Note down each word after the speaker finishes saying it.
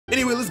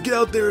Anyway, let's get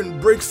out there and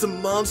break some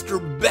monster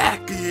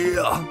back,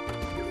 yeah.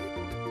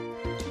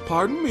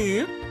 Pardon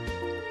me.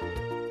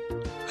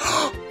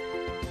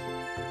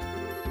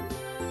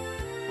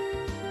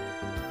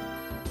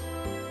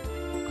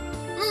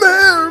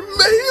 Mayor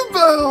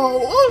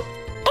Mabel!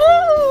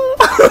 Oh!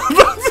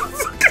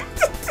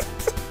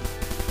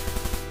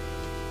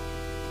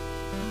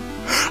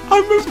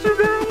 I missed you,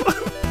 girl.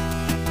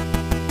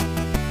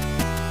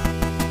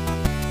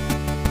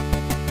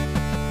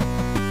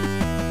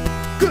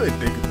 Good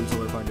day, good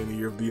news, finding the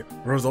year of the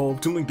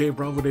Resolve, Tooling Dave,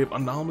 Bravo Dave,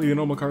 Anomaly, and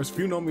Omakars.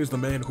 Few know me as the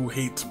man who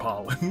hates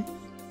pollen.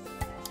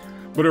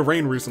 But it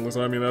rained recently,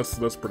 so I mean,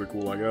 that's pretty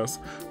cool, I guess.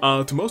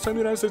 To most, I'm the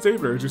United States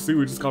Aviator. As you see,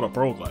 we just caught a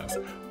Pearl Glass.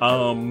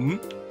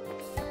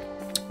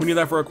 We need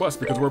that for a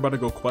quest, because we're about to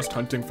go quest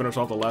hunting, finish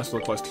off the last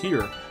little quest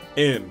here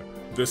in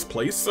this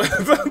place.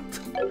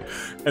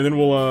 And then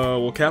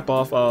we'll cap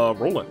off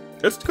rolling.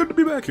 It's good to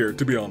be back here,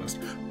 to be honest.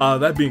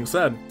 That being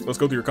said, let's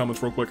go through your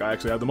comments real quick. I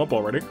actually have them up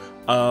already.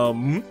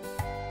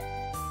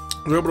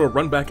 We're able to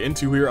run back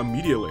into here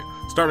immediately.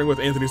 Starting with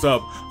Anthony's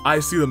up.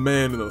 I see the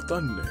man in the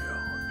thumbnail.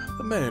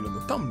 The man in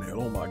the thumbnail,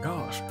 oh my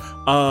gosh.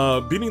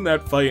 Beating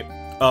that fight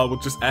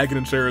with just Agate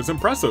and Cher is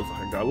impressive.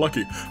 I got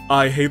lucky.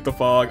 I hate the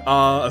fog.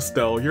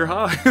 Estelle, you're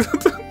high.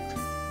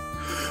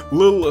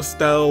 Little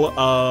Estelle,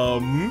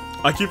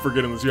 I keep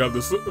forgetting this. You have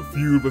this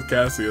feud with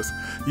Cassius.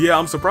 Yeah,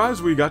 I'm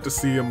surprised we got to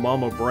see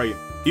Mama Bright.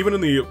 Even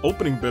in the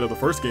opening bit of the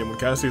first game, when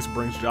Cassius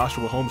brings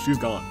Joshua home, she's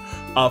gone.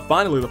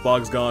 Finally, the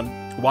fog's gone.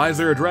 Why is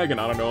there a dragon?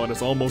 I don't know, and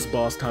it's almost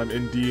boss time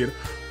indeed.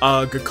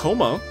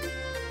 Gakoma,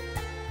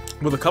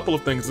 with a couple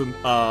of things.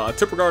 A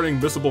tip regarding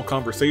missable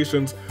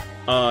conversations.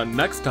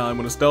 Next time,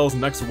 when Estelle's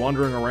next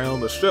wandering around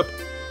the ship,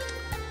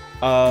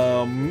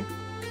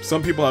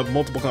 some people have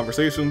multiple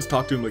conversations,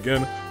 talk to them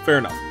again. Fair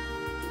enough.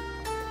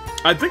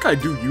 I think I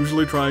do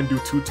usually try and do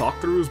 2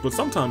 talk-throughs, but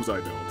sometimes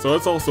I don't. So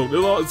it's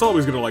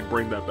always gonna like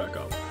bring that back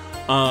up.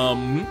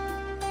 I'm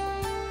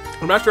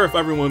not sure if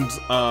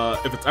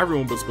it's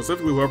everyone, but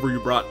specifically whoever you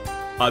brought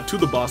to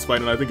the boss fight,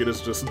 and I think it is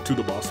just to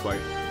the boss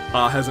fight,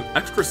 has an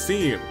extra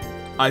scene.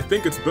 I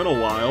think it's been a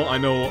while. I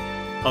know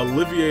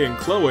Olivier and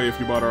Chloe, if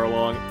you brought her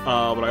along,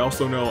 but I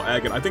also know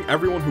Agate. I think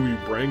everyone who you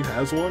bring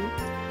has one,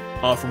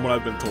 from what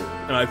I've been told.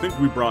 And I think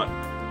we brought,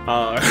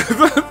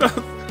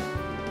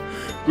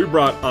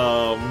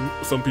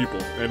 some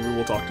people, and we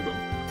will talk to them.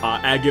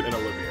 Agate and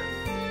Olivier.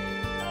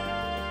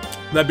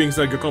 That being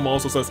said, Gakoma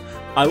also says,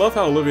 I love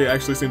how Olivier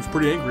actually seems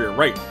pretty angry.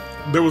 Right,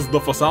 the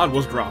facade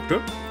was dropped,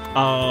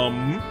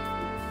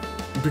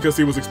 because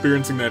he was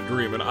experiencing that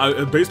dream,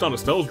 and based on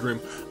Estelle's dream,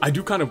 I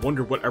do kind of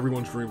wonder what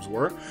everyone's dreams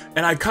were,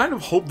 and I kind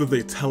of hope that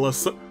they tell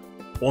us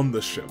on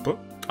the ship.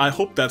 I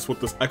hope that's what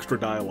this extra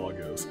dialogue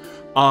is.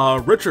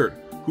 Richard,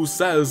 who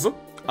says,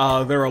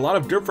 there are a lot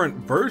of different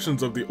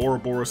versions of the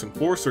Ouroboros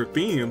Enforcer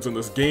themes in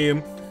this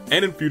game,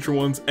 and in future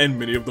ones, and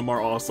many of them are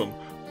awesome.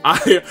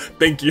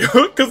 Thank you,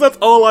 because that's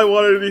all I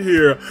wanted to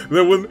hear.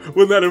 That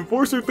when that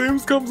Enforcer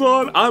themes comes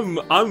on, I'm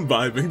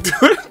vibing to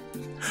it.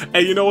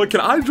 And you know what? Can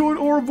I join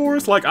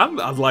Ouroboros? Like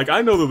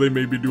I know that they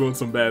may be doing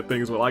some bad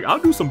things, but like I'll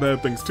do some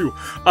bad things too.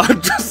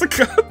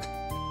 Jessica.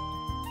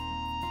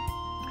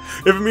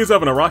 If it means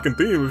having a rockin'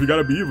 theme, if you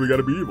gotta be evil, you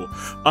gotta be evil.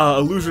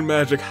 Illusion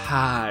Magic,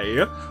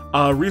 hi.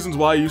 Reasons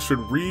why you should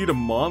read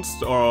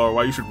Monster, or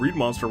why you should read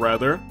Monster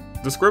rather.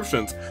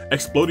 Descriptions: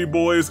 Explodey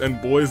boys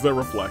and boys that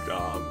reflect.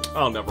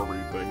 I'll never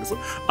read things.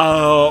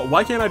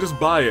 Why can't I just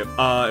buy it?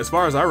 As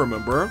far as I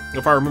remember,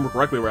 if I remember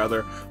correctly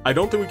rather, I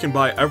don't think we can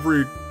buy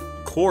every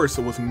course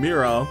with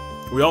Mira.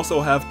 We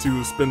also have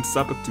to spend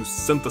Sepith to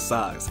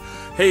synthesize.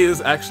 Hay is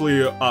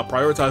actually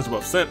prioritized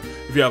above Scent.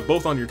 If you have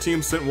both on your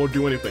team, Scent won't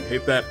do anything.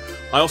 Hate that.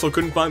 I also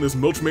couldn't find this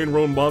Milchmane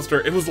Roan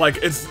monster. It was like,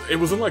 it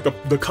was in like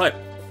the cut.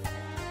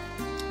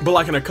 But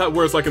like in a cut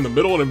where it's like in the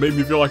middle, and it made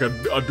me feel like a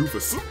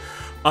doofus.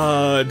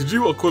 Did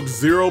you equip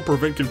 0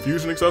 prevent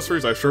confusion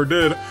accessories? I sure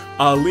did.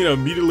 Lena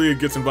immediately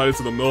gets invited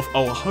to the MILF.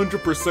 Oh,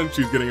 100%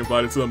 she's getting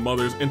invited to the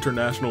Mothers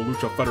International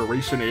Lucha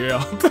Federation.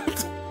 Yeah.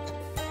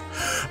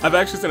 I've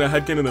actually seen a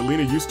headcanon that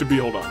Lena used to be.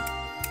 Hold on.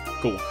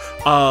 Cool.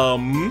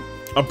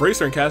 A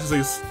bracer and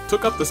Cassius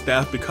took up the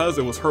staff because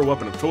it was her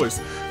weapon of choice.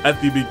 At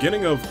the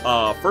beginning of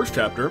first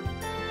chapter,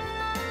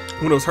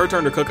 when it was her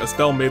turn to cook,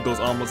 Estelle made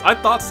those omelets. I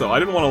thought so. I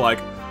didn't want to like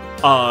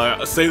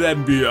say that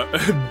and be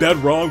dead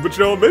wrong, but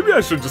you know, maybe I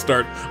should just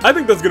start. I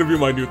think that's gonna be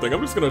my new thing. I'm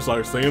just gonna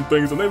start saying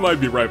things, and they might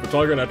be right, but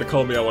y'all gonna have to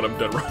call me out when I'm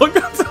dead wrong.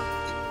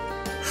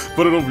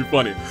 But it'll be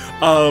funny.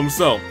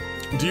 So,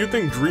 do you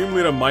think Dream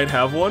Lena might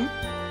have one?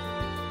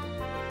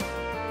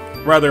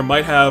 Rather,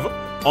 might have,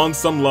 on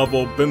some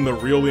level, been the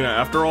real Lena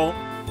after all?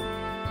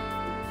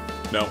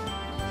 No.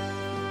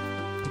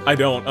 I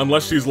don't,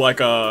 unless she's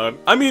like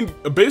I mean,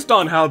 based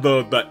on how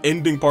the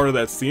ending part of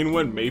that scene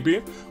went,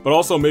 maybe. But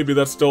also, maybe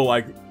that's still,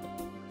 like,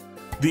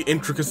 the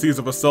intricacies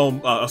of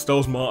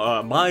Estelle's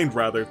mind,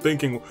 rather,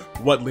 thinking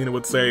what Lena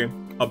would say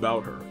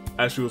about her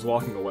as she was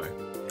walking away.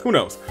 Who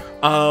knows?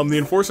 The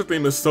Enforcer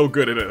theme is so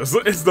good, it is.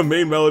 It's the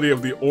main melody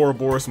of the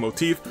Ouroboros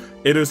motif.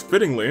 It is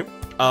fittingly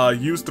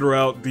used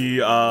throughout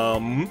the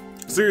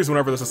series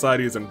whenever the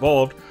society is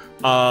involved.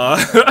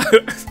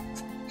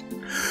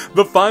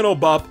 The final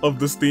bop of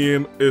this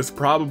theme is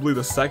probably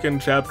the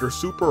second chapter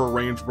super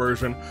arranged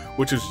version,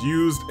 which is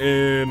used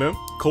in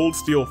Cold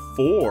Steel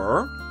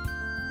 4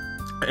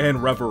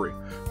 and Reverie.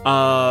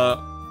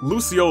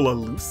 Luciola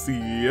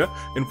Lucy,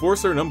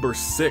 Enforcer number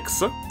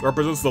 6,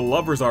 represents the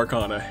Lover's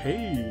Arcana.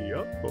 Hey,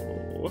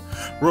 oh.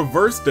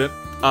 Reversed it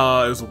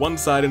is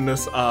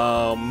one-sidedness,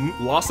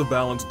 loss of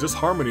balance,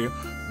 disharmony,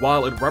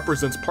 while it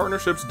represents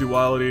partnerships,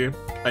 duality,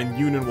 and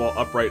union while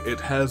upright. It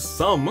has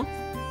some...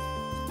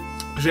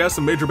 She has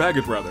some major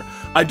baggage, rather.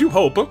 I do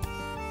hope that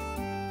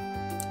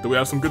we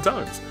have some good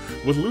times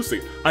with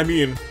Lucy. I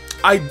mean,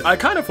 I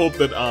kind of hope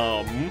that,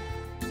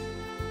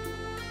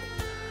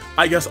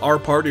 I guess our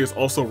party is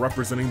also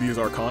representing these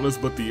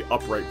Arcanas, but the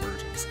upright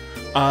versions.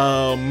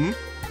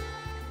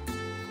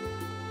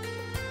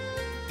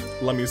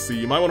 Let me see.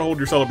 You might want to hold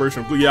your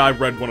celebration. Yeah, I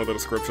read one of the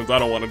descriptions. I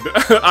don't want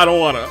to. I don't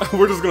want to.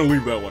 We're just gonna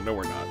leave that one. No,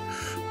 we're not.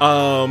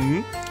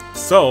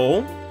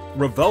 So,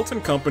 Revelt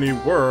and Company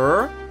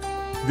were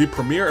the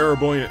premier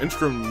Ereborian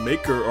instrument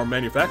maker, or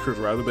manufacturers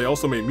rather. They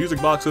also made music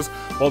boxes.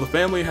 While the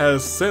family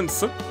has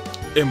since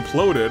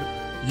imploded,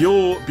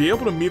 you'll be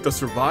able to meet the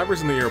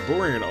survivors in the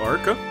Ereborian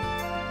arc.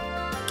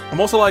 I'm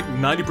also like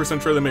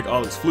 90% sure they make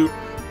Ollie's flute.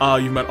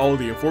 You've met all of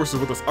the enforcers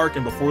with this arc,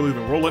 and before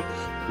leaving Roland,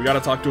 we gotta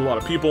talk to a lot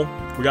of people.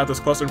 We got this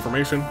quest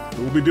information,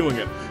 we'll be doing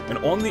it. And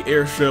on the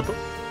airship,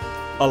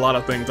 a lot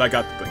of things. I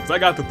got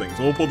the things.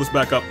 We'll pull this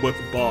back up with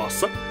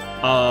Boss.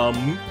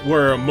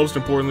 Where most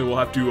importantly, we'll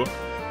have to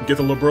get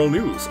the liberal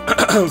news.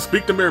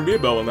 Speak to Mayor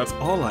Maybell, and that's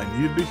all I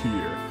needed to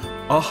hear.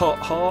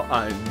 All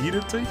I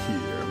needed to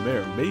hear.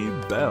 Mayor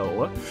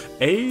Maybell.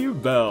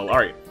 A-Bell.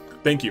 Alright,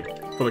 thank you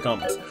for the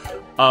comments.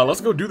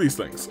 Let's go do these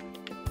things.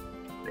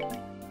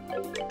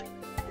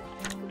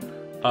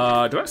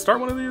 Did I start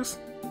one of these?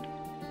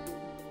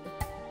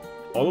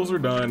 All those are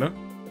done.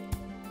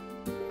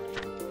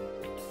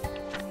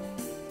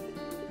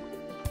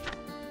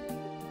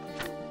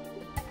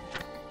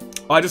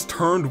 Oh, I just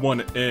turned one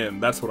in.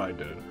 That's what I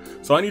did.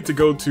 So I need to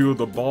go to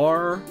the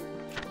bar,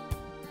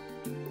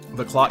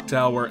 the clock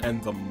tower,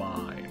 and the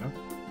mine.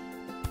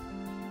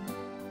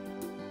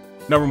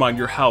 Never mind,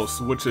 your house,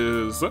 which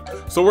is...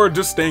 So we're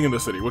just staying in the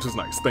city, which is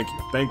nice. Thank you.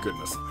 Thank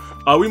goodness.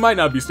 We might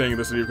not be staying in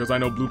the city because I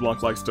know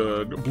Bleublanc likes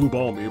to blue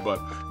ball me, but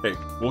hey,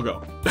 we'll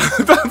go.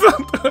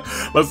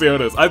 Let's see how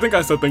it is. I think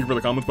I said thank you for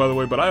the comments, by the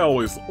way, but I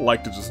always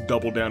like to just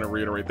double down and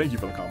reiterate thank you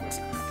for the comments.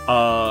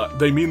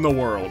 They mean the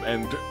world,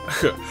 and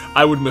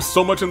I would miss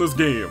so much in this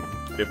game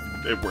if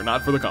it were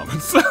not for the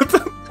comments.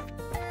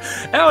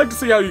 And I like to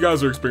see how you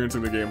guys are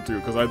experiencing the game too,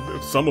 because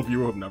some of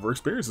you have never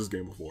experienced this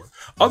game before.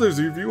 Others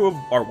of you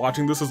are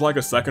watching this as like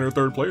a second or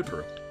third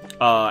playthrough,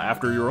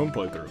 after your own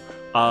playthrough.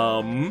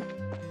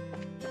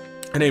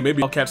 And hey,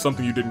 maybe I'll catch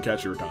something you didn't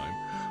catch your time.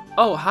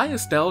 Oh, hi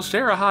Estelle,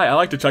 share a hi. I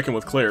like to check in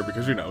with Claire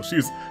because, you know,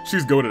 she's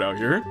goated out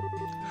here.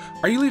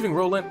 Are you leaving,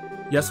 Roland?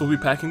 Yes, we'll be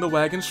packing the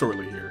wagon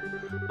shortly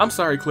here. I'm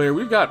sorry, Claire,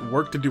 we've got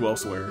work to do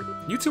elsewhere.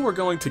 You two are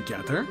going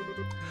together?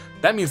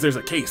 That means there's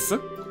a case.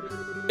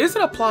 Is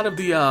it a plot of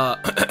the,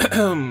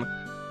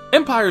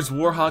 Empire's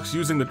Warhawks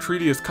using the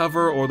treaty as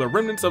cover, or the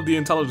remnants of the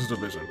Intelligence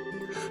Division?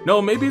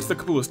 No, maybe it's the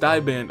coolest Sky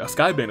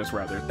Bandits,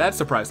 rather. That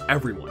surprised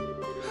everyone.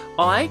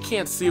 Oh, I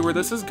can't see where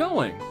this is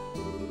going.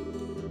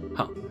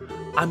 Huh.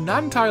 I'm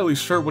not entirely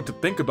sure what to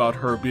think about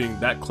her being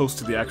that close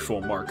to the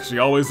actual mark. She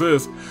always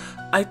is.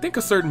 I think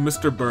a certain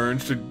Mr.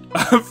 Burns should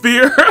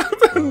fear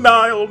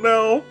Niall,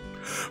 no,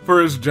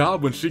 for his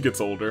job when she gets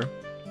older.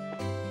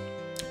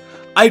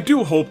 I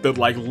do hope that,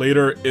 like,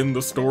 later in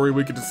the story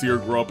we get to see her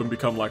grow up and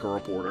become, like, a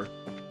reporter.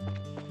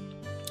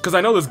 Because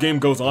I know this game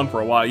goes on for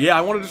a while. Yeah,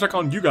 I wanted to check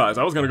on you guys.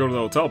 I was going to go to the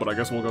hotel, but I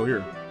guess we'll go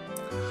here.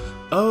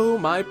 Oh,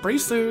 my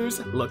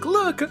bracers. Look,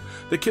 look.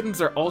 The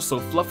kittens are all so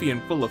fluffy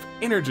and full of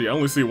energy. I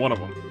only see one of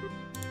them.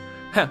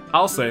 Heh,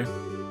 I'll say.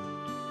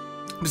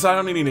 Decide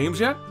on any names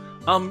yet?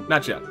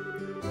 Not yet.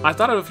 I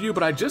thought of a few,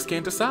 but I just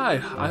can't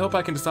decide. I hope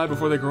I can decide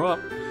before they grow up.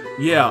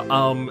 Yeah,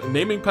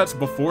 naming pets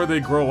before they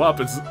grow up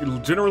is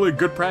generally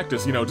good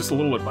practice, you know, just a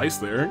little advice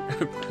there.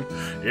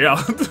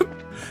 Yeah.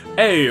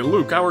 Hey,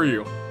 Luke, how are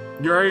you?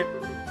 You alright?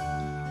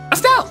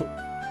 Estelle!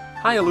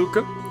 Hiya,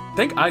 Luca.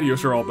 Thank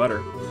Idios you're all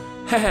better.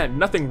 Heh,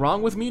 nothing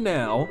wrong with me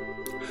now.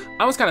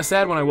 I was kind of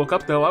sad when I woke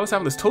up, though. I was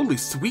having this totally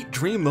sweet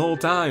dream the whole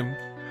time.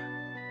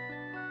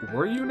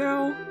 Were you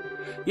now?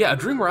 Yeah, a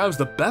dream where I was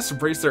the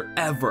best racer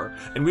ever,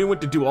 and we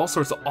went to do all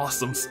sorts of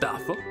awesome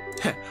stuff.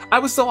 I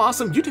was so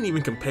awesome, you didn't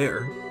even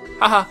compare.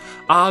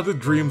 Haha, the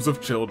dreams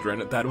of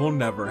children. That will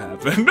never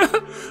happen.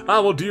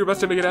 Well, do your best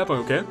to make it happen,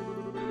 okay?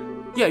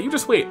 Yeah, you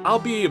just wait. I'll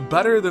be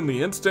better than you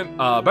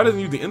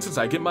the instant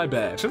I get my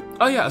badge.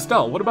 Oh yeah,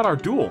 Estelle, what about our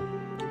duel?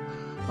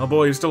 Oh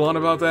boy, you still on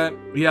about that?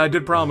 Yeah, I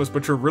did promise,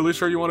 but you're really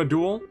sure you want a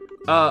duel?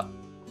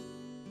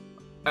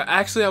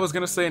 Actually, I was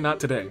gonna say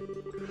not today.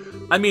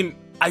 I mean,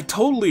 I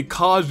totally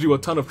caused you a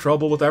ton of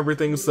trouble with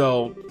everything,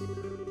 so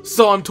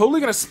I'm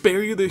totally gonna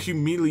spare you the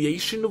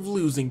humiliation of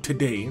losing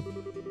today.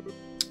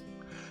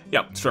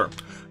 Yeah, sure.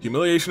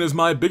 Humiliation is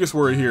my biggest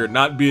worry here,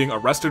 not being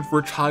arrested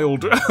for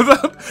child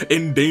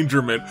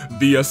endangerment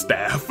via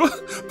staff.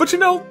 But you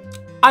know,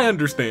 I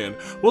understand.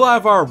 We'll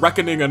have our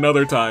reckoning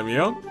another time,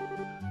 yeah?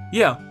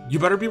 Yeah, you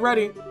better be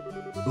ready.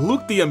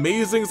 Luke the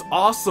Amazing's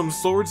awesome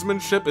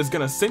swordsmanship is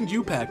gonna send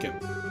you packing.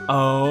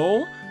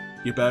 Oh,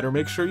 you better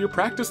make sure you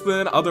practice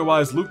then,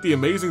 otherwise Luke the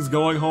Amazing's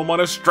going home on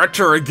a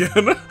stretcher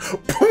again.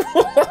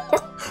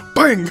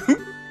 Bang!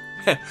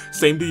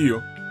 Same to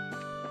you.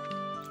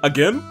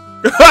 Again?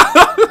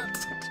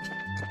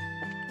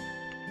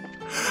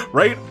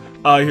 Right?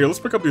 Here, let's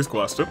pick up these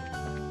quests.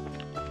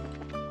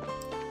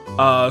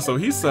 So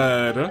he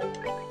said...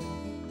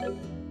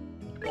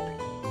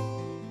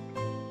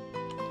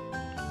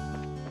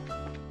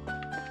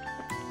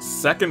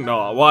 Second?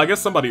 No, well, I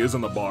guess somebody is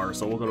in the bar,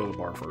 so we'll go to the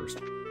bar first.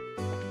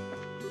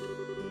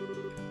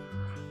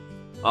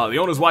 The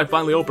owner's wife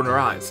finally opened her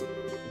eyes.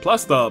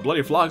 Plus, the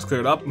bloody fog's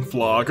cleared up, and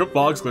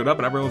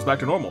everyone's back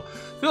to normal.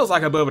 Feels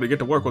like I'll be able to get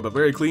to work with a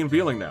very clean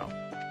feeling now.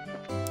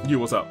 You,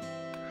 what's up?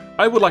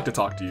 I would like to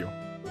talk to you.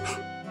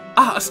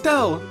 Ah,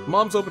 Estelle!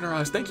 Mom's opened her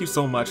eyes. Thank you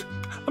so much.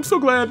 I'm so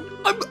glad.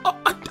 I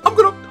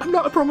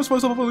promise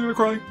myself I'm gonna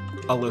cry.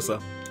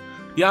 Alyssa.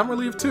 Yeah, I'm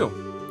relieved too.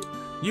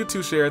 You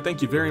too, Cher.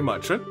 Thank you very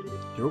much.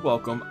 You're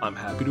welcome. I'm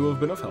happy to have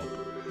been of help.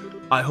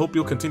 I hope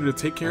you'll continue to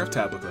take care of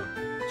Tabitha.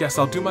 Yes,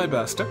 I'll do my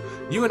best.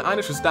 You and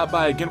Ina should stop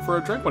by again for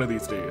a drink one of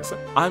these days.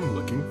 I'm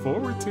looking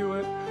forward to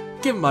it.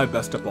 Give my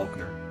best to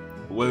Faulkner.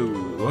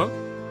 Whoa.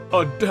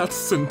 A death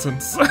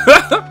sentence.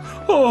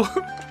 Oh.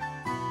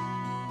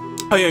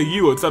 Oh yeah,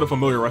 you, it's not a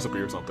familiar recipe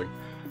or something.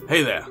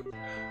 Hey there.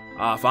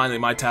 Finally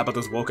my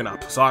Tabitha's woken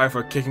up. Sorry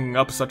for kicking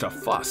up such a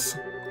fuss.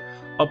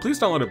 Oh, please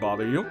don't let it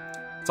bother you.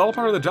 It's all a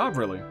part of the job,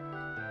 really.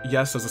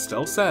 Yes, as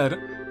Estelle said.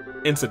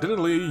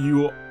 Incidentally,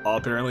 you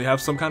apparently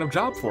have some kind of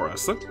job for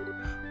us.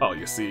 Oh,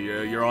 you see,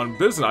 you're on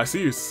business. I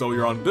see, so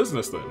you're on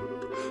business then.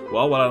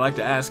 Well, what I'd like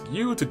to ask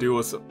you to do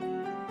is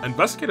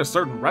investigate a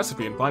certain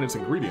recipe and find its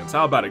ingredients.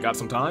 How about it? Got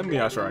some time?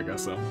 Yeah, sure, I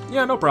guess so.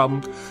 Yeah, no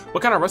problem.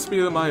 What kind of recipe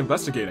am I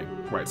investigating?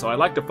 Right, so I'd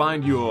like to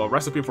find you a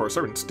recipe for a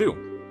certain stew.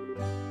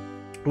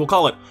 We'll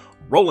call it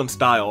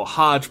Roland-style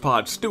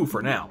hodgepodge stew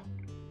for now.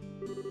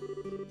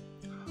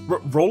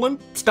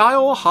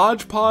 Roland-style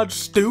hodgepodge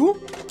stew?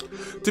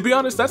 To be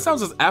honest, that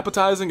sounds as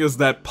appetizing as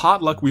that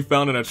potluck we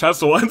found in a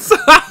chest once.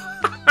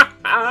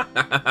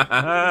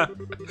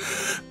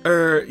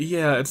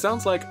 Yeah, it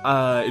sounds like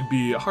it'd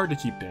be hard to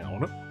keep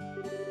down.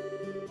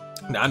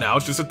 Now,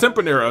 it's just a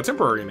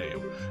temporary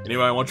name.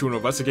 Anyway, I want you to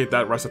investigate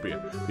that recipe.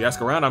 If you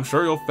ask around, I'm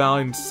sure you'll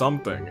find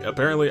something.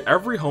 Apparently,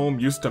 every home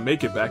used to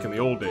make it back in the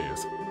old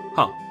days.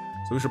 Huh.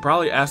 So we should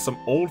probably ask some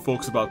old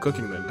folks about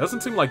cooking then.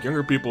 Doesn't seem like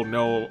younger people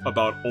know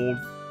about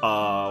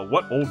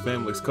what old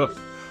families cooked.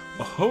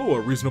 Oh,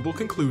 a reasonable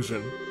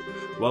conclusion.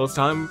 Well, it's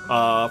time,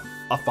 a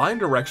fine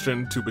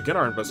direction to begin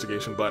our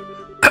investigation, but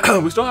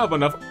we still have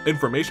enough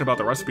information about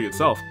the recipe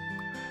itself.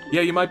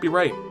 Yeah, you might be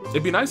right.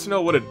 It'd be nice to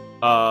know what it,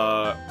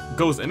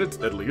 goes in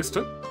it, at least.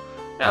 Yeah,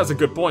 that's a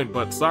good point,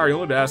 but sorry,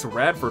 only to ask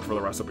Radford for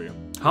the recipe.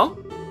 Huh?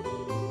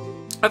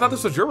 I thought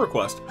this was your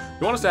request.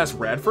 You want us to ask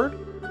Radford?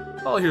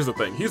 Well, here's the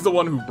thing. He's the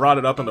one who brought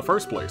it up in the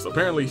first place.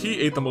 Apparently, he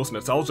ate the most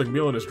nostalgic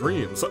meal in his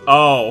dreams.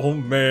 Oh,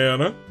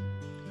 man.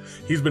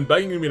 He's been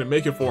begging me to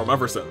make it for him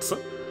ever since.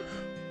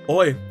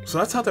 Oi, so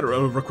that's how that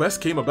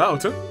request came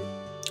about.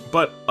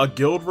 But a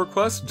guild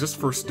request just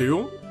for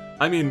stew?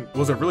 I mean,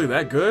 was it really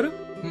that good?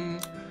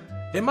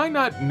 It might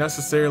not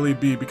necessarily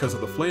be because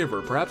of the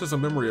flavor. Perhaps it's a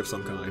memory of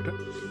some kind.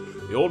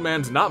 The old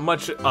man's not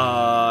much,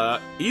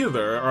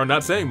 either, or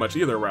not saying much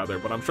either, rather,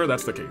 but I'm sure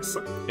that's the case.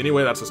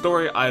 Anyway, that's the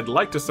story. I'd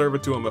like to serve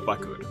it to him if I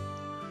could.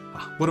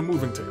 What a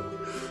moving tale.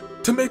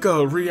 To make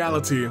a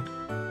reality,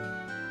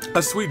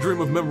 a sweet dream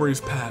of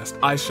memories past,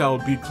 I shall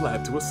be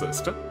glad to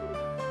assist.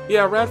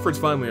 Yeah, Radford's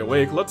finally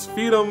awake. Let's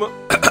feed him,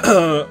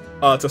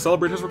 to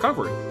celebrate his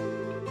recovery.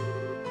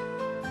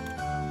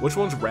 Which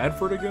one's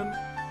Radford again?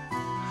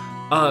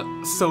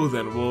 So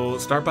then, we'll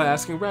start by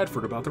asking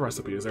Radford about the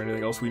recipe. Is there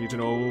anything else we need to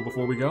know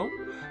before we go?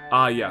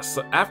 Yes.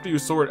 After you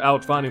sort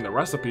out finding the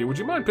recipe, would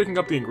you mind picking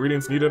up the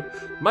ingredients needed?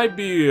 Might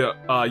be,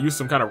 use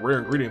some kind of rare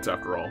ingredients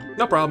after all.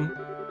 No problem.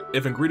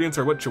 If ingredients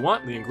are what you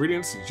want, the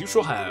ingredients you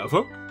shall have.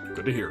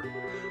 Good to hear.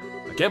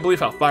 I can't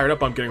believe how fired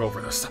up I'm getting over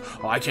this.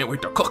 Oh, I can't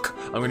wait to cook.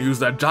 I'm gonna use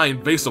that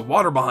giant vase of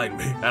water behind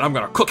me, and I'm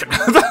gonna cook it.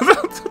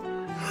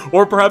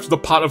 Or perhaps the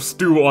pot of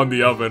stew on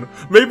the oven.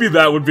 Maybe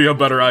that would be a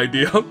better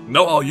idea.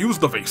 No, I'll use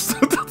the vase.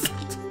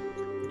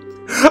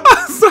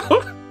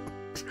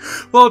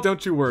 Well,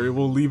 don't you worry.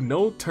 We'll leave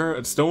no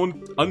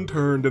stone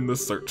unturned in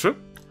this search.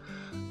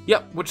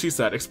 Yep, what she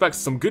said. Expect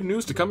some good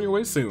news to come your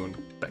way soon.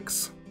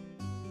 Thanks.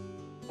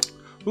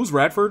 Who's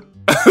Radford?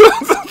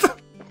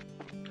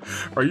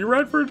 Are you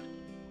Radford?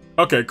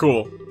 Okay,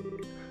 cool.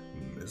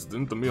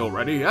 Isn't the meal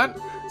ready yet?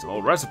 It's an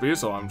old recipe,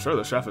 so I'm sure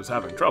the chef is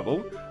having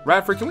trouble.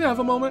 Radford, can we have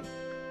a moment?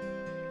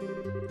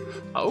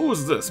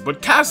 Who's this?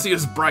 But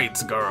Cassius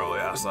Bright's girl,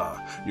 yes.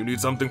 You need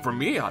something from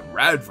me? I'm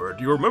Radford.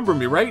 You remember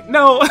me, right?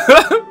 No.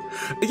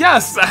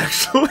 Yes,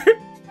 actually.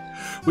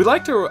 We'd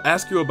like to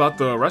ask you about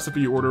the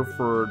recipe you ordered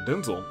for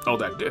Denzel. Oh,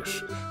 that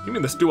dish. You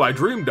mean the stew I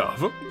dreamed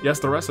of? Yes,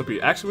 the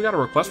recipe. Actually, we got a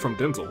request from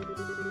Denzel.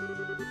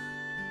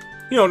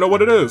 You don't know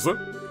what it is.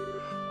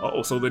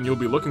 Oh, so then you'll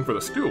be looking for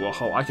the stew.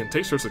 Oh, I can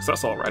taste your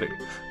success already.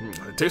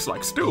 It tastes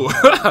like stew.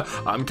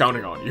 I'm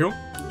counting on you.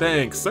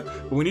 Thanks.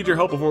 But we need your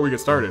help before we get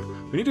started.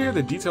 We need to hear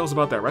the details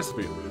about that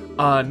recipe.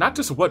 Not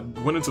just what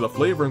went into the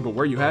flavoring, but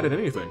where you had it,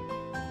 anything.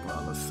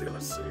 Well, let's see.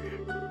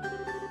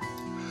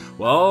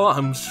 Well,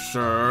 I'm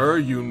sure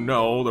you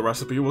know the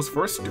recipe was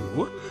for a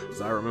stew.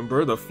 As I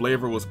remember, the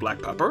flavor was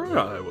black pepper.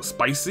 It was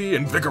spicy,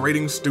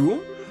 invigorating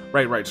stew.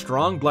 Right,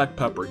 strong black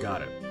pepper,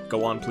 got it.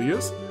 Go on,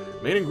 please.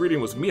 Main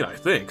ingredient was meat, I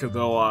think,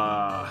 though,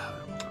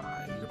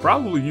 you could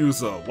probably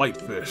use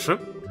whitefish. I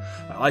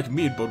like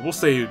meat, but we'll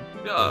say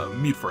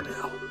meat for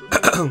now.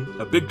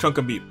 A big chunk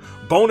of meat,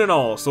 bone and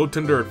all, so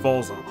tender it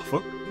falls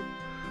off.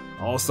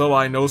 Also,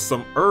 I know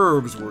some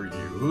herbs were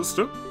used,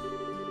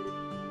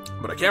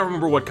 but I can't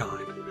remember what kind.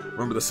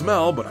 Remember the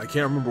smell, but I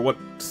can't remember what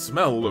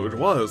smell it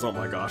was. Oh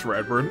my gosh,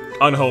 Radford.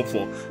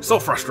 Unhelpful. So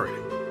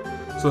frustrating.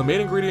 So the main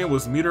ingredient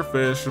was meat or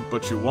fish,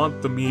 but you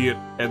want the meat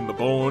and the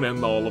bone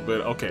and all of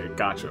it. Okay,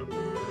 gotcha.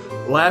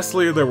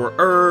 Lastly, there were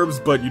herbs,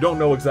 but you don't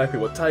know exactly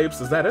what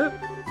types. Is that it?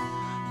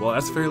 Well,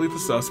 that's fairly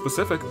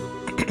specific.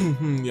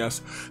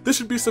 Yes, this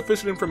should be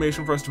sufficient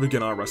information for us to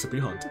begin our recipe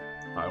hunt.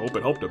 I hope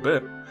it helped a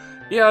bit.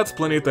 Yeah, it's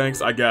plenty,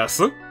 thanks, I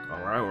guess.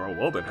 Alright,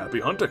 well then, happy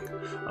hunting.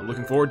 I'm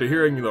looking forward to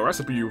hearing the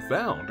recipe you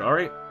found,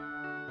 alright?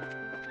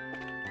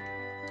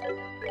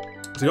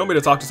 So you want me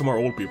to talk to some more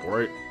old people,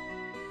 right?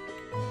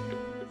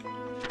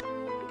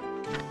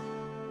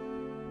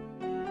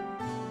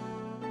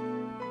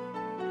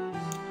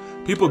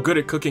 People good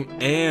at cooking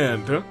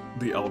and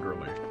the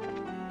elderly.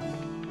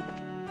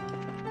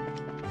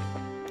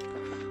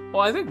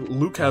 Well, I think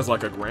Luke has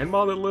like a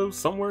grandma that lives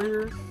somewhere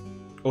here.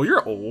 Oh,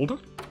 you're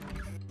old.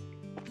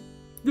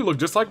 You look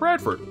just like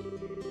Radford.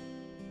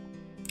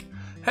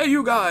 Hey,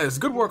 you guys,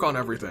 good work on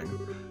everything.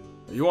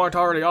 You aren't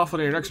already off on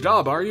your next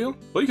job, are you?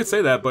 Well, you could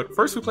say that, but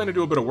first we plan to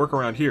do a bit of work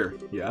around here.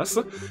 Yes?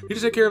 You need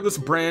to take care of this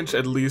branch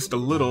at least a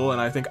little, and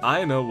I think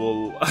Ina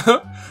will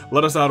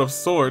let us out of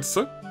sorts.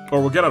 Or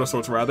we'll get out of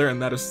sorts, rather,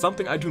 and that is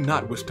something I do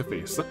not wish to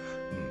face.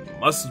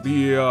 Must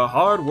be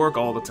hard work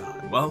all the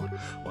time. Well,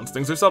 once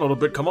things are settled a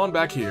bit, come on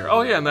back here.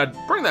 Oh yeah, and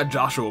bring that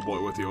Joshua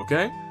boy with you,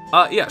 okay?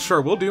 Yeah,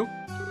 sure, we'll do.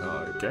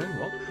 Okay,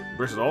 well,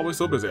 Brish is always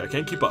so busy, I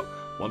can't keep up.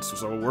 Once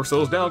some work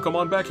settles down, come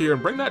on back here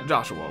and bring that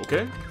Joshua,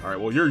 okay? Alright,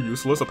 well, you're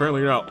useless.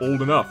 Apparently you're not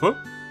old enough, huh?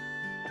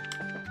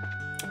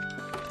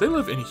 Do they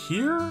live in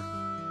here?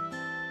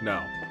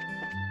 No.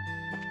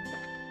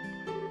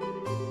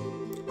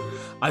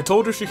 I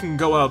told her she can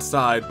go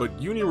outside, but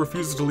Uni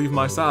refuses to leave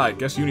my side.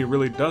 Guess Uni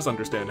really does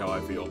understand how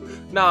I feel.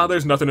 Nah,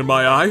 there's nothing in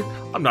my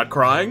eye. I'm not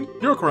crying.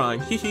 You're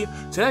crying. Hee.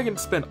 Today I can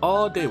spend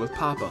all day with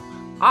Papa.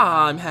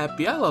 I'm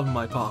happy. I love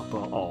my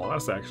Papa. Oh,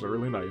 that's actually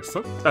really nice.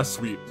 That's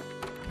sweet.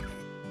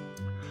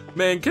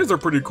 Man, kids are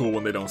pretty cool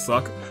when they don't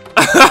suck.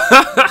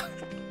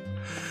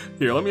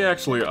 Here, let me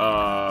actually,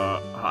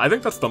 I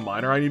think that's the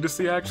miner I need to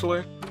see,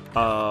 actually.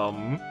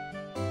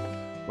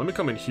 Let me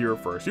come in here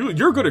first.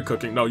 You're good at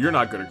cooking. No, you're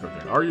not good at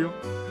cooking, are you?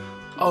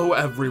 Oh,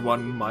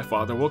 everyone, my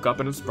father woke up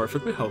and is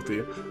perfectly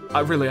healthy.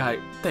 I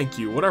thank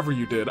you, whatever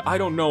you did. I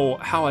don't know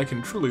how I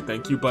can truly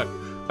thank you, but,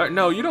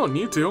 no, you don't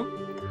need to.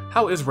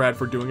 How is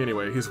Radford doing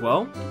anyway? He's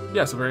well?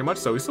 Yes, very much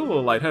so. He's still a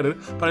little lightheaded,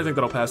 but I think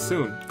that'll pass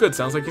soon. Good,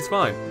 sounds like he's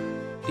fine.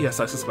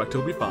 Yes, I suspect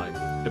he'll be fine.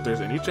 If there's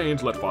any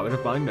change, let Father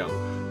Divine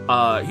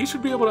know. He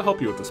should be able to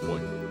help you at this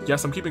point.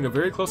 Yes, I'm keeping a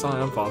very close eye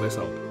on Father's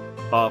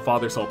help.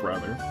 Father's help,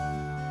 rather.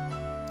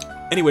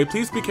 Anyway,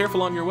 please be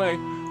careful on your way.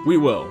 We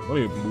will. Let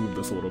me move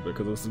this a little bit,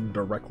 because this is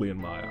directly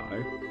in my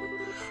eye.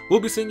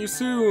 We'll be seeing you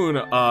soon,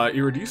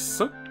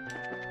 Iridice.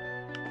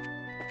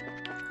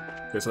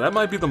 Okay, so that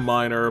might be the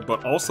miner,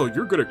 but also,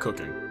 you're good at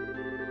cooking.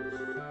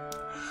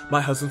 My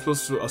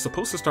husband's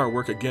supposed to start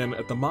work again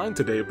at the mine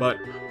today, but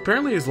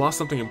apparently he's lost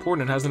something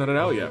important and hasn't had it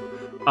out yet.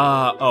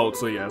 Oh,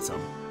 so yeah, it's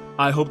him.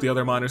 I hope the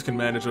other miners can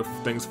manage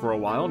things for a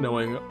while.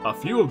 Knowing a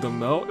few of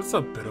them, though, it's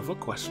a bit of a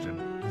question.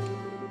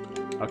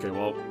 Okay,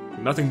 well,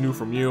 nothing new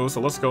from you,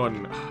 so let's go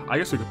and... I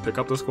guess we could pick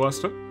up this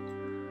quest.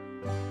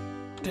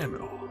 Damn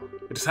it all.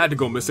 It just had to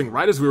go missing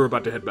right as we were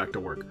about to head back to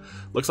work.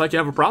 Looks like you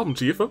have a problem,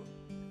 Chief.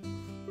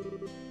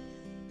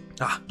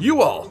 Ah,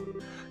 you all!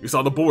 You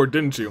saw the board,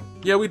 didn't you?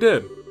 Yeah, we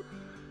did.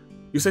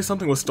 You say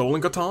something was stolen,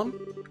 Gaston?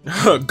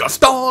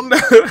 Gaston!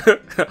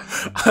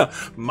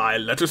 My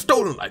letter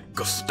stolen like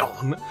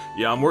Gaston.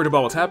 Yeah, I'm worried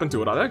about what's happened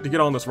to it. I'd like to get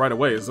on this right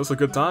away. Is this a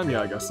good time?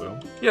 Yeah, I guess so.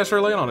 Yeah, sure,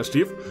 lay it on us,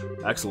 Chief.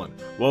 Excellent.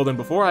 Well then,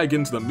 before I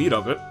get into the meat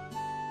of it...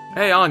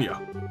 Hey, Anya.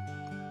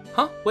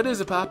 Huh? What is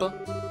it,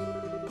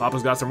 Papa?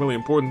 Papa's got some really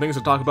important things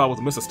to talk about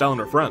with Miss Estelle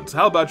and her friends.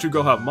 How about you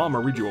go have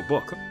Mama read you a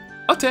book?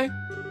 Okay.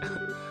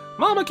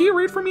 Mama, can you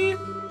read for me?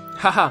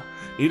 Haha.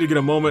 Need to get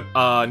a moment,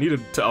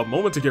 needed a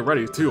moment to get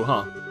ready too,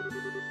 huh?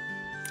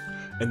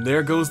 And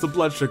there goes the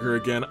blood sugar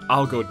again.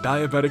 I'll go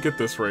diabetic at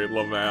this rate,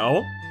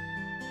 Lamau.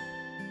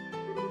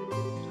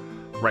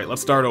 Right,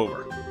 let's start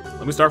over.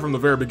 Let me start from the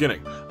very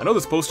beginning. I know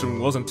this potion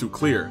wasn't too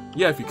clear.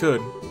 Yeah, if you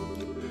could.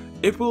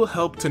 It will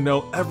help to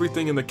know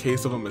everything in the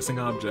case of a missing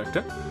object.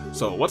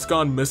 So, what's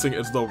gone missing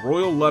is the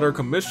Royal Letter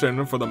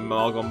Commission for the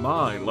Amalgam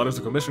Mine. Letters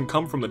of commission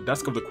come from the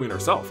desk of the Queen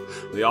herself.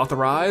 They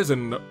authorize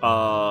and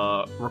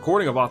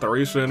recording of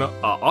authorization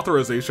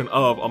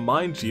of a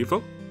mine chief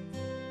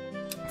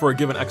for a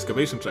given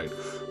excavation site.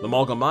 The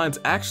Amalgam Mine's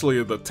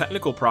actually the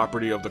technical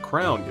property of the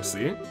Crown, you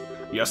see?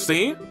 You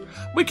see?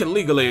 We can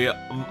legally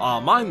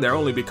mine there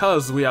only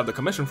because we have the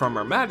commission from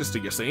Her Majesty,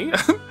 you see?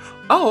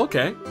 Oh,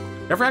 okay.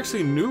 Never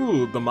actually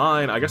knew the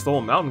mine, I guess the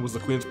whole mountain was the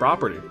Queen's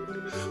property.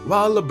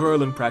 While the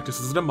Berlin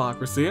practices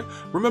democracy,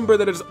 remember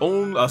that it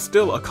is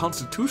still a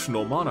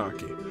constitutional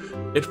monarchy.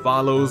 It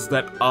follows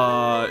that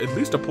at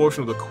least a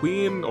portion of the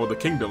Queen, or the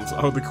kingdoms,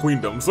 or the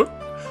queendoms,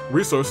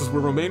 resources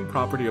will remain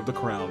property of the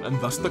Crown, and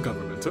thus the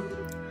government.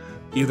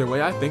 Either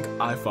way, I think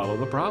I follow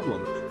the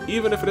problem.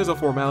 Even if it is a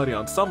formality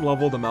on some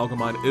level, the Amalgam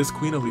Mine is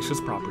Queen Alicia's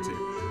property.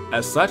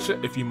 As such,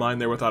 if you mine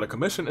there without a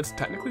commission, it's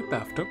technically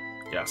theft.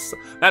 Yes,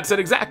 that's it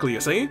exactly, you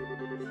see?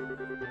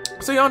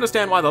 So you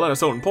understand why the letter's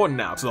so important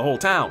now to the whole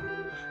town.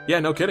 Yeah,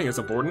 no kidding, it's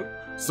important.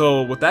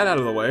 So, with that out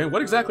of the way,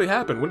 what exactly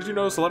happened? When did you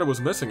notice the letter was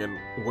missing, and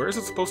where is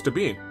it supposed to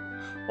be?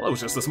 Well, it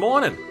was just this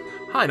morning.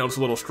 I noticed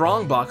a little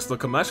strong box the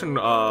commission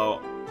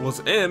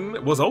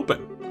was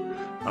open.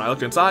 When I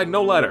looked inside,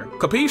 no letter.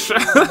 Capiche?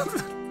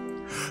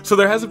 So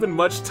there hasn't been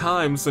much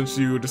time since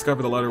you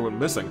discovered the letter went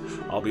missing.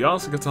 I'll be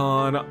honest,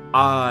 Catan,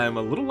 I'm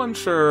a little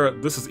unsure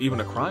this is even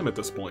a crime at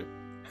this point.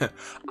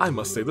 I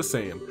must say the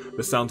same.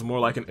 This sounds more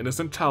like an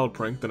innocent child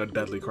prank than a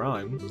deadly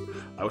crime.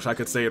 I wish I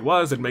could say it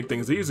was, it'd make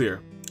things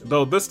easier.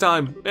 Though this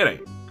time, it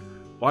ain't.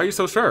 Why are you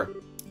so sure?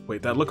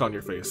 Wait, that look on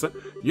your face.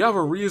 You have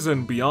a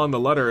reason beyond the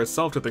letter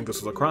itself to think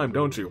this was a crime,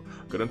 don't you?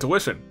 Good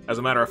intuition. As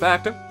a matter of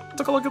fact,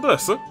 take a look at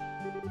this.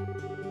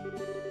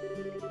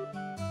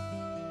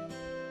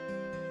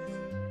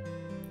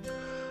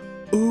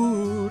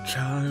 Ooh,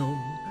 child,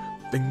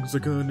 things are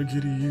gonna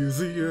get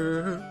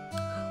easier.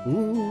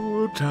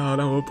 Ooh,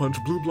 child, I will punch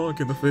Bleublanc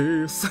in the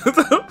face.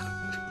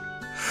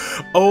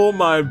 Oh,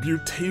 my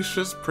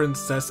beauteous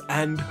princess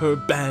and her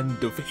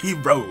band of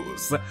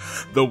heroes.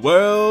 The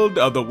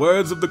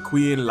words of the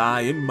Queen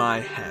lie in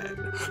my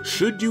hand.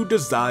 Should you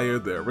desire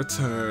their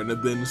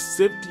return, then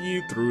sift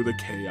ye through the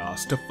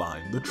chaos to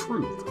find the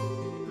truth.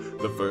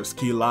 The first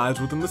key lies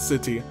within the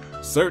city.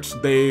 Search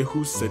they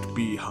who sit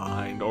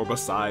behind or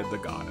beside the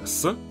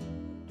goddess.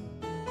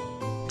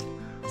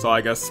 So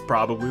I guess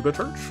probably the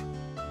church.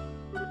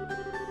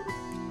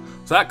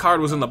 So that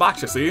card was in the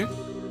box, you see?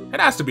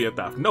 It has to be a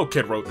theft. No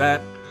kid wrote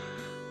that.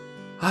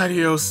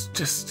 Adios,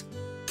 just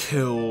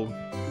kill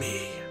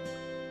me.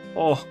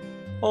 Oh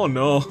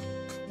no.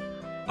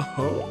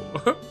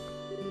 Oh.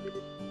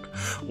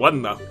 What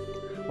in the?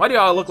 Why do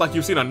y'all look like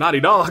you've seen a naughty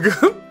dog?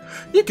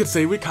 You could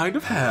say we kind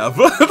of have.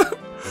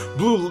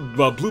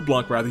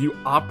 Bleublanc, rather, you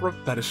opera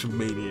fetish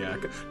maniac.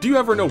 Do you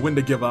ever know when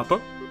to give up?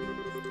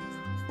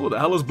 Who the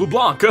hell is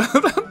Bleublanc?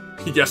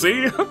 You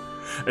see?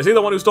 Is he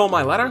the one who stole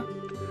my letter?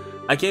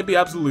 I can't be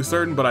absolutely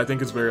certain, but I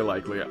think it's very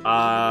likely.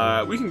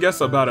 We can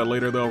guess about it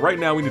later, though. Right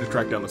now, we need to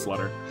track down this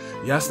letter.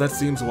 Yes, that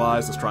seems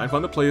wise. Let's try and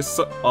find the place,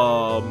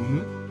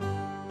 on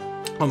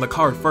the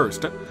card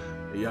first.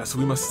 Yes,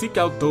 we must seek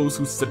out those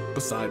who sit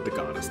beside the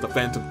goddess. The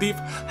Phantom Thief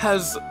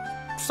has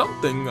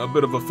a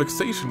bit of a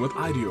fixation with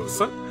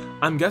Idios.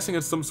 I'm guessing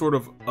it's some sort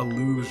of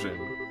illusion.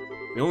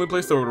 The only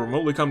place that would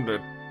remotely come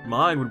to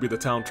mind would be the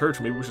town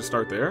church. Maybe we should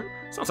start there?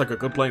 Sounds like a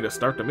good plan to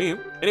start to me.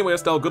 Anyway,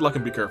 Estelle, good luck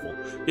and be careful.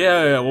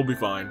 Yeah, we'll be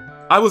fine.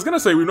 I was gonna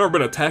say we've never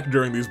been attacked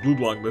during these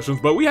Bleublanc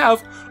missions, but we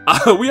have.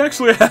 We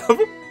actually have.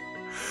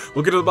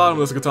 We'll get to the bottom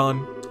of this,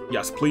 Catan.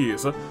 Yes,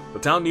 please. The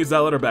town needs that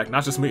letter back,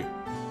 not just me.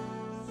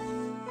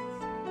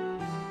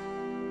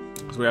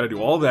 So we gotta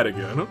do all that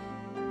again.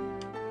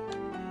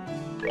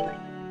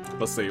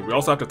 Let's see, we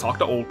also have to talk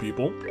to old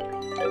people.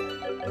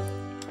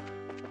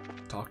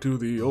 Talk to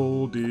the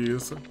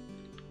oldies.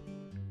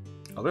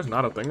 Oh, there's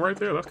not a thing right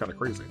there? That's kind of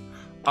crazy.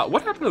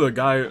 What happened to the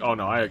guy? Oh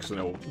no, I actually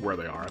know where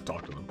they are. I've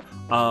talked to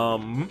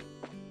them.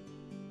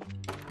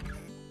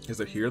 Is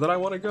it here that I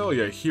want to go?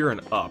 Yeah, here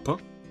and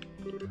up.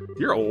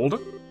 You're old.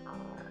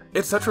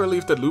 It's such a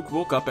relief that Luke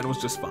woke up and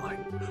was just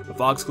fine. The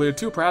fog's cleared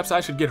too. Perhaps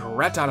I should get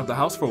Rhett out of the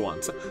house for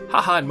once.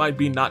 Haha, it might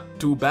be not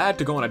too bad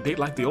to go on a date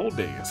like the old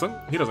days.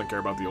 He doesn't care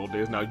about the old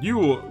days. Now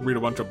you read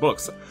a bunch of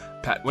books.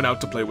 Pat went out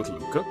to play with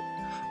Luke.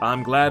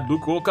 I'm glad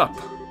Luke woke up.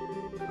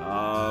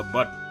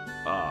 But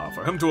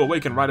for him to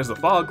awaken right as the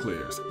fog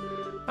clears.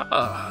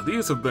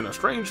 These have been a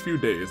strange few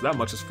days, that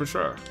much is for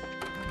sure.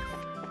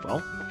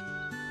 Well,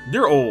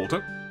 you're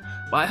old.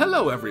 Why,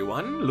 hello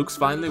everyone. Luke's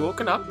finally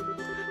woken up.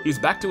 He's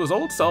back to his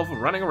old self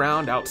running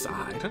around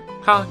outside.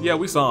 Ha, yeah,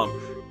 we saw him.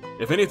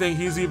 If anything,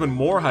 he's even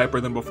more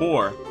hyper than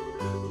before.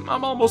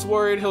 I'm almost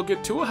worried he'll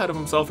get too ahead of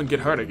himself and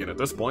get hurt again at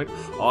this point.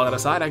 All that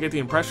aside, I get the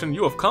impression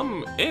you have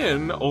come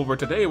in over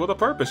today with a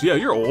purpose. Yeah,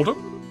 you're old.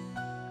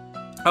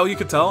 Oh, you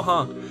could tell,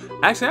 huh?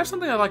 Actually, I have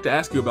something I'd like to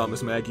ask you about,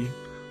 Miss Maggie.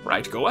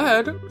 Right, go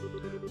ahead.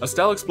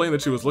 Estelle explained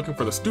that she was looking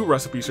for the stew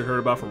recipe she heard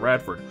about from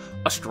Radford.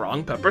 A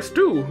strong pepper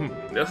stew.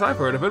 Yes, I've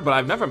heard of it, but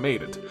I've never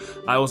made it.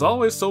 I was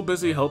always so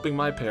busy helping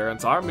my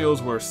parents, our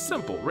meals were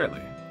simple,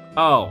 really.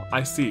 Oh,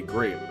 I see,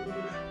 great.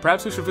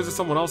 Perhaps we should visit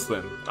someone else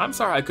then. I'm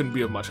sorry I couldn't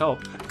be of much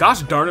help.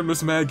 Gosh darn it,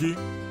 Miss Maggie.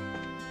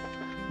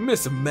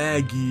 Miss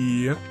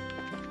Maggie.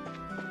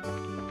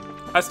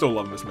 I still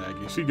love Miss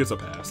Maggie. She gets a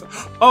pass.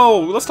 Oh,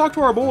 let's talk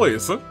to our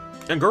boys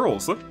and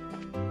girls.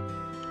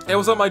 Hey,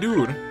 what's up, my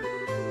dude?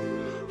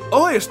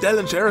 Oh, hey, Estelle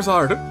and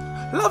Charizard.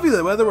 Lovely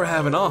the weather we're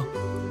having, huh?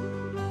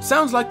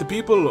 Sounds like the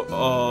people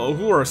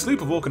who are asleep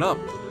have woken up.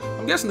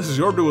 I'm guessing this is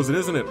your duels,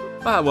 isn't it?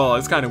 Ah, well,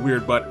 it's kind of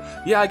weird, but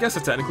yeah, I guess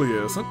it technically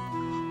is.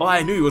 Oh,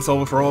 I knew you would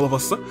solve it for all of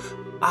us.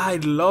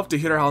 I'd love to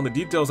hear all the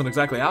details on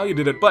exactly how you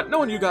did it, but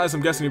knowing you guys,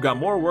 I'm guessing you've got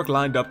more work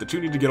lined up that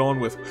you need to get on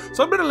with,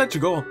 so I better let you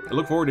go. I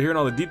look forward to hearing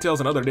all the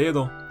details another day,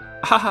 though.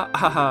 Haha,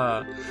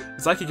 haha.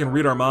 It's like you can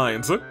read our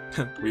minds.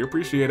 We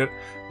appreciate it.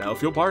 Now,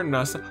 if you'll pardon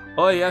us.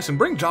 Oh, yes, and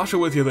bring Joshua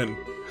with you, then.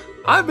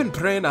 I've been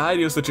praying to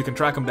Ideas that you can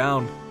track him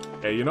down.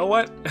 Hey, you know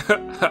what?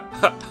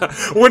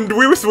 when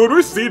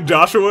we see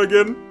Joshua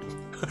again,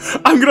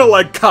 I'm gonna,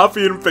 like,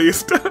 copy and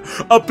paste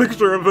a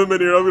picture of him in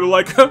here. I'm gonna,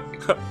 like,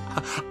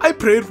 I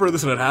prayed for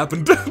this and it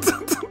happened.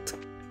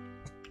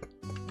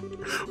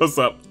 What's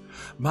up?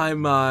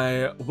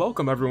 My,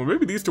 welcome everyone.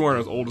 Maybe these two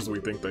aren't as old as we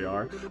think they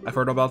are. I've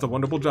heard about the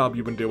wonderful job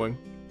you've been doing.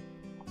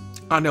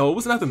 I know, it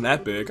was nothing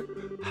that big.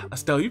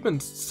 Estelle, you've been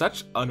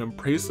such an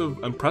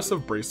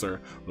impressive bracer.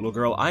 Little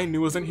girl I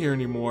knew isn't here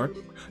anymore.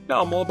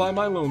 Now I'm all by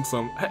my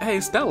lonesome. Hey,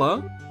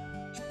 Stella.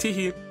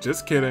 Teehee,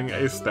 just kidding.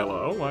 Hey,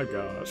 Stella. Oh my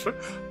gosh.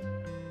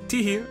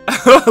 Teehee.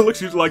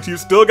 Looks like you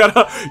still got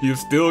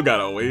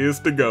a ways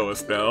to go,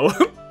 Estelle.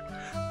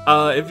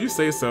 If you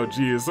say so,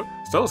 geez.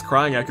 Stella's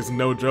crying act is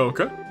no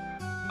joke.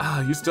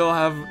 You still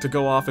have to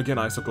go off again,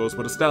 I suppose,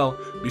 but Estelle,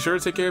 be sure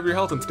to take care of your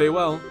health and stay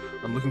well.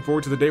 I'm looking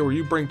forward to the day where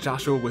you bring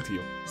Joshua with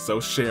you. So,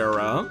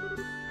 Shara,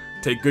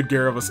 take good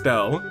care of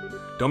Estelle.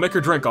 Don't make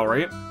her drink,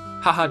 alright?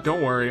 Haha,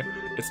 don't worry.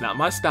 It's not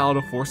my style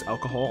to force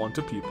alcohol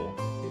onto people.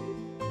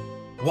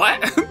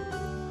 What?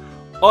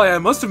 Oh yeah, I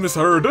must have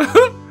misheard.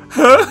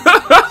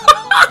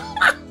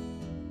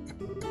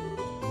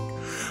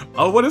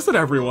 Oh, what is it,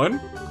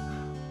 everyone?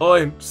 Oh,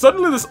 and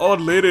suddenly this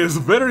old lady is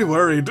very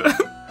worried.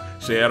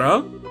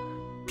 Shara,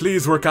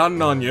 please, we're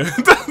counting on you.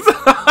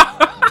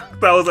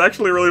 That was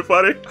actually really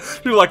funny.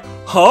 You're like,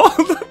 huh?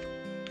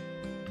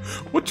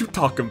 What you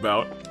talking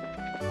about?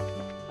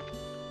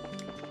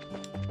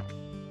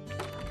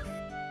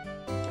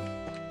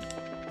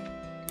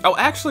 Oh,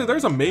 actually,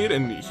 there's a maid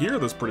in here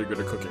that's pretty good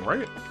at cooking,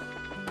 right?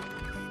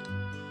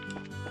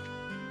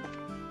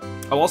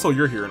 Oh, also,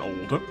 you're here and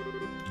old.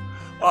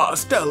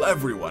 Stell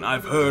everyone,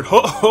 I've heard,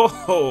 ho ho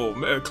ho,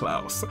 Mayor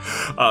Klaus,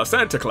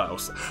 Santa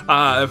Claus,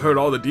 I've heard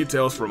all the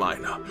details from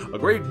Ina. A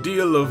great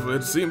deal of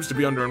it seems to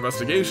be under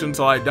investigation,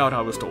 so I doubt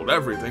I was told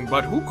everything,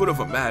 but who could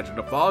have imagined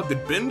a fog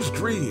that bends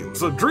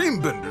dreams?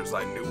 Dream benders,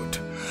 I knew it.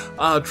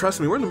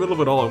 Trust me, we're in the middle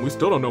of it all, and we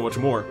still don't know much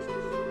more.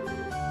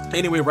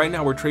 Anyway, right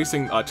now we're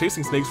chasing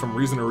snakes from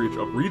region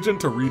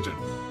to region.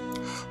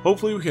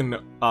 Hopefully we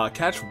can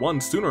catch one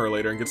sooner or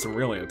later and get some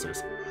real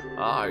answers.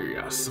 Ah,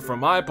 yes, for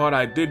my part,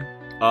 I did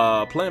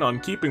plan on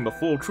keeping the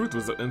full truth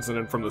of the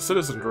incident from the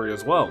citizenry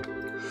as well.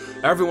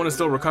 Everyone is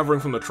still recovering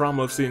from the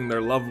trauma of seeing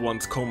their loved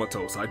ones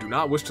comatose. I do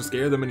not wish to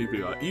scare them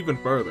even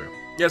further.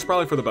 Yeah, it's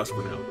probably for the best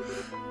for now.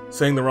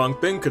 Saying the wrong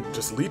thing could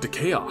just lead to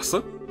chaos.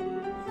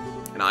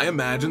 And I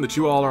imagine that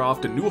you all are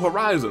off to New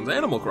Horizons,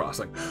 Animal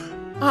Crossing.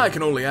 I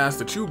can only ask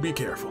that you be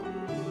careful.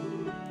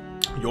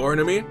 Your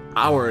enemy,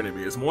 our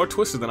enemy, is more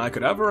twisted than I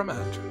could ever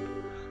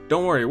imagine.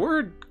 Don't worry,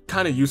 we're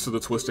kind of used to the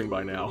twisting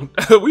by now.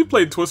 We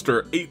played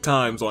Twister 8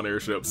 times on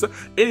airships.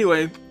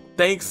 Anyway,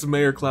 thanks,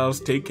 Mayor Klaus.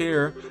 Take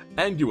care.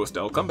 And you,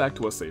 Estelle, come back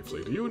to us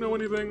safely. Do you know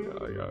anything?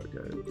 Yeah,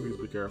 okay. Please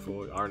be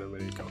careful. Aren't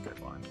any? Okay,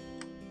 fine.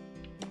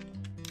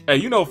 Hey,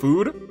 you know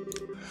food.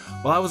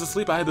 While I was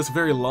asleep, I had this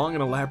very long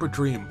and elaborate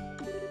dream.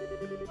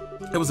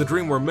 It was a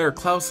dream where Mayor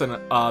Klaus and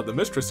the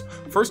mistress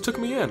first took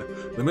me in.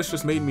 The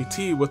mistress made me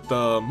tea with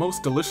the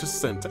most delicious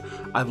scent.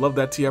 I've loved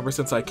that tea ever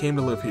since I came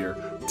to live here.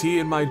 Tea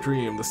in my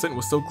dream. The scent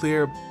was so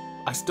clear,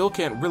 I still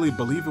can't really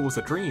believe it was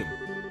a dream.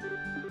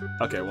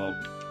 Okay, well,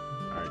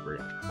 alright, great.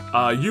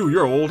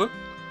 You're old.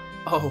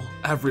 Oh,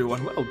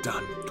 everyone, well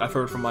done. I've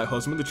heard from my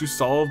husband that you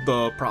solved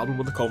the problem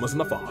with the comas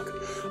and the fog.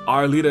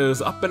 Our leader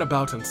is up and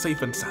about and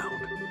safe and sound.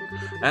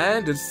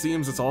 And it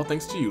seems it's all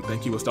thanks to you.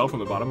 Thank you, Estelle, from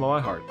the bottom of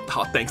my heart.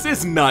 Oh, thanks.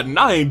 It's nothing.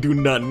 I ain't do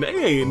nothing. It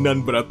ain't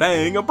nothing but a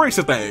thing. A brace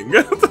a thing.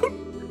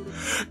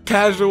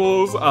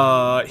 Casuals,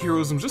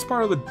 heroism, just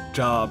part of the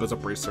job as a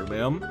bracer,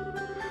 ma'am.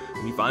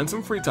 When you find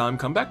some free time,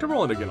 come back to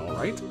Roland again,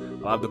 alright?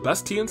 I'll have the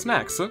best tea and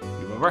snacks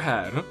you've ever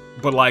had.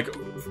 But like,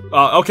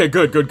 okay,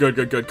 good.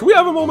 Can we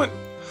have a moment?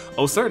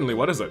 Oh, certainly.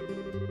 What is it?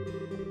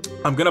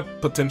 I'm gonna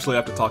potentially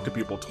have to talk to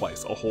people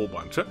twice. A whole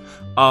bunch.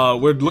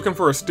 We're looking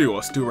for a stew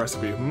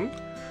recipe,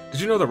 Did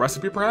you know the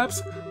recipe,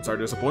 perhaps? I'm sorry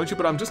to disappoint you,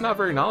 but I'm just not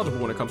very knowledgeable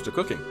when it comes to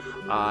cooking.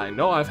 I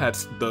know I've had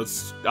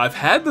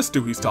the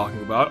stew he's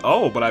talking about.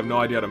 Oh, but I have no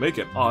idea how to make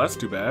it. Oh, that's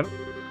too bad.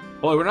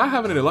 Oh, we're not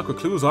having any luck with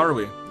clues, are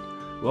we?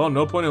 Well,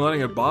 no point in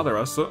letting it bother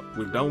us, so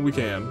we've done what we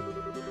can.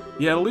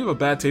 Yeah, it'll leave a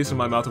bad taste in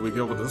my mouth if we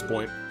give up at this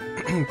point.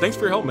 Thanks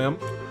for your help, ma'am.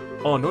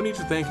 Oh, no need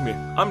to thank me.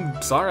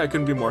 I'm sorry I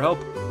couldn't be more help.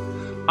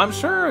 I'm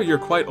sure you're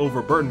quite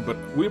overburdened, but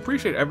we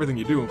appreciate everything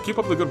you do. Keep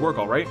up the good work,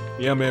 alright?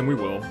 Yeah, ma'am, we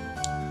will.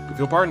 If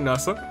you'll pardon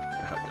us,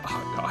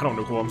 I don't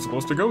know who I'm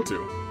supposed to go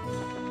to.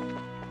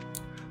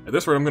 At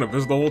this rate, I'm gonna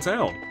visit the whole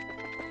town.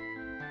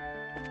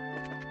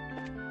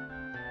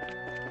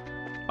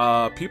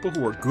 People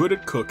who are good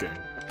at cooking.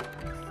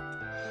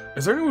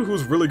 Is there anyone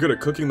who's really good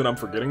at cooking that I'm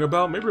forgetting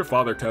about? Maybe your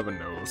father Kevin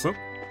knows.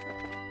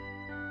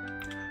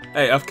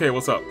 Hey, FK,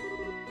 what's up?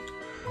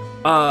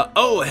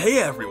 Oh, hey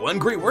everyone,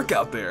 great work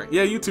out there.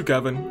 Yeah, you too,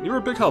 Kevin. You were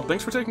a big help.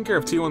 Thanks for taking care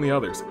of Tio and the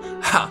others.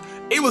 Ha!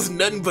 It was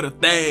nothing but a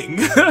thing.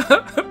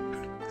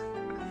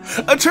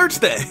 A church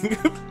thing.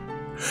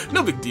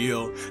 No big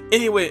deal.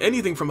 Anyway,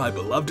 anything from my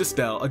beloved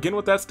Estelle. Again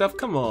with that stuff,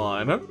 come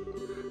on.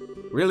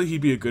 Really,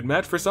 he'd be a good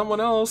match for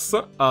someone else.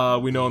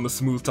 We know in the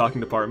smooth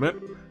talking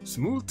department.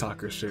 Smooth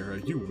talker,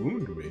 Shara, you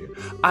wound me.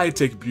 I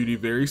take beauty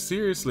very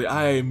seriously.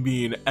 I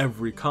mean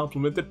every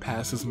compliment that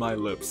passes my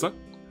lips.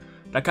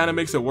 That kind of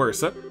makes it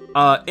worse.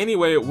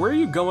 Anyway, where are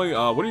you going?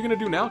 What are you gonna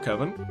do now,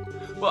 Kevin?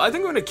 Well, I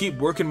think I'm gonna keep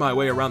working my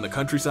way around the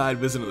countryside,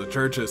 visiting the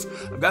churches.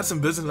 I've got some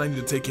business I need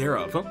to take care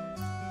of.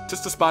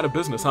 Just a spot of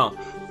business, huh?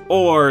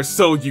 Or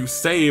so you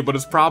say, but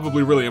it's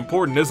probably really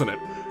important, isn't it?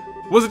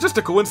 Was it just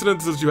a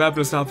coincidence that you happen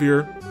to stop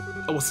here?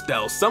 Oh,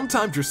 Estelle,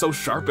 sometimes you're so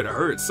sharp it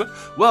hurts.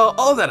 Well,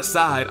 all that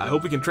aside, I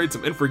hope we can trade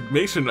some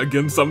information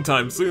again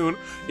sometime soon.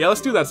 Yeah,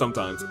 let's do that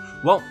sometimes.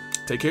 Well,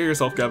 take care of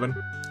yourself, Kevin.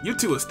 You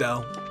too,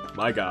 Estelle.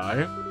 My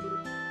guy.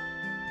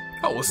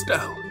 Oh,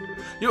 Estelle,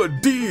 your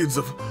deeds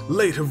of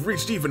late have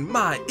reached even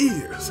my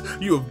ears.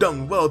 You have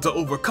done well to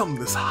overcome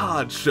this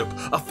hardship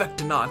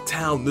affecting our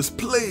town, this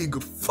plague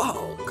of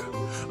fog.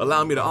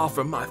 Allow me to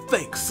offer my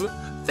thanks.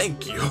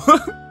 Thank you.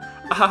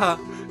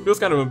 Feels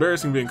kind of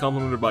embarrassing being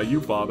complimented by you,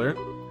 Father.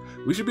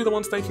 We should be the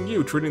ones thanking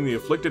you, treating the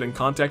afflicted and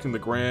contacting the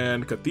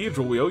Grand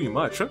Cathedral. We owe you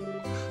much.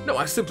 No,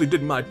 I simply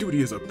did my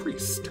duty as a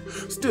priest.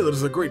 Still, it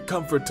is a great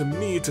comfort to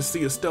me to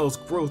see Estelle's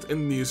growth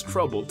in these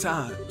troubled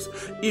times.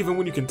 Even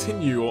when you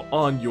continue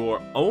on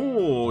your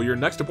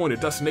next appointed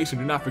destination,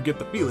 do not forget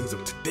the feelings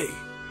of today.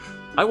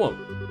 I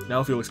won't. Now,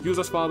 if you'll excuse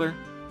us, Father,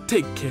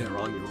 take care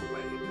on your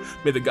way.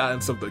 May the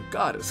guidance of the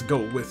goddess go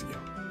with you.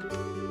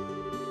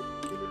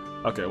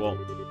 Okay, well,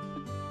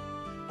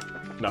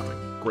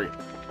 nothing. Great.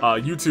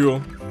 You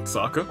two,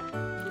 Sokka,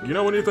 you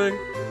know anything?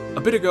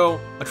 A bit ago,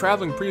 a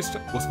traveling priest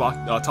was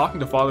talking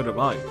to Father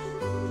Divine.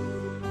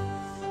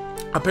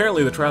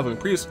 Apparently, the traveling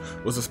priest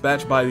was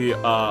dispatched by the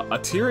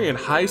Aterian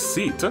High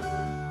Seat.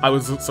 I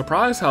was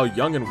surprised how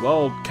young and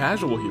well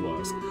casual he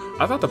was.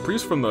 I thought the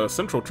priests from the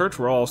Central Church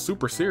were all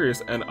super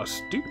serious and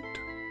astute.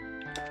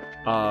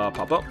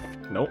 Pop up?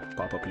 Nope,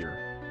 pop up here.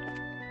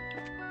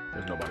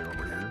 There's nobody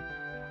over here.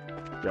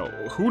 Yo,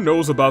 who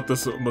knows about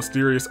this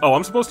mysterious... Oh,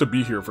 I'm supposed to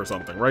be here for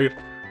something, right?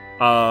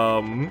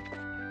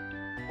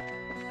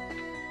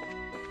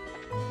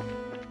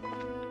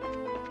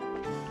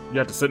 You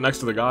have to sit next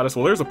to the goddess.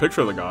 Well, there's a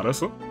picture of the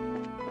goddess.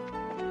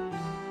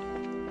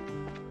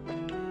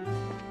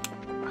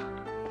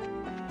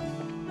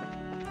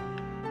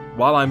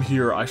 While I'm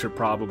here, I should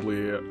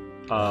probably,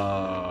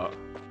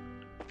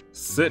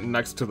 sit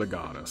next to the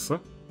goddess.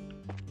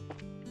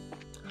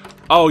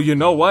 Oh, you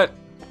know what?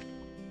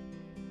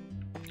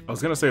 I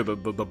was gonna say the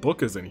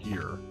book is in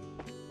here.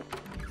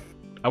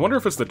 I wonder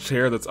if it's the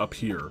chair that's up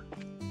here.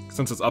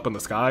 Since it's up in the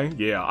sky?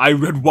 Yeah, I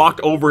had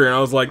walked over here and I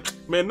was like,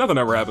 man, nothing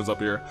ever happens up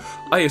here.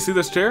 Oh, you see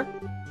this chair?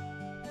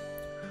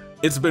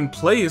 It's been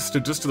placed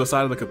just to the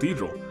side of the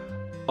cathedral.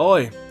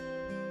 Oi,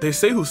 they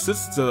say who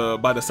sits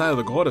by the side of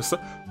the goddess.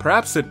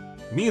 Perhaps it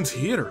means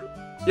here.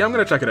 Yeah, I'm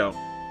gonna check it out.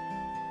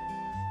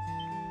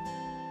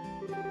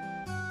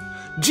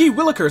 Gee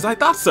willikers, I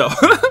thought so.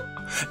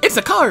 It's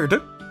a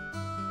card.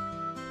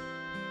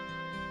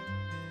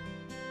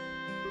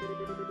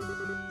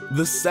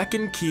 The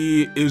second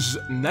key is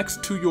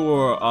next to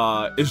your,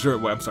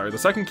 the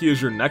second key is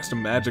your next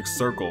magic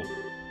circle.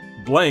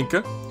 Blank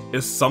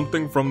is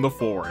something from the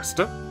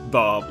forest.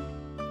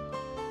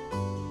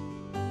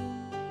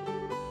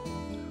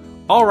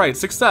 Alright,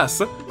 success.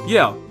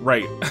 Yeah,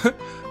 right.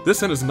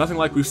 This hint is nothing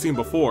like we've seen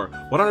before.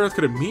 What on earth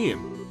could it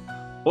mean?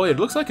 Oh, it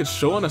looks like it's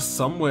showing us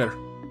somewhere.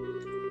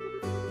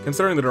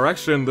 Considering the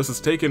direction this has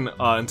taken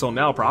until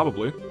now,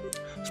 probably.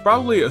 It's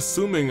probably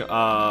assuming,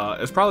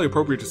 it's probably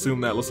appropriate to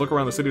assume that. Let's look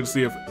around the city to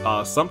see if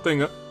something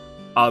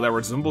that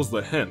resembles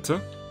the hint.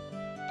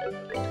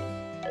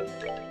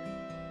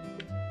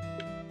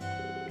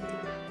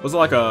 Was it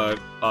like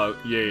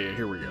yeah,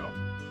 here we go.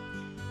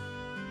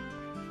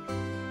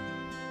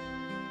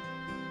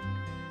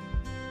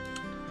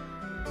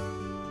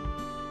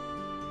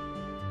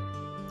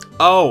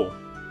 Oh!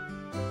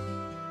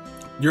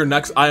 Your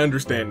next, I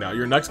understand now.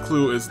 Your next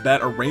clue is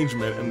that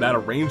arrangement, and that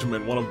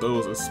arrangement, one of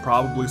those, is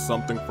probably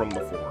something from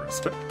the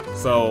forest.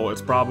 So,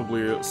 it's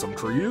probably some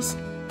trees,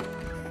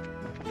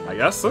 I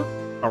guess,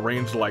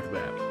 arranged like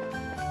that.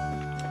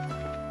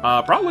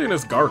 Probably in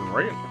his garden,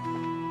 right?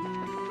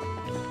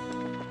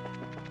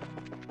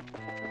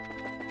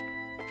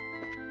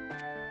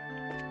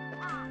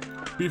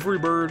 Be free,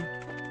 bird.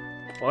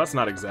 Well, that's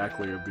not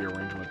exactly the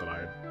arrangement that I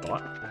had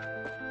thought.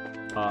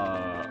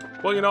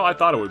 Well, you know, I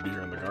thought it would be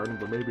here in the garden,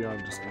 but maybe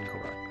I'm just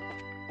incorrect.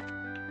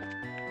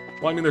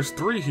 Well, I mean, there's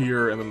 3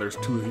 here, and then there's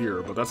 2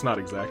 here, but that's not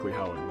exactly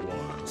how it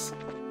was.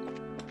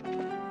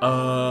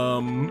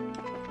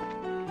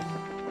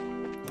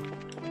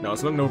 No,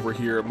 it's nothing over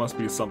here. It must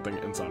be something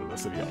inside of the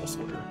city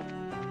elsewhere.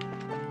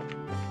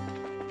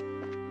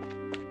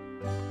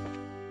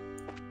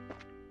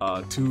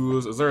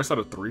 Twos. Is there a set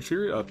of 3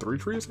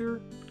 trees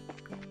here?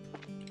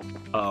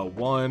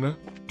 1,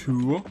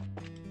 2,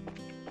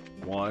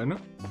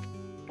 1.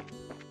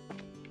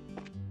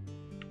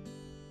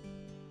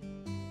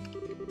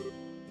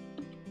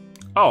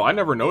 Oh, I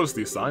never noticed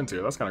these signs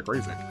here. That's kind of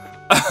crazy.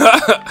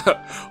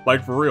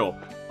 Like, for real.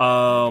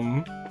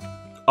 Oh,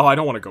 I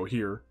don't want to go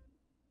here.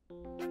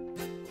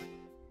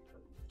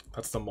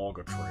 That's the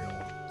Mulga Trail.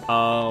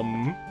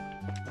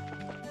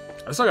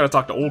 I still gotta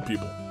talk to old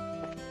people.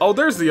 Oh,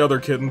 there's the other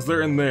kittens.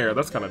 They're in there.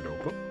 That's kind of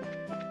dope.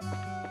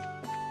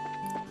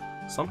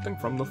 Something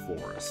from the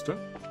forest.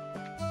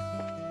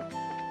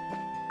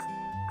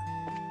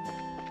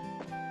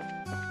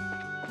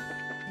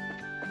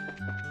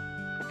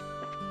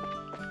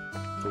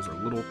 Those are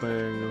little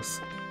things.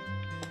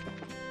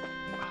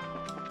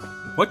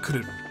 What could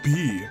it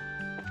be?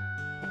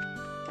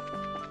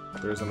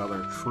 There's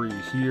another tree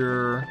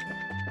here.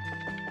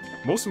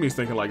 Most of me is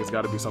thinking like it's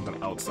got to be something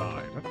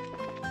outside.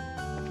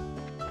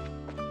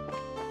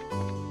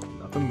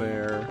 Nothing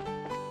there.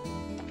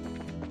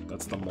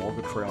 That's the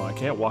Mulga Trail. I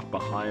can't walk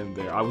behind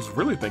there. I was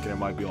really thinking it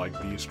might be like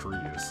these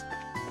trees.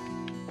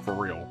 For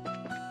real.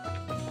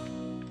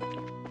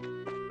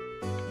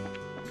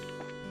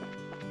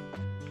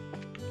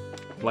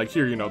 Like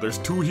here, you know, there's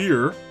 2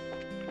 here.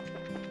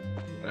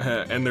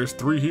 And there's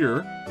 3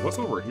 here. What's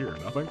over here?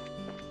 Nothing?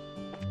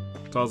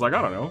 So I was like,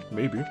 I don't know.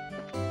 Maybe.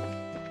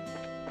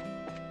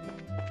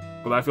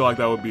 But I feel like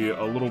that would be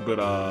a little bit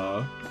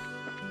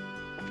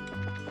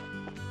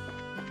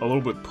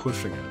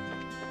pushing it.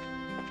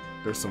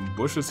 There's some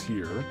bushes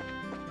here.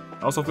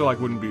 I also feel like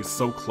it wouldn't be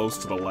so close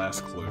to the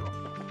last clue.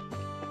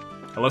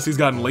 Unless he's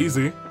gotten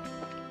lazy.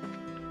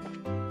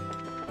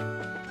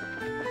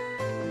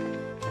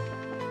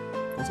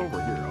 What's over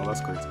here? Oh,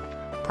 that's crazy.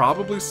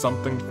 Probably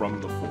something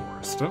from the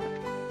forest.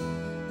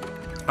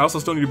 I also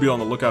still need to be on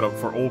the lookout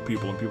for old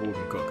people and people who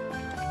can cook.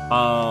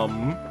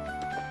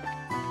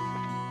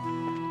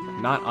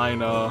 Not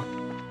Ina.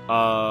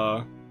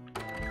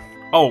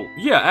 Oh,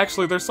 yeah,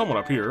 actually, there's someone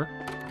up here.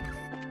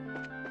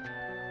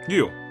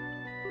 You.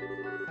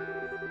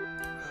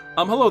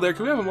 Hello there,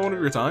 can we have a moment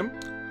of your time?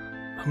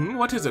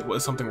 What is it?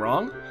 Was something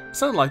wrong?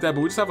 Something like that,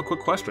 but we just have a quick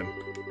question.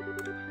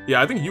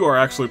 Yeah, I think you are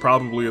actually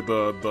probably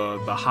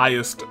the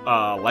highest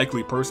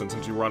likely person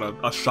since you run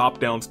a shop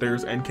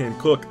downstairs and can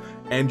cook,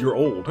 and you're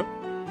old.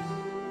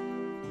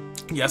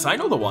 Yes, I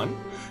know the one.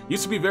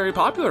 Used to be very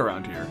popular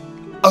around here.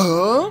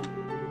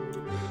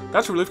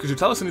 That's a relief. Could you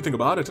tell us anything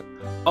about it?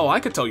 Oh, I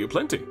could tell you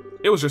plenty.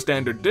 It was your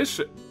standard dish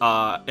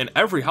in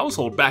every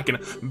household back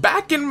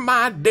in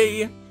my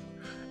day.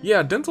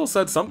 Yeah, Dental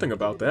said something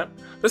about that.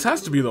 This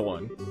has to be the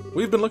one.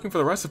 We've been looking for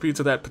the recipe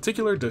to that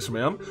particular dish,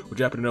 ma'am. Would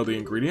you happen to know the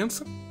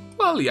ingredients?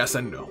 Well, yes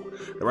and no.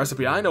 The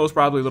recipe I know is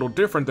probably a little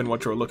different than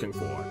what you're looking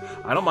for.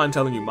 I don't mind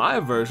telling you my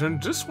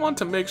version, just want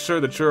to make sure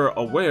that you're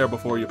aware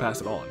before you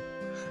pass it on.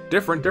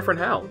 Different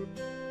how?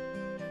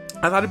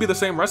 I thought it'd be the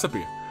same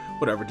recipe.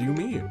 Whatever do you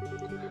mean?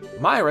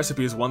 My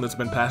recipe is one that's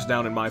been passed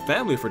down in my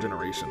family for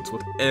generations.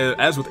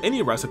 As with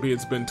any recipe,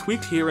 it's been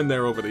tweaked here and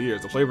there over the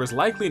years. The flavor is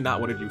likely not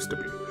what it used to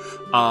be.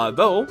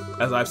 Though,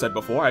 as I've said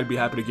before, I'd be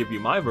happy to give you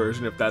my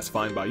version if that's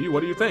fine by you. What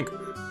do you think?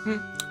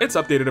 It's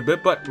updated a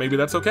bit, but maybe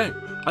that's okay.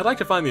 I'd like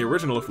to find the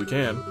original if we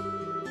can.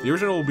 The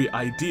original will be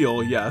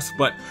ideal, yes,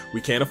 but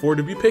we can't afford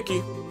to be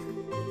picky.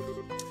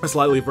 A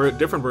slightly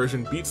different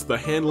version beats the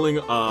handling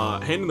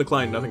the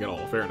client nothing at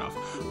all. Fair enough.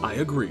 I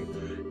agree.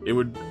 It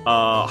would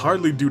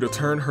hardly do to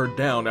turn her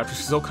down after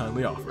she so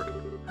kindly offered.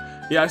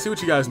 Yeah, I see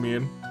what you guys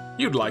mean.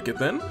 You'd like it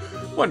then.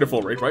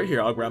 Wonderful, right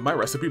here. I'll grab my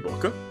recipe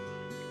book.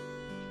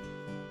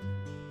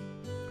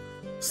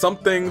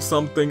 Something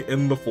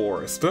in the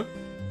forest.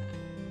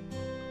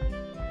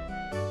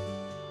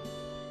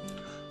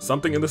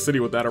 Something in the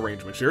city with that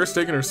arrangement. She's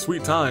taking her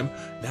sweet time.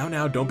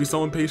 Now, don't be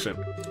so impatient.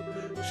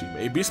 She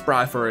may be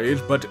spry for her age,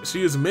 but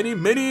she is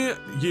many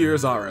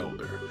years our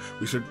elder.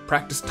 We should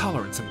practice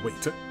tolerance and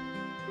wait.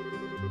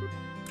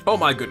 Oh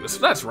my goodness,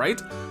 that's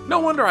right. No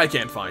wonder I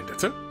can't find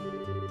it.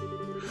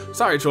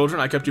 Sorry,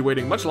 children, I kept you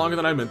waiting much longer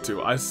than I meant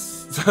to.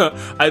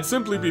 I'd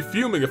simply be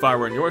fuming if I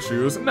were in your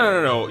shoes.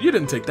 No, you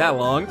didn't take that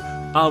long.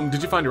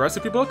 Did you find your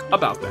recipe book?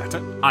 About that.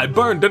 I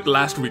burned it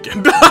last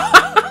weekend.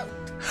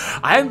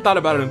 I hadn't thought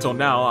about it until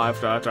now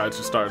after I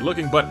just started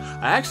looking, but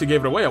I actually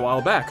gave it away a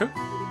while back.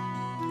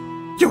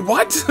 You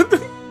what?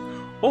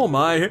 Oh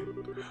my.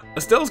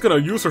 Estelle's gonna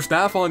use her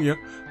staff on you.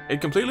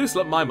 It completely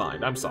slipped my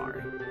mind, I'm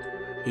sorry.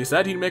 He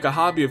said he'd make a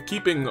hobby of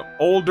keeping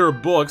older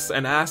books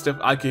and asked if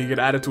I could get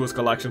added to his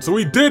collection, so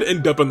he did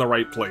end up in the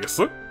right place.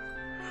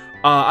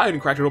 I hadn't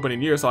cracked it open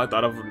in years, so I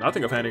thought of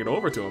nothing of handing it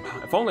over to him.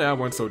 If only I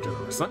weren't so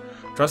generous. Huh?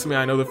 Trust me,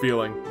 I know the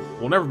feeling.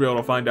 We'll never be able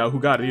to find out who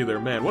got it either.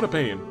 Man, what a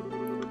pain.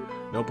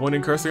 No point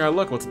in cursing our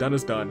luck. What's done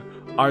is done.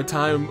 Our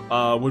time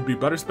would be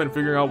better spent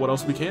figuring out what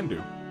else we can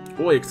do.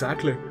 Boy,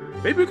 exactly.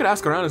 Maybe we could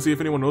ask around and see if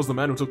anyone knows the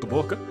man who took the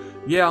book.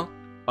 Yeah,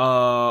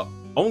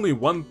 only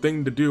one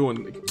thing to do,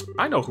 and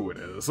I know who it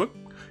is. You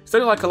said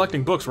you like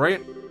collecting books,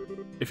 right?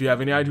 If you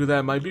have any idea who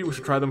that might be, we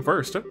should try them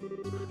first.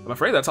 I'm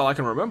afraid that's all I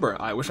can remember.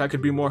 I wish I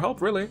could be more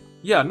help, really.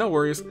 Yeah, no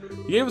worries.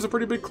 You gave us a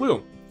pretty big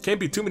clue. Can't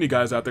be too many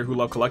guys out there who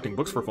love collecting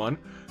books for fun.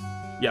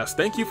 Yes,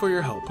 thank you for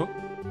your help.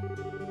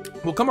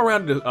 We'll come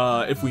around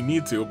if we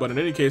need to, but in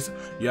any case,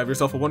 you have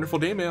yourself a wonderful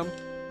day, ma'am.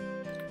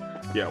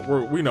 Yeah,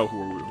 we know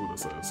who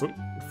this is.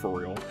 For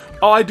real.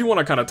 Oh, I do want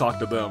to kind of talk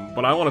to them,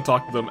 but I want to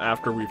talk to them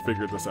after we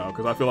figure this out,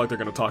 because I feel like they're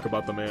going to talk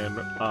about the man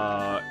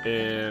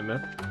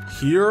in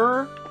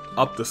here,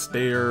 up the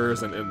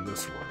stairs, and in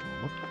this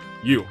room.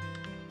 You.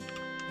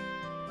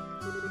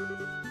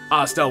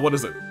 Ah, Stell, what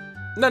is it?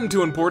 Nothing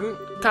too important.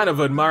 Kind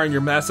of admiring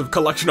your massive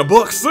collection of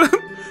books.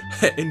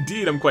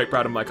 Indeed, I'm quite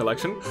proud of my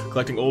collection.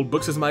 Collecting old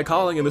books is my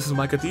calling, and this is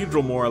my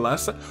cathedral, more or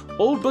less.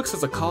 Old books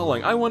is a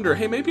calling. I wonder,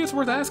 hey, maybe it's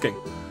worth asking.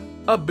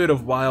 A bit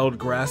of wild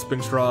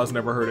grasping straws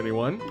never hurt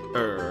anyone.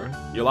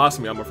 You lost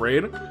me, I'm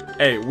afraid.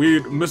 Hey,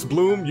 Miss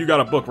Bloom, you got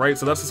a book, right?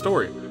 So that's the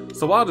story.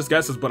 So wildest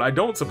guesses, but I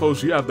don't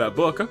suppose you have that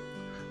book.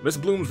 Miss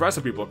Bloom's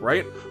recipe book,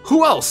 right?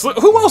 Who else?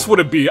 Who else would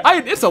it be?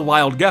 It's a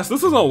wild guess.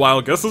 This isn't a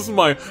wild guess. This is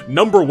my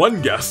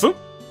 #1 guess.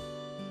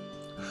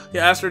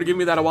 Yeah, I asked her to give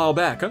me that a while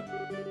back.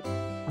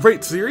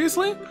 Wait,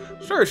 seriously?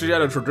 Sure, she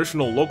had a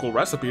traditional local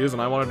recipes,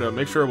 and I wanted to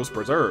make sure it was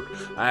preserved.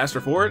 I asked her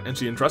for it, and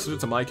she entrusted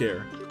it to my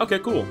care. Okay,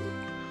 cool.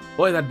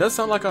 Boy, that does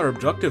sound like our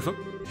objective.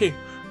 Hey,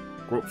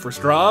 grope for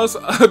straws?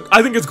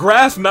 I think it's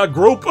grasp, not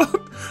grope.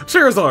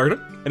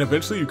 Charizard. And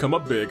eventually you come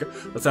up big.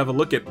 Let's have a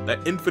look at the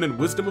infinite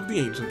wisdom of the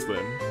ancients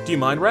then. Do you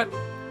mind, Rhett?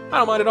 I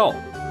don't mind at all.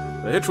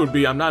 The hitch would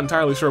be I'm not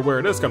entirely sure where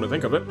it is, come to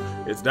think of it.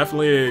 It's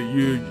definitely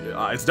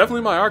it's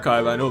definitely my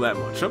archive, I know that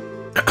much.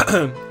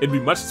 It'd be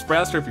much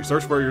faster if you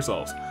search for it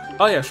yourselves.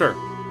 Oh yeah, sure.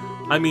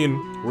 I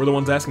mean, we're the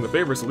ones asking the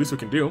favors, so the least we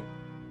can do.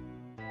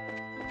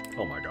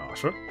 Oh my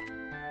gosh.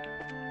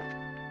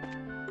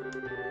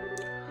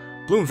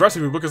 Bloom's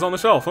recipe book is on the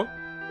shelf, huh?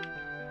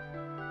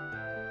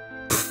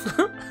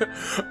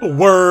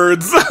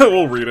 Words!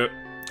 We'll read it.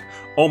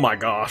 Oh my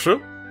gosh.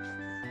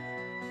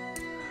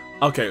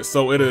 Okay,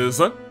 so it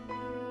is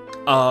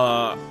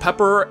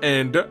pepper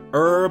and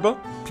herb,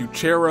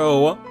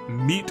 puchero,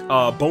 meat,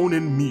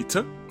 bone-in meat,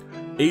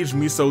 aged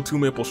miso, 2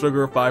 maple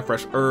sugar, 5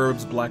 fresh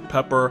herbs, black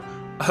pepper,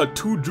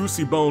 2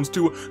 juicy bones,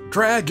 2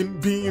 dragon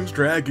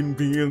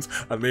beans.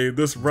 I made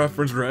this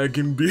reference,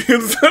 dragon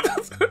beans.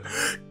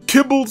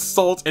 Kibbled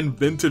salt and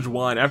vintage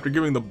wine. After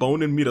giving the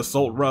bone and meat a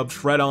salt rub,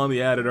 shred on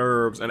the added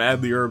herbs, and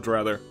add the herbs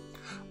rather.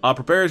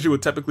 Prepare as you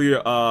would typically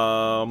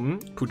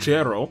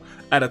puchero.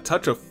 Add a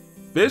touch of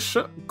fish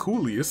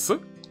coulis.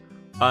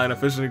 And a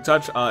finishing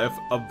touch, if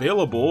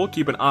available,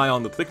 keep an eye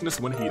on the thickness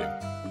when heating.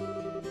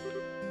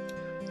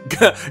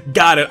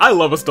 Got it. I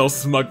love Estelle's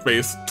smug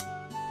face.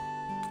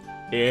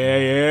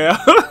 Yeah.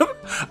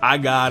 I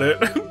got it.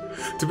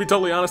 To be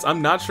totally honest,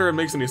 I'm not sure it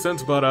makes any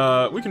sense,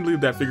 but we can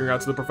leave that figuring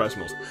out to the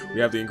professionals. We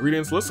have the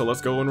ingredients list, so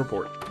let's go and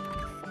report.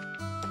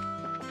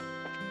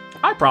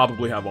 I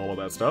probably have all of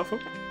that stuff.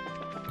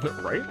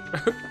 Right?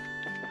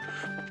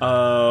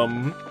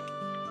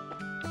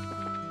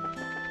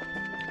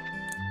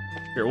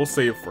 Here, we'll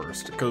save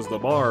first, because the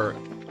bar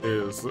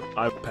is...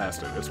 I've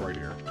passed it. It's right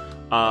here.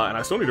 And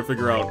I still need to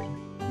figure out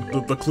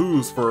the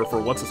clues for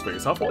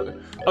what's-his-face. How far?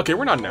 Okay,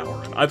 we're not an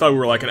hour in. I thought we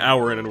were like an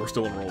hour in and we're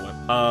still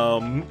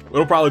enrolling.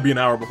 It'll probably be an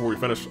hour before we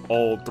finish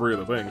all 3 of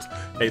the things.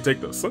 Hey, take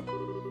this.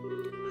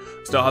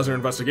 Still, how's your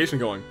investigation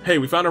going? Hey,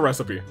 we found a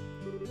recipe.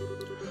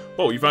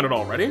 Whoa, you found it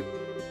already?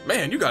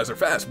 Man, you guys are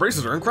fast.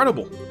 Braces are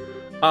incredible.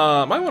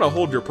 Might want to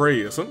hold your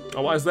praise.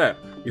 Oh, why is that?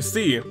 You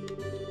see...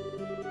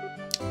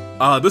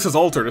 this is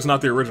altered, it's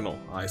not the original.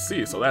 I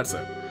see, so that's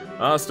it.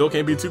 Still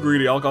can't be too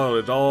greedy, I'll call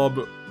it a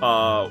job.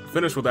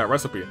 Finished with that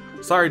recipe.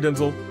 Sorry,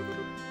 Denzel.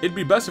 It'd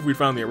be best if we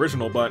found the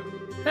original, but...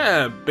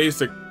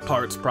 basic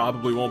parts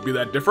probably won't be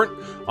that different.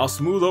 I'll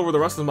smooth over the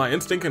rest of my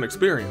instinct and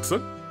experience.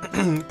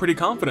 Pretty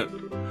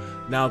confident.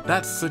 Now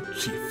that's a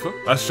chief.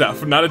 A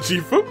chef, not a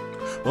chief.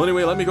 Well,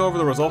 anyway, let me go over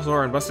the results of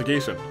our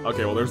investigation.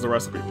 Okay, well, there's the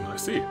recipe. I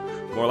see.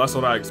 More or less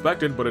what I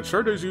expected, but it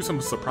sure does use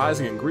some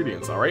surprising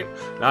ingredients, alright?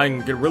 Now I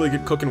can really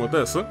get cooking with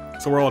this. So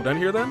we're all done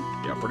here then?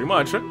 Yeah, pretty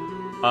much.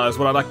 Is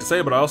what I'd like to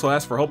say, but I also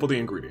asked for help with the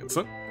ingredients.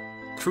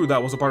 True,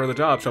 that was a part of the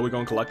job. Shall we go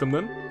and collect them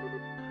then?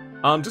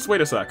 Just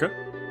wait a sec.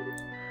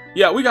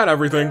 Yeah, we got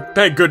everything.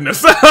 Thank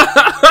goodness.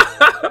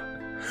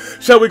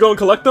 Shall we go and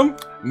collect them?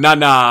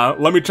 Nah.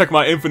 Let me check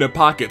my infinite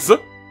pockets.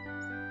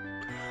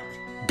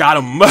 Got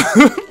him.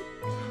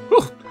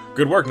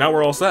 Good work, now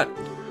we're all set.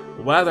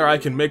 Whether I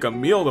can make a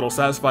meal that'll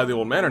satisfy the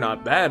old man or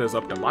not, that is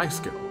up to my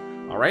skill.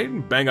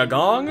 Alright, bang a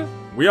gong,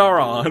 we are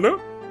on.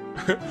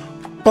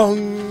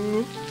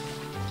 Bong!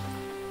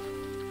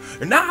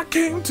 And I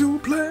came to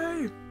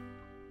play.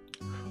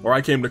 Or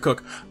I came to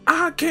cook. I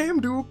I came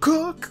to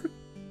cook.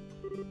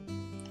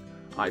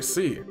 I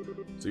see.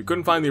 So you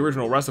couldn't find the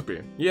original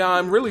recipe. Yeah,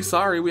 I'm really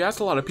sorry. We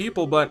asked a lot of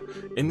people, but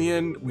in the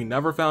end, we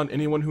never found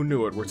anyone who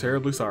knew it. We're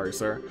terribly sorry,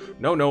 sir.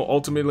 No,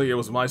 ultimately, it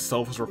was my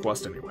selfish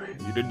request anyway.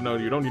 You didn't know.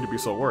 You don't need to be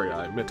so worried,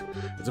 I admit.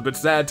 It's a bit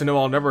sad to know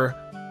I'll never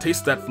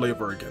taste that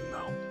flavor again,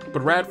 though.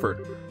 But Radford,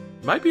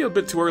 it might be a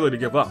bit too early to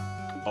give up.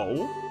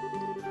 Oh?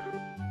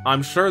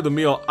 I'm sure the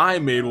meal I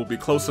made will be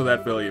close to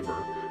that flavor.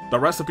 The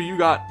recipe you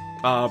got,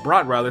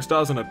 brought rather, still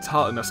has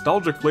a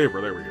nostalgic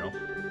flavor. There we go.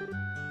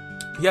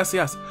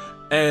 Yes.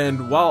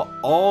 And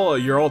while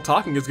you're all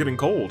talking, it's getting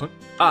cold.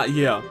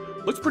 Yeah.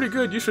 Looks pretty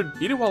good. You should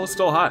eat it while it's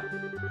still hot.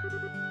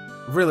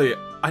 Really,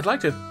 I'd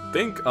like you to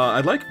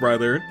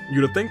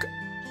think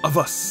of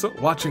us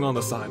watching on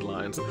the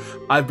sidelines.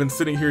 I've been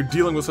sitting here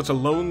dealing with such a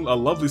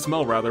lovely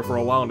smell for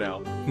a while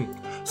now.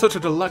 Such a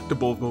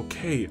delectable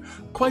bouquet.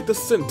 Quite the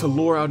scent to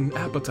lure out an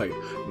appetite.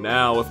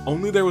 Now, if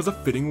only there was a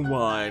fitting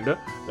wine,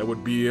 that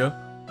would be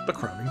the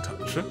crowning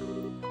touch.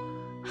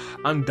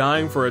 I'm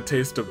dying for a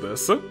taste of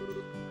this.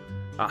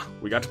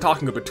 We got to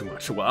talking a bit too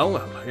much. Well,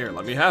 here,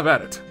 let me have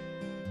at it.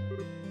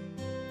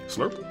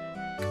 Slurp.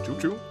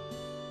 Choo-choo.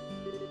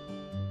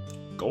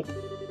 Gulp.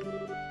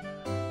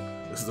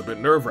 This is a bit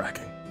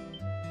nerve-wracking.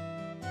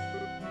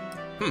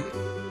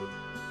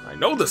 I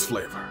know this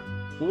flavor.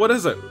 What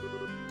is it?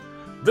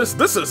 This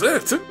is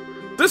it!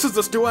 This is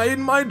the stew I ate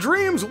in my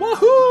dreams!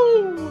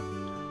 Woohoo!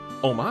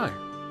 Oh my.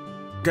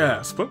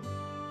 Gasp.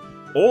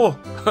 Oh.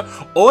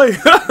 Oi!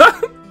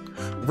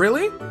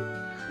 Really?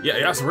 Yeah,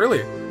 yes,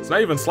 really. It's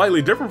not even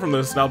slightly different from the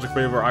nostalgic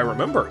flavor I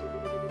remember.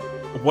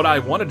 What I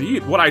wanted to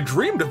eat, what I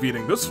dreamed of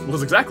eating, this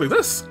was exactly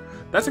this.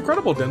 That's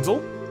incredible,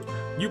 Denzel.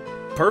 You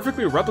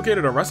perfectly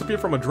replicated a recipe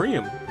from a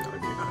dream.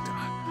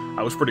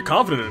 I was pretty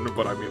confident in it,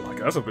 but I mean, like,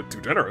 that's a bit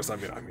too generous.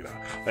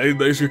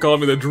 They should call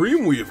me the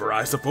Dream Weaver,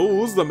 I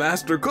suppose, the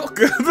master cook.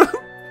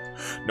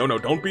 No,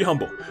 don't be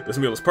humble. This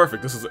meal is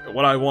perfect. This is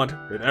what I want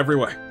in every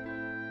way.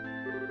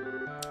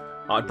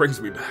 It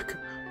brings me back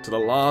to the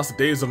lost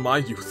days of my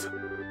youth.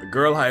 The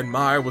girl I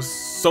admire was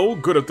so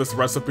good at this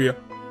recipe.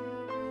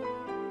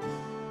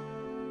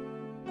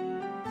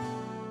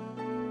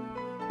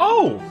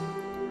 Oh!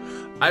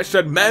 I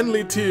shed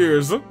manly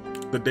tears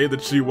the day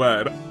that she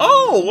wed.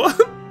 Oh!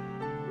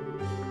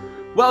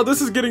 Well,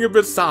 this is getting a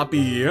bit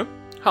soppy.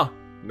 Huh,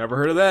 never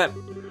heard of that.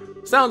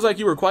 Sounds like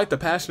you were quite the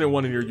passionate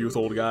one in your youth,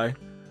 old guy.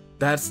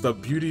 That's the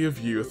beauty of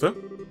youth.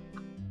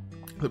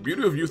 The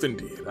beauty of youth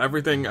indeed.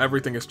 Everything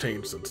has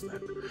changed since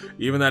then.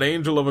 Even that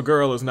angel of a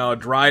girl is now a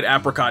dried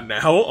apricot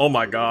now. Oh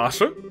my gosh.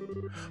 Who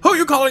are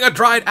you calling a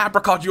dried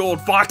apricot, you old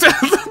fart?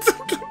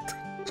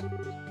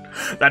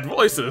 That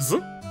voice is.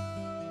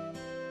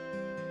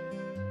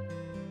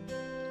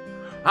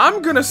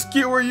 I'm gonna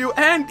skewer you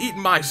and eat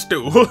my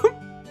stew.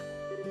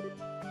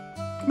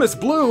 Miss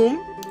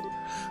Bloom?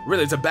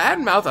 Really, to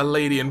badmouth a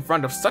lady in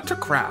front of such a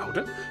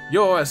crowd?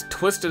 You're as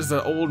twisted as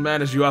an old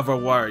man as you ever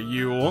were,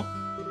 you.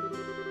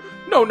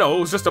 No, it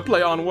was just a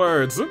play on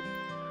words.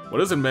 What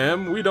is it,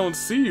 ma'am? We don't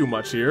see you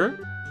much here.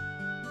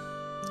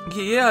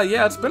 Yeah,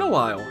 it's been a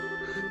while.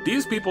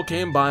 These people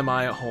came by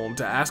my home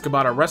to ask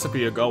about a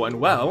recipe ago, and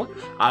well,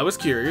 I was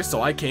curious,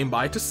 so I came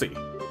by to see.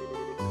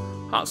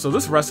 So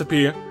this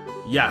recipe,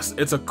 yes,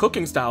 it's a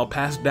cooking style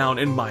passed down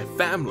in my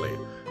family.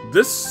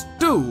 This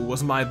stew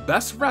was my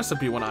best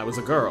recipe when I was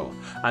a girl.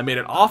 I made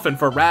it often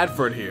for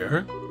Radford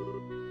here.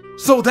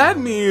 So that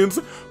means...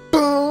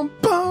 Bum,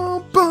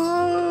 bum,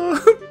 bum.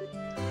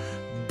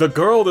 The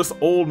girl this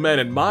old man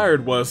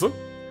admired was...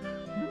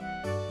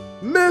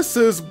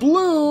 Mrs.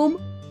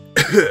 Bloom!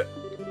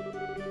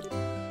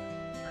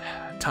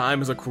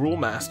 Time is a cruel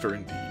master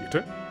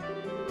indeed.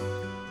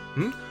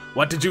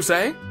 What did you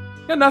say?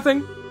 Yeah,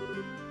 nothing.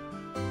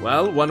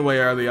 Well, one way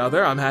or the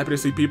other, I'm happy to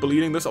see people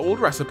eating this old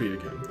recipe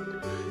again.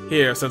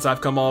 Here, since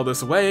I've come all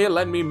this way,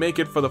 let me make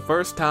it for the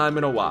first time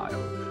in a while.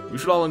 You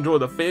should all enjoy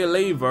the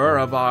flavor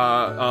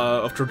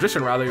of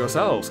tradition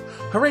yourselves.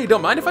 Hooray,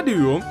 don't mind if I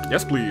do.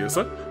 Yes, please.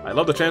 I'd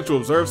love the chance to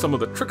observe some of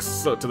the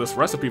tricks to this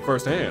recipe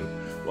firsthand.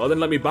 Well, then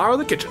let me borrow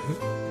the kitchen.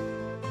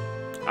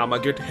 I'ma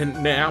get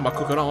in there, I'ma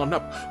cook it on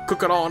up.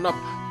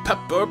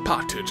 Pepper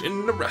pottage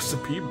in the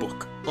recipe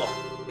book.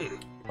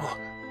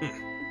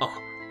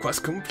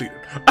 Quest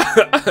completed.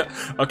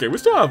 Okay, we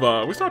still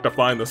have to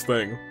find this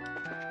thing.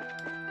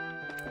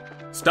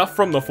 Stuff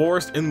from the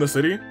forest in the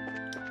city.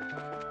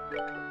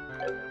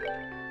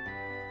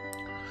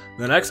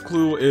 The next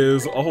clue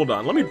is, oh, hold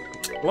on, let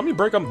me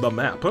break up the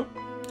map.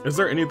 Is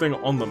there anything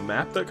on the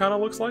map that kind of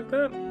looks like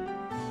that?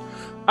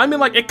 I mean,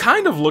 like, it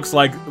kind of looks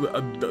like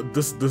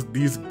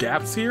these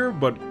gaps here,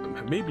 but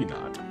maybe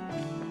not.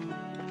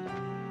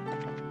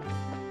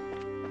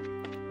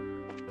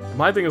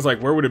 My thing is,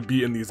 like, where would it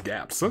be in these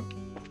gaps?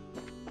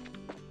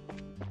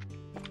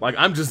 Like,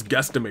 I'm just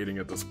guesstimating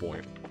at this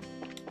point.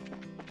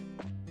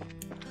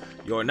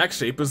 Your next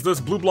shape is this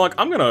Bleublanc.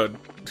 I'm gonna...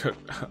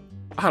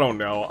 I don't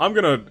know. I'm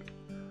gonna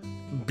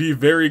be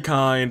very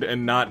kind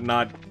and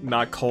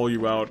not call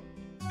you out.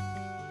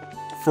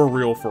 For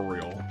real.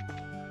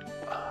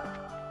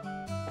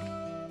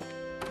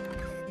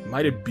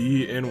 Might it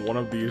be in one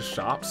of these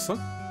shops?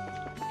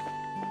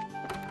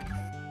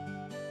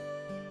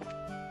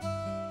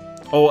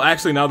 Oh,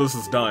 actually, now this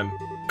is done.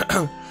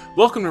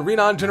 Welcome to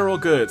Renan General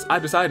Goods.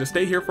 I've decided to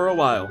stay here for a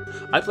while.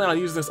 I plan on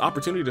using this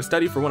opportunity to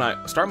study for when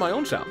I start my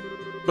own shop.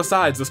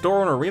 Besides, the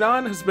store owner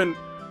Renan has been,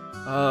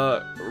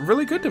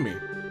 really good to me.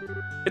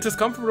 It's as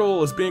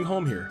comfortable as being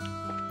home here.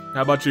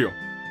 How about you?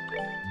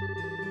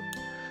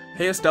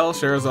 Hey Estelle,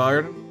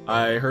 Sherazard.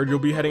 I heard you'll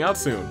be heading out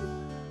soon.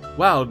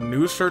 Wow,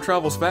 news sure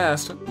travels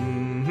fast.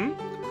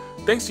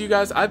 Thanks to you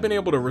guys, I've been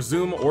able to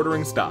resume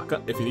ordering stock.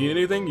 If you need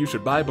anything, you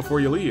should buy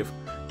before you leave.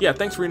 Yeah,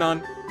 thanks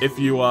Renan. If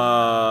you,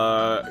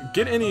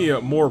 get any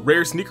more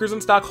rare sneakers in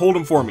stock, hold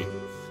them for me.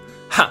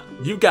 Ha!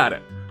 You got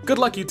it. Good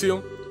luck, you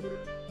two.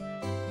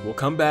 We'll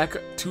come back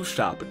to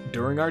shop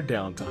during our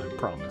downtime,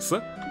 promise.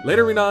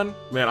 Later, Renan.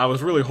 Man, I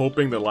was really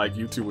hoping that, like,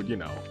 you two would, you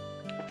know,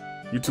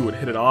 you two would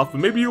hit it off,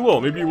 but maybe you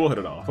will. Maybe you will hit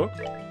it off, huh?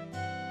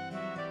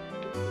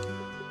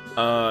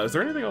 Is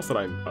there anything else that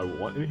I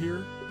want in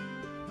here?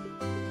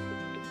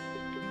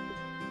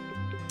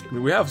 I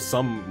mean, we have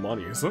some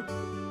monies.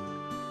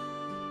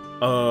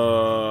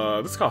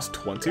 This costs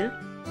 20. We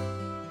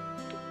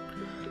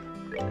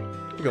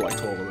get like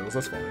 12 of those,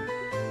 that's fine.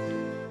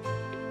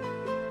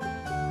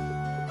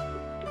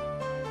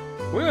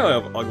 We only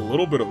have a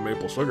little bit of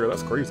maple sugar,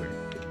 that's crazy.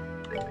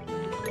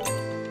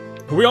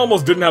 We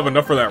almost didn't have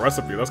enough for that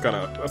recipe, that's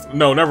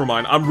no, never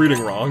mind, I'm reading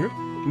wrong.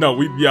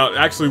 No,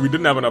 actually we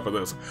didn't have enough of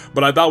this.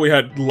 But I thought we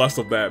had less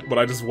of that, but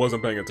I just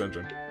wasn't paying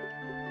attention.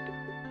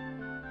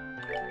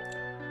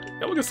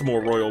 Yeah, we'll get some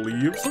more royal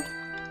leaves.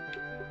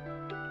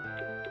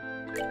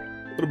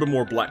 A little bit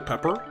more black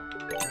pepper.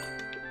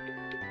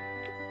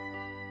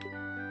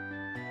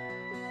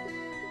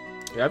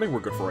 Yeah, I think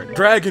we're good for it.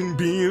 Dragon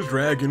beans,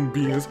 dragon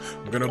beans.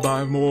 I'm gonna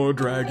buy more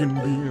dragon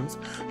beans.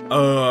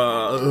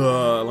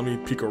 Let me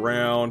peek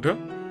around.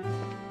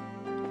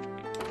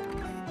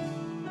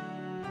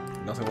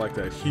 Nothing like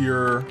that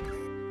here.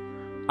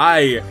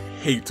 I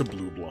hate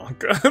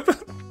Bleublanc.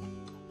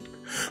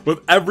 With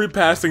every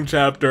passing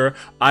chapter,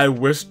 I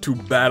wish to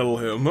battle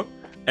him,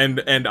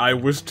 and I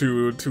wish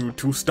to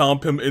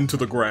stomp him into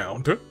the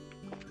ground.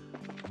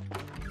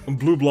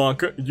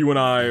 Bleublanc, you and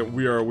I,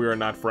 we are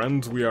not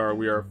friends. We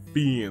are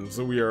fiends.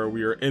 We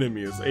are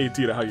enemies. Hey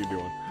Tita, how you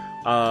doing?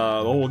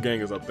 The whole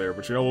gang is up there,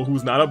 but you know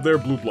who's not up there?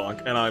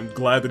 Bleublanc, and I'm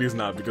glad that he's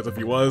not, because if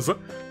he was,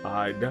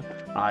 I'd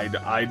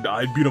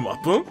beat him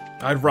up.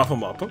 I'd rough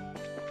him up.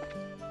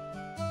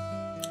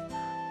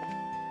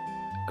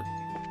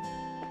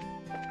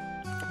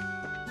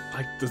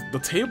 Like the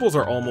tables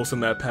are almost in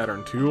that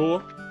pattern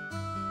too,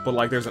 but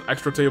like there's an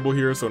extra table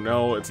here, so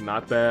no, it's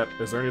not that.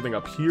 Is there anything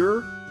up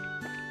here?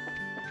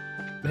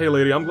 Hey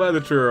lady, I'm glad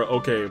that you're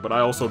okay, but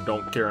I also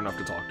don't care enough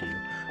to talk to you.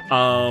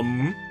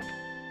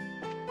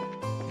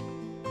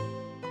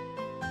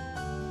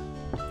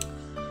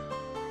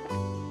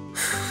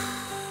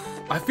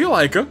 I feel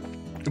like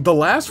the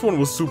last one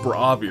was super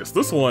obvious.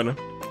 This one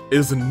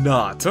is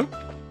not.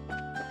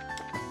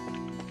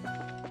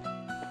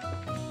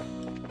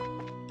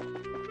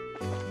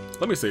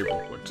 Let me save real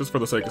quick, just for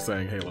the sake of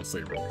saying, hey, let's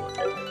save real quick.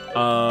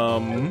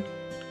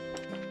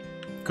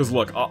 Because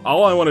look,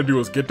 all I want to do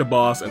is get to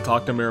boss and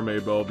talk to Mare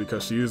Maybell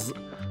because she's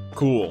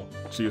cool.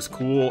 She is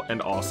cool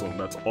and awesome.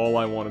 That's all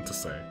I wanted to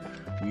say.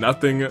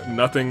 Nothing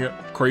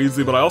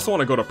crazy, but I also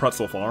want to go to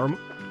Pretzel Farm.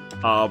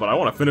 But I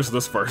want to finish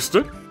this first.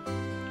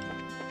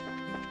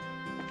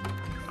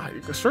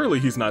 Surely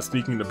he's not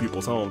sneaking into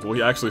people's homes. Well,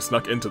 he actually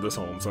snuck into this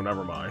home, so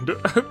never mind.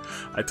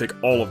 I take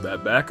all of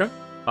that back.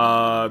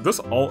 I was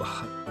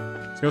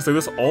gonna say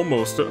this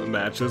almost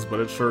matches,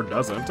 but it sure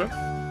doesn't.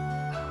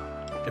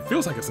 It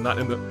feels like it's not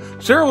in the...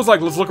 Cheryl was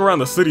like, let's look around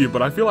the city,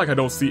 but I feel like I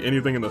don't see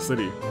anything in the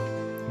city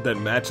that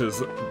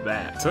matches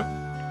that.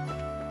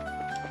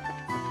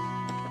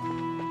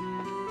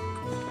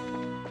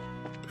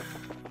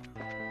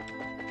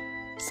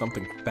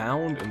 Something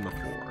found in the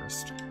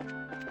forest.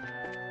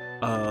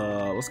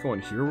 Let's go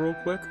in here real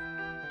quick.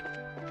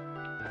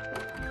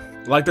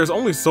 Like, there's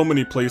only so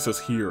many places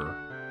here.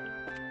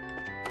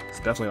 It's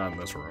definitely not in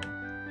this room.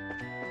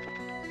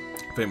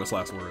 Famous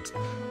last words.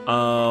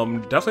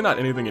 Definitely not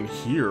anything in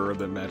here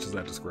that matches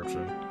that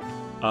description.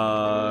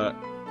 Am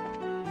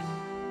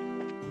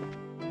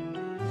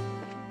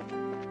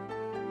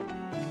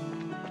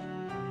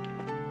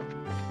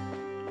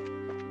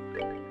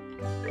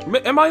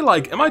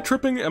I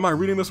tripping? Am I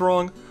reading this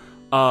wrong?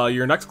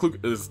 Your next clue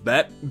is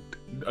that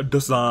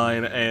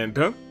design,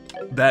 and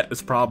that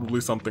is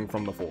probably something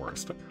from the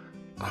forest.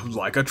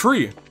 Like a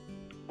tree.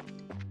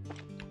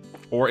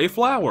 Or a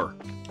flower.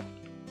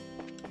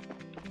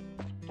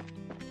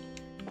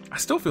 I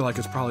still feel like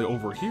it's probably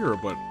over here,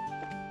 but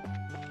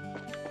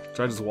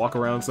should I just walk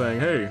around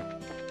saying, hey,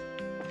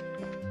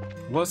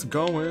 what's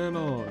going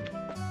on?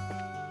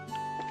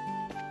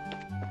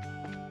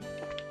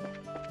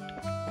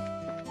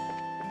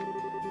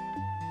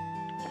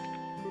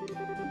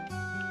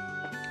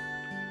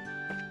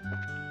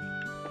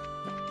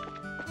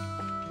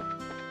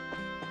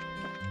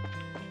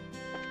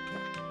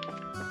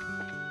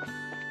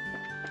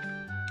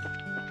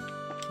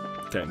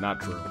 Okay,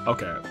 not true.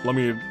 Okay, let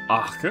me...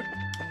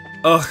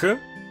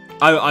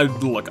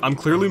 Look, I'm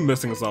clearly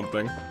missing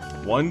something.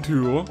 1,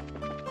 2...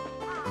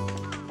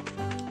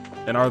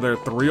 And are there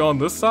 3 on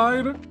this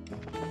side?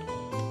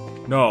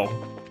 No.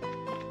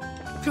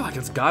 I feel like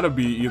it's gotta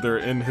be either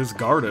in his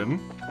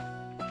garden.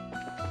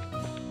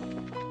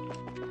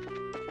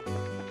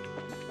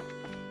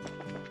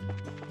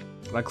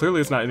 Like, clearly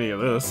it's not any of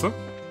this.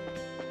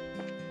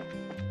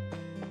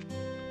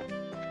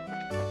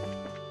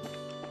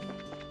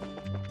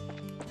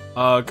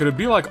 Could it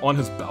be, like, on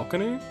his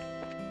balcony?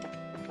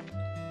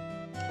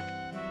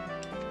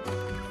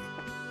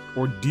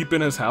 Or deep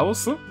in his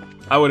house?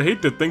 I would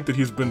hate to think that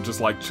he's been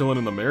just, like, chilling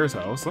in the mayor's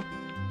house.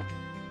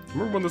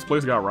 Remember when this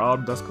place got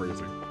robbed? That's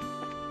crazy.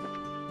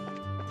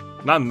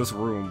 Not in this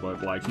room,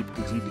 but, like, he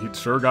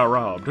sure got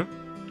robbed.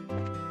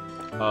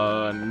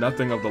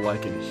 Nothing of the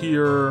like in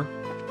here.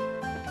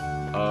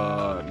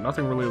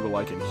 Nothing really of the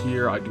like in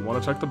here. I do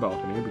want to check the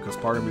balcony, because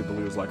part of me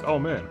believes, like, oh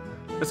man,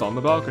 it's on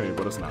the balcony,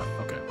 but it's not.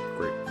 Okay,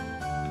 great.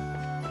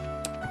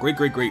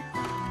 Great.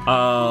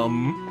 I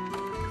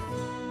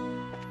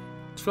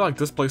feel like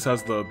this place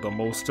has the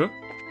most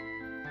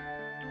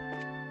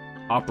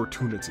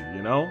opportunity,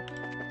 you know?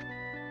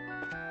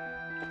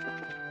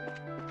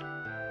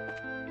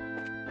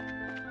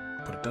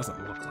 But it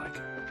doesn't look like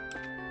it.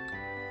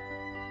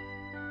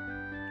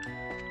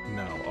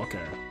 No,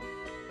 okay.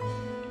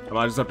 I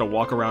might just have to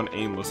walk around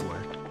aimlessly.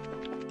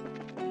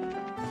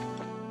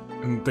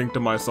 And think to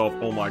myself,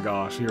 oh my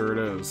gosh, here it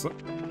is.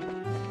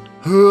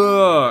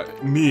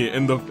 Me,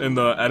 in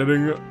the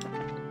editing,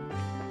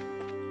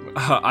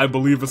 I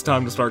believe it's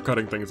time to start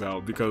cutting things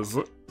out, because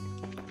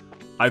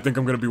I think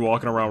I'm gonna be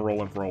walking around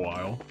rolling for a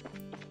while.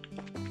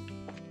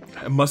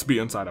 It must be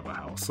inside of a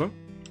house.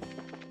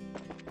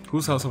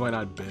 Whose house have I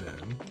not been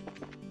in?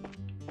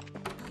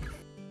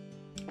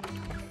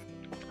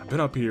 I've been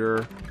up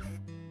here.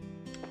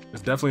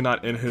 It's definitely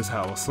not in his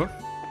house.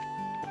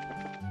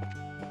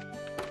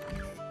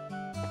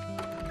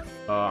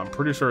 I'm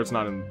pretty sure it's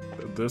not in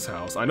this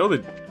house. I know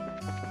that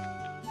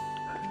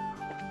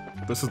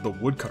this is the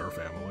woodcutter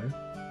family.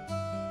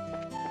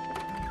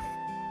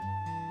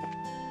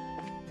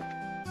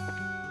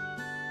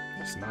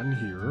 It's not in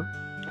here.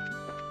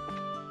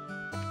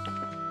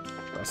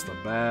 That's the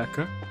back.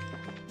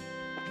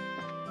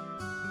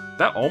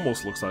 That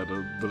almost looks like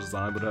the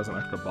design, but it has an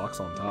extra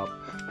box on top.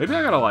 Maybe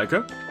I gotta like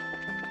it.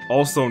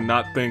 Also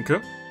not think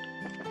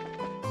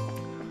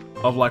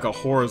of like a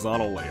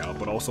horizontal layout,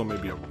 but also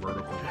maybe a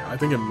vertical. I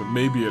think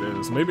maybe it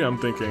is. Maybe I'm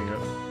thinking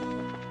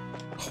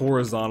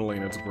horizontally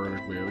and it's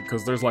vertically,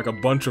 because there's like a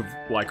bunch of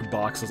like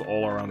boxes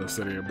all around the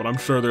city, but I'm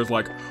sure there's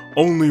like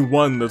only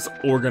one that's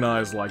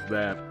organized like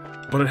that.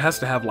 But it has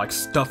to have like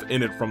stuff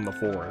in it from the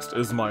forest,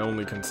 is my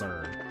only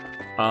concern.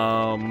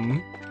 Oh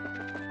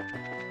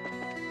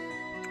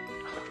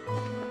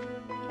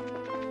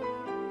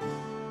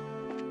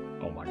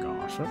my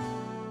gosh.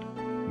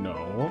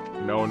 No,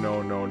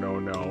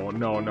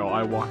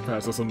 I walked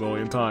past this a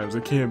million times.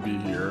 It can't be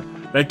here.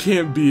 That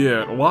can't be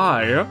it.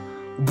 Why?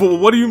 But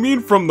what do you mean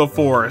from the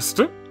forest?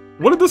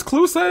 What did this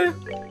clue say?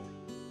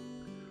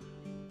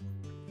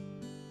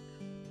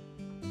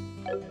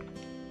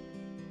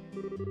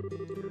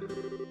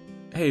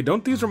 Hey,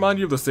 don't these remind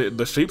you of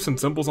the shapes and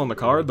symbols on the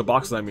card? The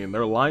boxes, I mean.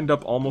 They're lined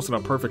up almost in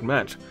a perfect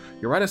match.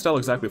 You're right, Estelle,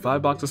 exactly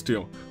 5 boxes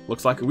too.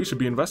 Looks like we should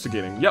be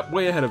investigating. Yep,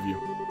 way ahead of you.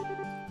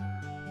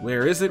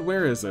 Where is it?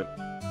 Where is it?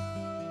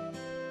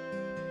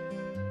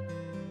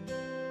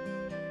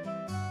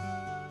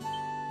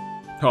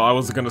 Oh, I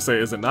was gonna say,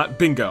 is it not?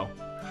 Bingo.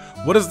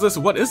 What is this?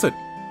 What is it?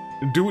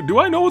 Do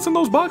I know what's in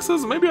those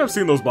boxes? Maybe I've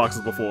seen those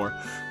boxes before.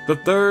 The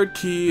third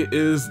key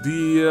is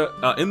the,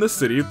 in the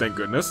city, thank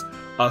goodness.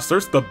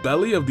 Search the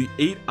belly of the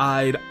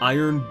 8-eyed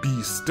iron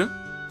beast.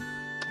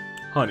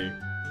 Honey.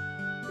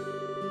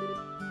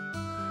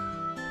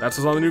 That's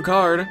what's on the new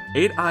card.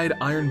 8-eyed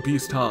iron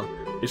beast, huh?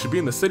 It should be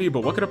in the city,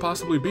 but what could it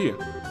possibly be?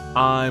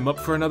 I'm up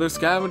for another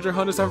scavenger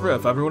hunt as ever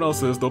if everyone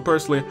else is, though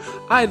personally,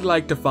 I'd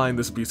like to find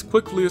this beast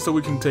quickly so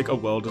we can take a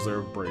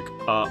well-deserved break.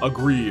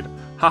 Agreed.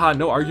 Haha,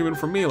 no argument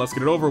from me, let's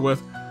get it over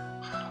with.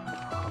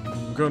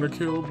 I'm gonna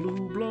kill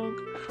Bleublanc.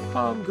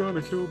 I'm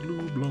gonna kill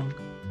Bleublanc.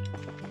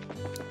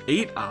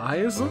 8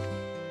 eyes?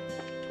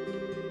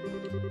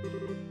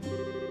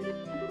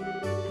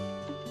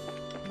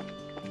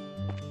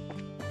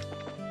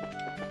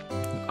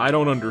 I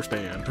don't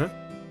understand.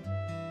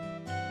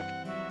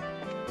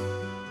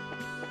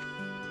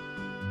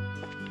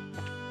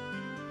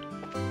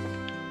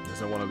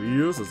 Is it one of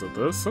these? Is it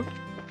this?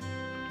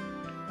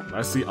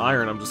 I see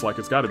iron, I'm just like,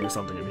 it's gotta be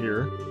something in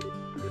here.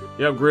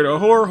 Yep, great.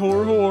 Whore.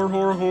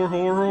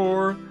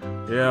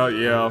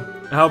 Yeah.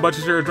 How about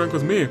you share a drink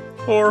with me?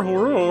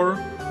 Whore.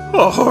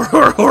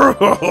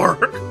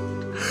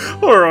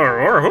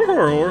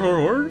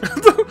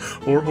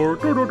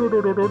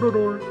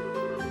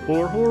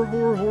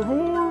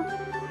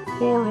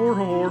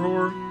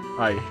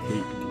 I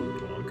hate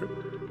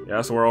Bleublanc.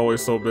 Yeah, so we're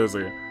always so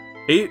busy.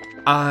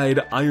 8-eyed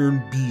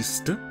iron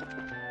beast.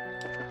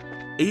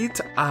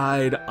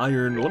 8-eyed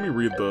iron. Let me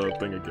read the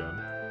thing again.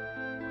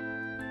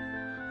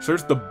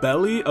 Search the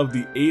belly of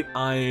the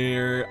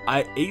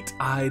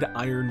eight-eyed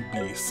iron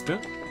beast.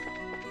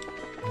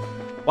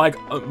 Like,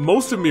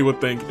 most of me would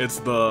think it's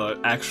the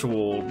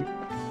actual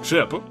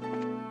ship. But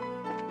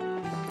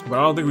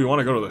I don't think we want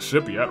to go to the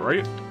ship yet,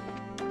 right?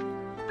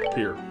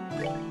 Here.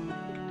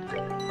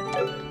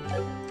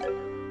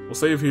 We'll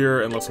save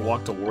here and let's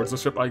walk towards the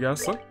ship, I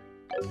guess.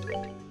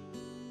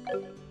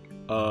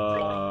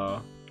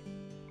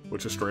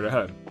 Which is straight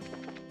ahead.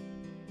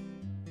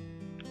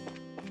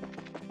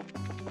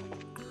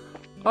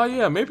 Oh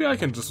yeah, maybe I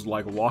can just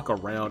like walk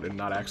around and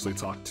not actually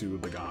talk to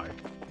the guy.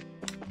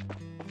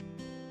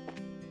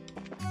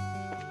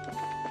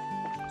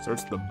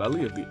 Search the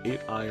belly of the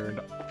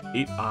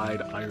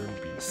eight-eyed iron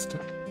beast.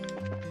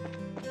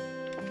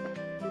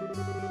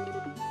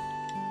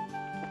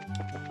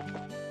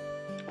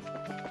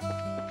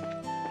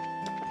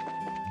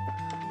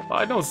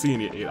 I don't see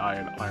any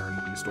eight-eyed iron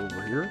beast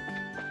over here.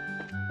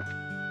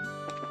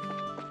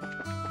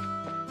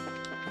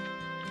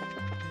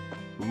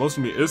 But most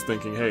of me is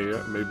thinking, hey,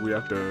 maybe we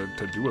have to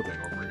do a thing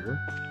over here.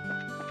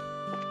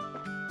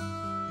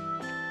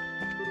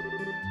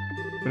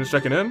 Finish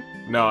checking in?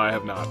 No, I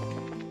have not.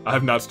 I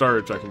have not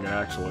started checking in,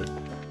 actually.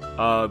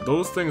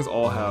 Those things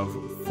all have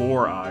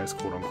 4 eyes,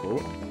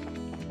 quote-unquote.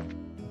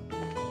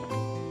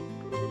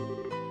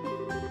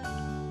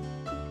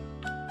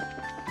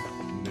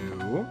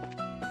 No.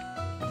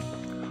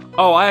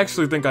 Oh, I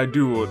actually think I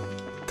do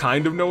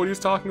kind of know what he's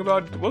talking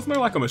about. Wasn't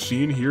there like a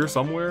machine here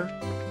somewhere?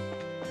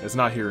 It's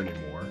not here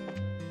anymore.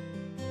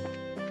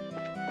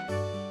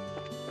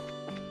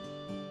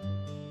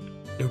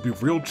 It would be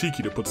real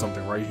cheeky to put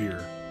something right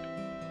here.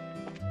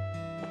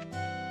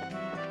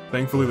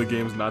 Thankfully, the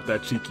game's not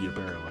that cheeky,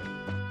 apparently.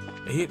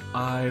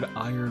 Eight-eyed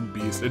iron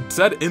beast. It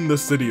said in the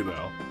city,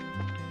 though.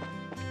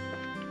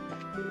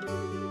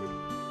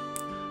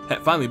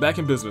 Finally, back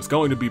in business.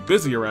 Going to be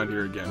busy around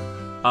here again.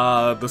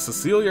 The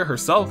Cecilia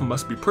herself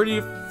must be pretty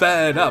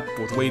fed up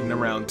with waiting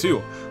around,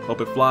 too.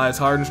 Hope it flies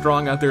hard and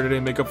strong out there today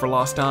to make up for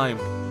lost time.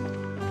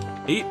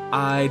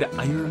 Eight-eyed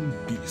iron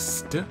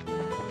beast.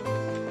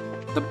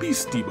 The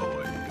Beastie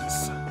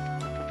Boys.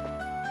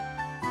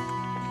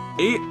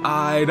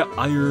 Eight-eyed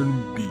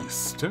iron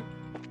beast.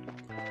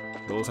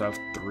 Those have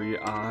 3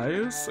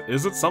 eyes.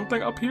 Is it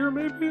something up here,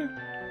 maybe?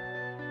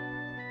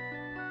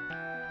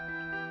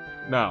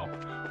 No.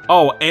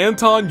 Oh,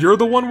 Anton, you're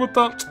the one with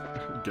the...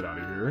 Get out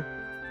of here.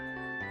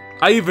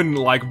 I even,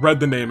 like, read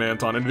the name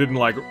Anton and didn't,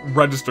 like,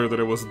 register that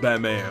it was that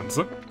man's.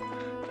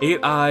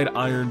 Eight-eyed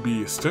iron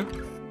beast.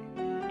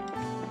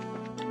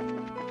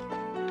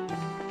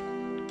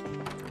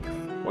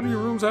 One of your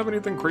rooms have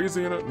anything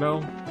crazy in it?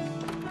 No.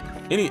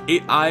 Any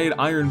eight-eyed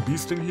iron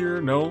beast in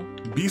here? No.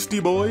 Beastie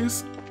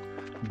Boys?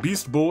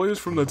 Beast Boys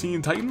from the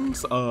Teen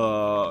Titans?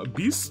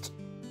 Beast?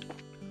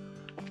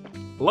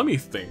 Let me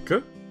think.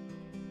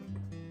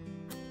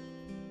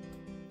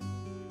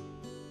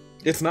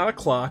 It's not a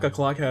clock. A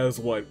clock has,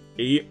 what,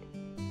 8?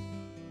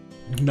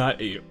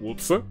 Not 8.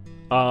 Whoops.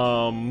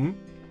 I'll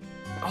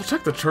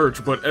check the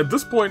church, but at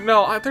this point,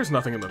 no, there's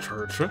nothing in the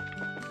church.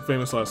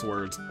 Famous last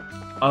words.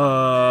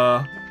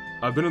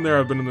 I've been in there,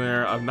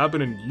 I've not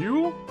been in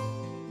you?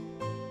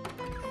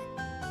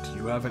 Do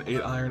you have an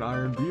eight-eyed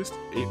iron beast?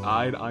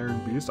 Eight-eyed iron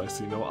beast? I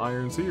see no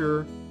irons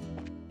here.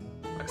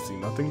 I see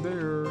nothing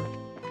there.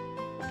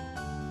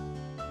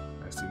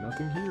 I see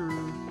nothing here.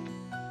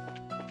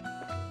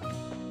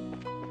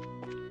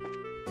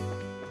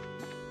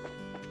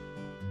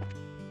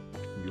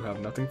 You have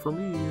nothing for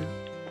me.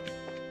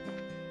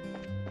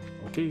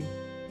 Okay.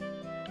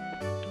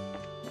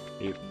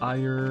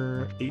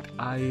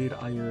 Eight-eyed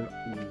iron.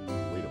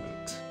 Ooh, wait a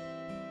minute.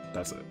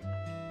 That's it.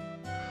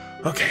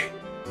 Okay.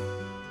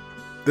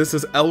 This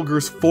is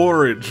Elger's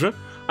Forage.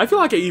 I feel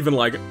like I even,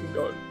 like,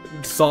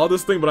 saw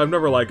this thing, but I've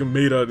never, like,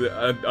 made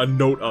a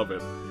note of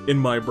it in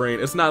my brain.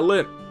 It's not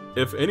lit.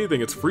 If anything,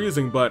 it's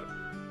freezing, but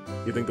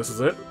you think this is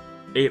it?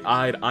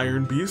 Eight-eyed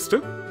iron beast?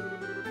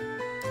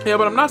 Yeah,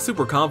 but I'm not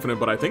super confident,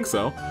 but I think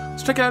so.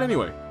 Let's check it out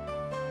anyway.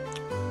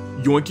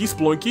 Yoinky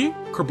sploinky,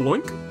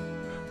 kerbloink.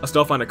 I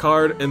still find a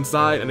card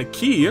inside and a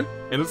key in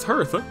its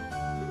hearth.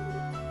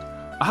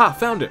 Aha,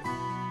 found it.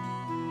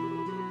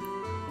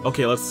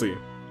 Okay, let's see.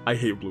 I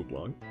hate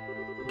Bleublanc.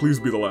 Please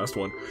be the last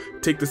one.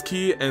 Take this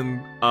key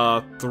and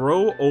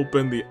throw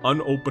open the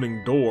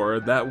unopening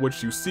door. That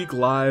which you seek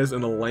lies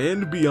in the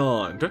land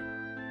beyond.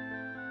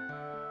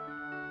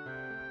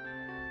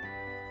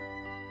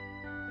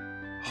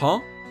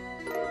 Huh?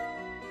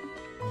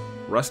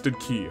 Rusted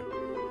key.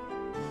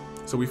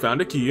 So we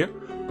found a key,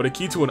 but a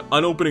key to an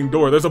unopening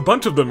door. There's a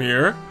bunch of them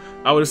here.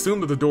 I would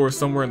assume that the door is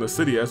somewhere in the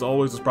city. As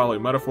always, it's probably a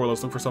metaphor.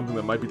 Let's look for something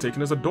that might be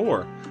taken as a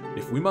door.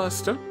 If we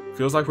must.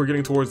 Feels like we're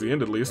getting towards the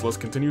end at least. Let's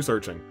continue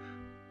searching.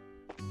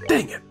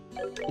 Dang it!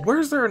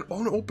 Where's there an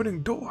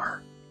unopening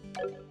door?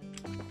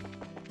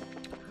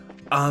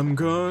 I'm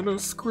gonna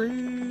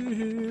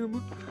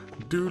scream.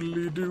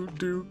 Doodly doo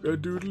doo, a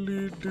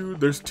doodly doo.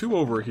 There's 2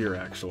 over here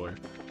actually.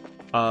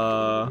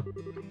 What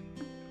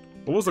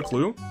was the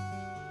clue?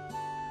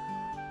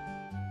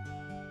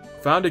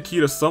 Found a key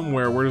to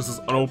somewhere. Where does this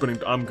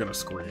unopening? I'm gonna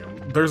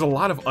scream. There's a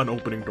lot of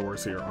unopening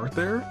doors here, aren't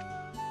there?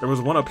 There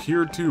was one up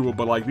here too,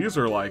 but like these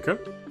are like.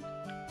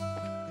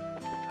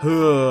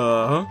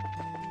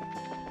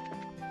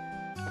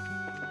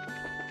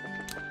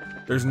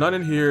 There's none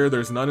in here.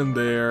 There's none in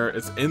there.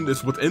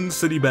 It's within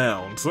city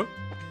bounds.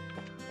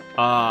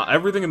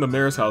 Everything in the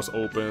mayor's house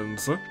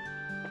opens.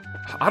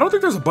 I don't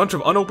think there's a bunch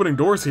of unopening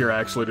doors here,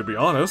 actually, to be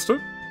honest.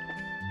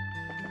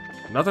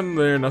 Nothing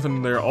there,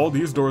 nothing there. All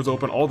these doors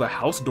open. All the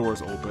house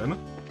doors open.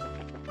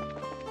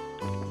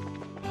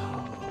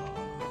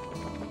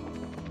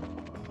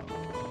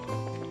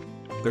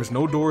 There's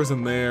no doors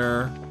in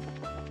there.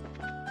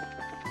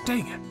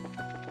 Dang it.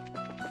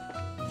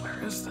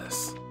 Where is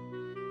this?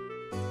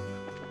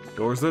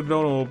 Doors that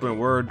don't open.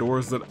 Where are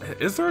doors that...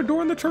 Is there a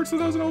door in the church that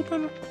doesn't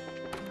open?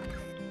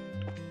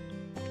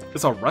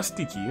 It's a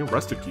rusty key.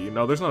 Rusted key.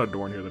 No, there's not a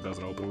door in here that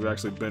doesn't open. We've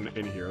actually been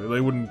in here. They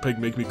wouldn't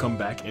make me come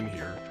back in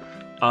here.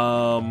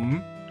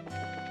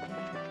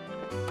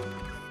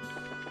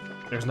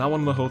 There's not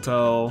one in the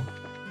hotel.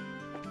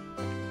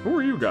 Who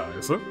are you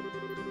guys? The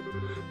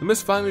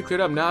mist finally cleared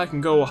up. Now I can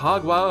go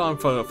hog wild on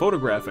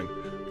photographing.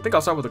 I think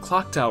I'll start with the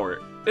clock tower.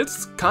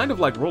 It's kind of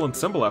like Roland's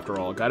symbol after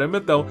all. Gotta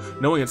admit though,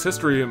 knowing its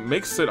history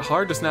makes it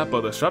hard to snap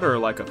the shutter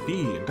like a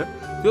fiend.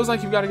 Feels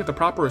like you've got to get the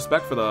proper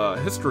respect for the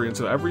history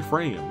into every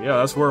frame. Yeah,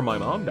 that's where my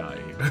mom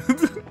died.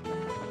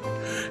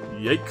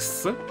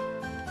 Yikes.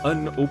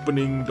 An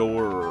opening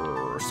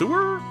door.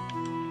 Sewer?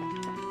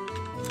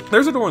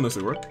 There's a door in the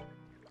sewer.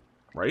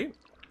 Right?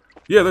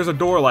 Yeah, there's a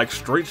door like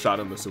straight shot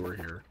in the sewer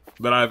here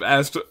that I've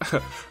asked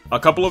a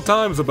couple of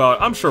times about.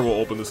 I'm sure we'll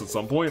open this at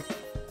some point.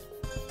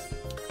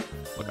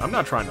 Look, I'm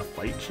not trying to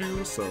fight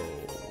you, so...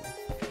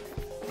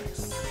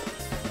 Nice.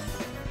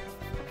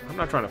 I'm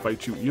not trying to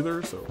fight you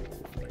either, so...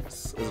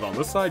 Nice. Is it on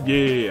this side?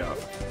 Yeah.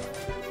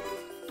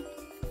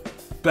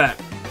 Bet.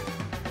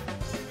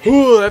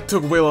 Ooh, that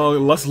took way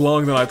less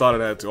long than I thought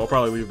it had to. I'll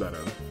probably leave that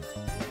in.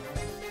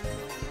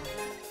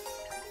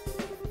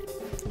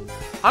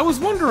 I was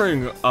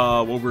wondering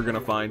what we're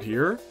gonna find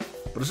here,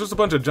 but it's just a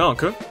bunch of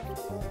junk, huh?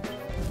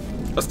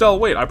 Estelle,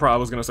 wait, I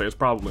was gonna say it's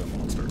probably a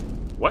monster.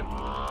 What?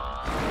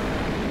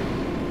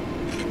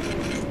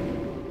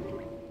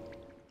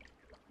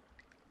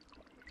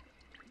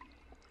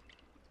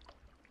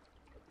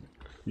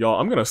 Y'all,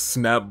 I'm gonna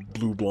snap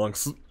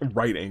Bleublanc's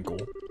right ankle.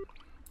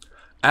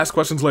 Ask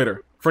questions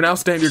later. For now,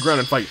 stand your ground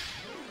and fight.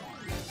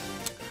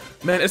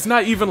 Man, it's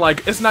not even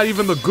like, it's not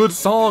even the good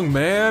song,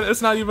 man.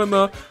 It's not even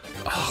the...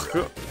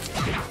 Oh,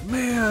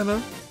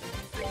 man.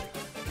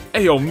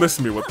 Hey, yo, miss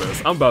me with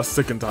this. I'm about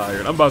sick and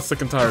tired. I'm about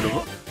sick and tired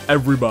of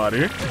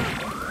everybody.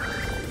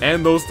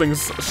 And those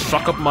things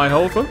suck up my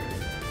health.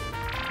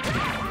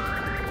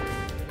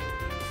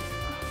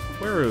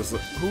 Where is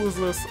it? Who is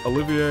this?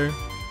 Olivier?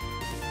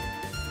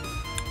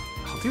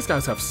 Oh, these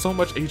guys have so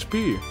much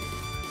HP.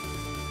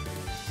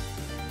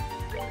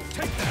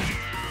 Take that.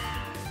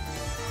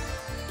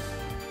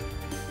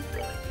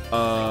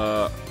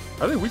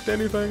 Are they weak to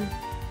anything?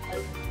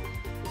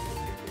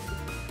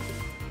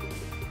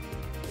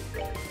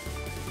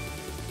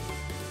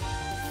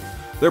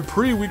 They're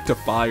pretty weak to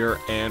fire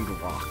and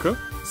rock,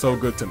 so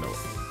good to know.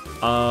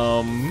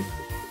 I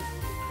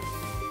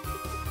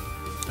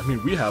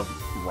mean, we have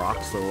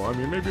rock, so I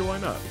mean, maybe why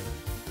not?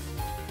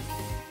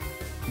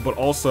 But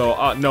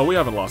also, no, we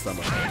haven't lost that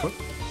much health.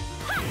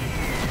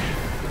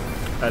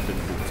 That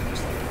didn't do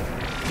as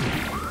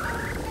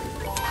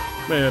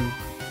much. Man.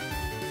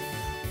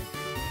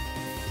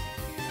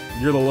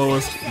 You're the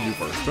lowest, you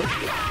first.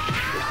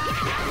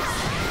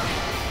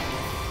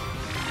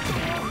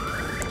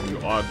 You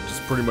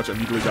just pretty much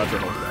immediately got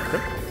your health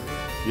back.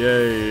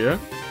 Yay.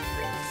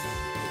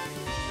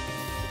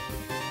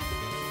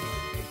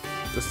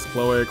 This is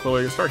Chloe.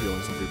 Chloe, start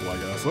healing some people, I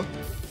guess.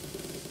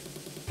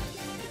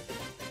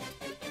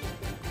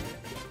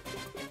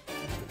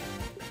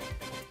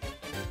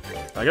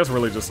 I guess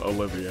really just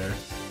Olivier.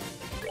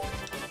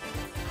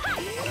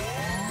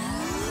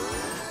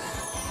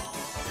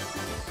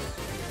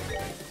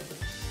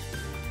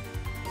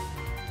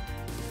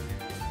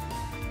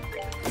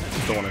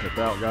 Don't want to hit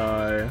that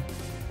guy.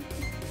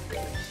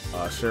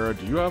 Shara,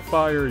 do you have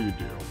fire? You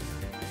do.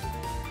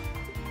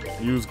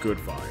 Use good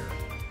fire.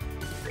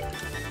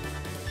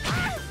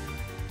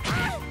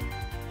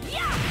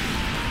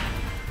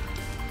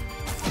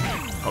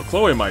 Oh,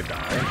 Chloe might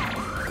die.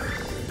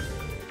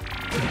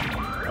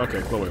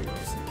 Okay, Chloe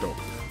lives. Dope.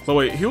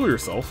 Chloe, heal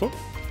yourself.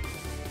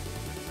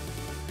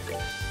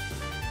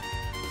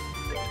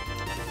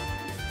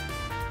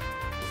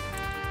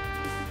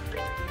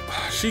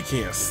 She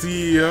can't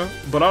see,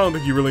 but I don't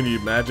think you really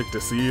need magic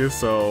to see,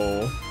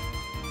 so...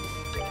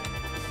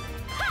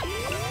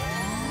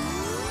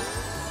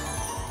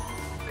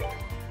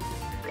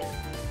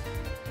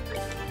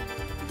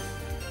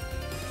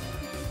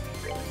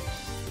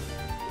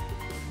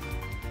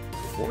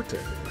 Forte,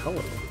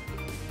 hello.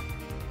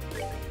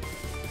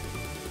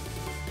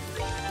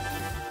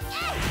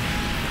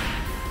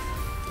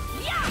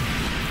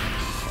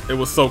 It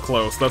was so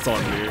close, that's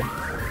on me.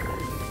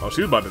 Oh,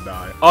 she was about to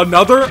die.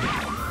 Another?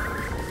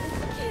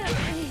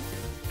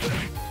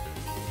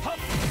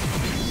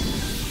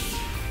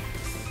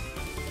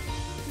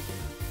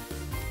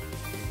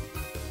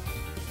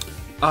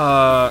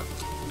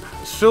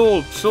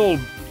 She'll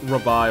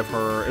revive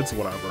her. It's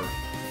whatever.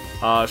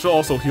 She'll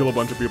also heal a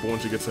bunch of people when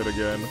she gets hit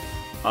again.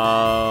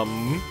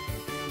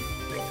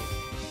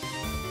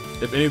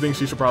 If anything,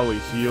 she should probably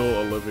heal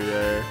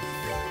Olivier.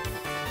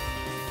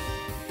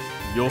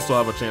 You'll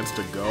still have a chance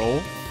to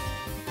go.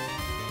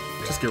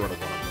 Just get rid of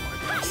one of them, I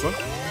guess.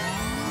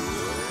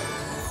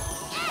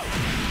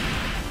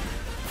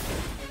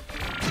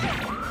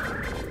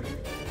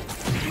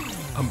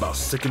 I'm about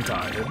sick and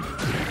tired.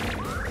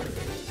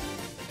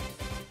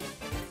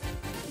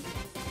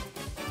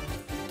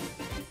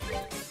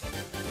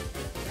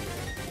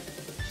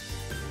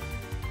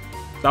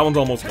 That one's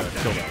almost dead.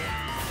 Kill that one.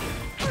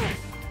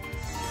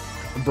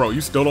 Bro,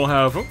 you still don't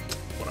have...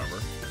 Whatever.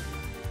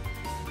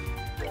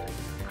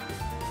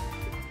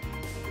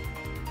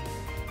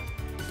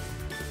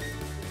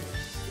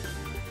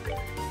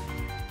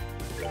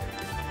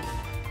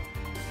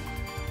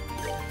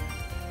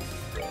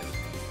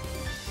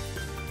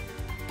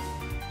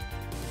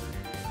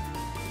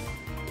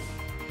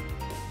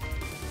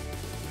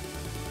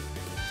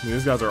 I mean,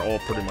 these guys are all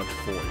pretty much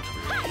full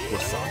HP,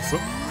 which sucks.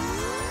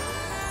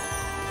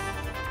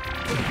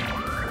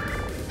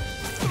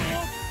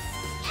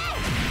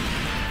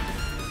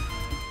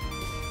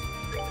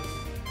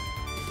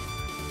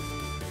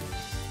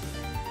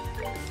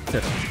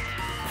 Hit him.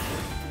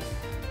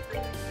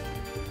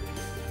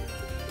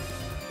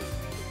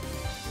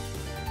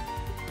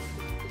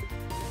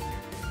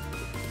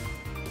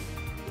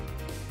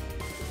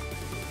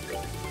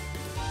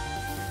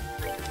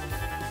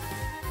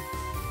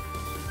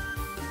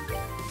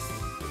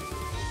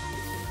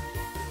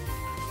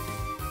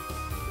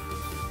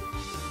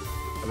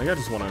 I think I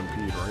just want to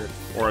impede, right?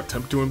 Or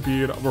attempt to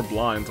impede. We're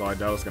blind, so I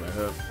doubt it's gonna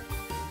hit.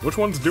 Which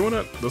one's doing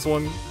it? This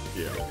one?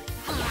 Yeah.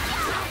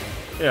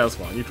 Yeah, that's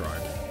fine. You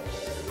tried.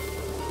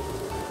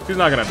 She's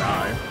not gonna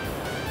die.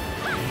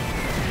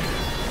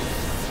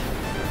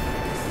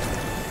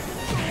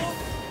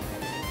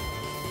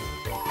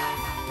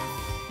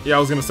 Yeah, I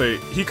was gonna say,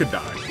 he could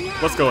die.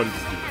 Let's go ahead and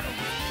just do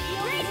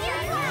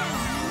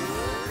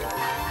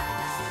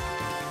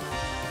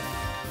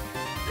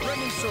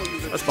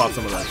that. Let's pop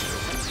some of that shit.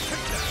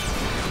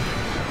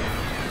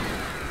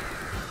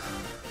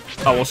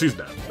 Oh, well, she's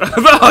dead.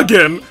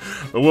 Again!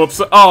 Whoops.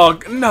 Oh,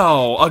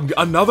 no.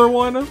 Another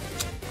one?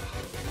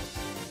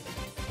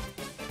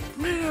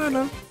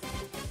 Man.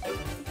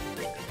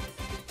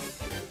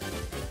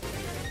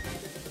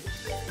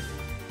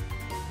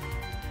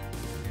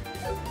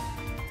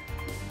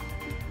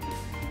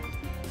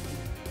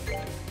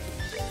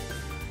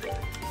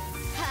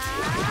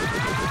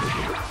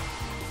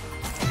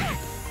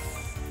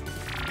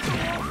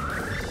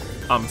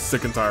 I'm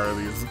sick and tired of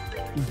these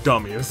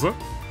dummies.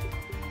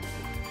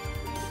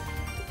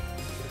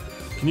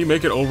 Can you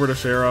make it over to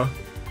Shara?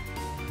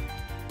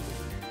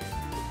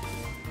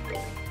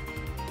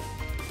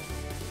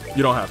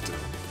 You don't have to.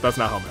 That's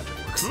not how magic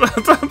works.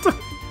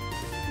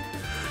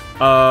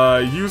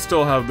 You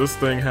still have this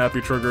thing,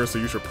 Happy Trigger, so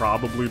you should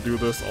probably do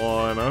this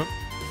on,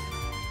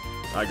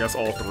 I guess,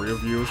 all three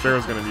of you.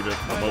 Shara's gonna need it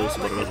the most,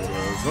 but it is what it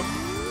is.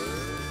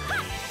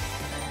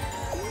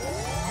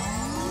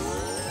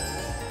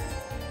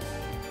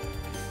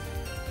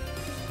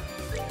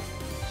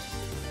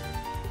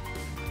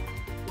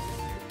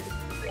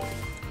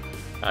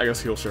 I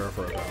guess he'll share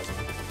for 1,000.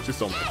 She's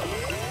still not gonna die.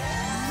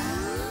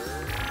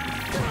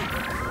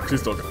 She's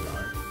still gonna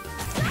die.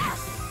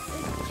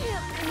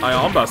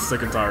 I'm about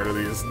sick and tired of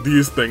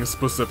these things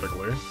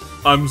specifically.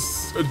 I'm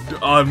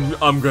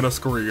gonna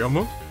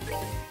scream.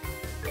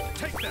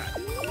 Take that.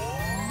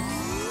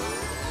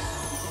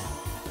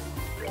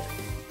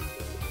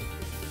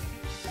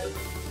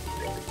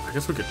 I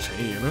guess we could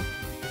chain.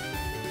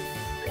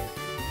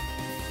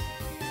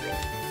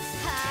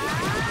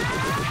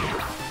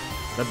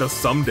 That does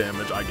some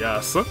damage, I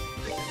guess. And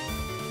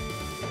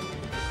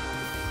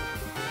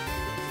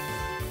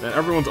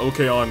everyone's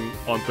okay on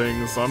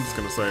things, so I'm just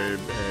gonna say,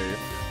 hey,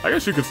 I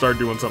guess you could start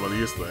doing some of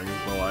these things,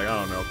 but like, I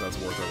don't know if that's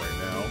worth it right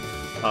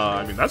now.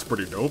 I mean, that's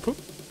pretty dope.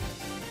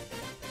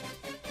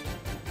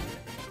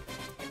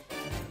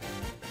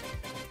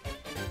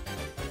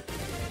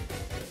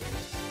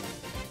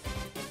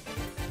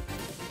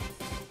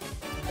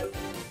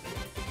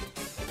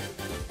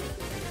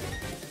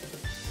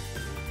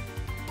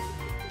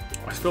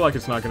 I feel like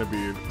it's not going to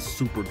be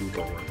super duper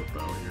worth it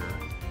though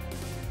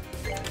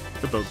here.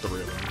 Get those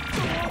three of them.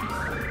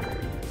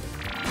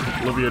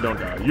 Olivia, don't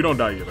die. You don't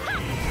die either.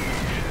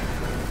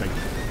 Thank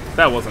you.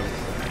 That wasn't...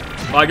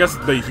 Well, I guess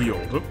they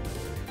healed.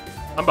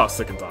 I'm about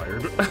sick and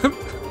tired. Let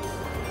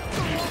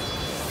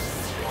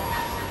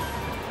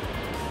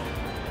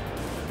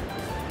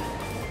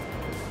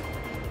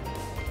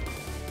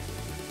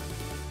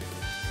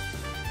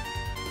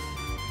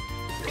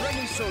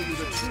me show you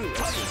the truth.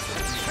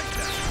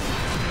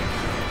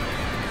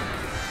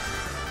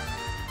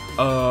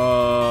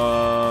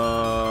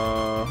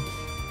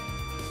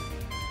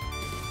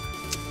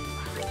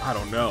 I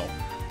don't know.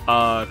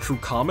 True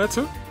Comet?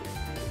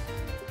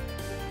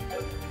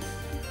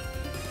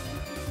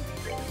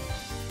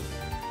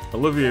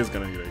 Olivier is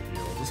gonna need a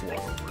heal. Just just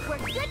walk over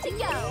We're good to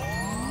go.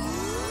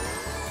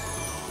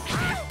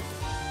 it.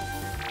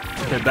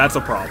 Okay, that's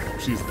a problem.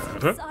 She's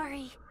dead.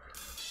 Sorry.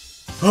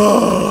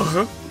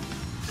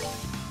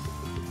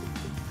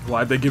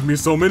 Why'd they give me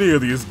so many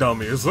of these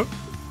dummies?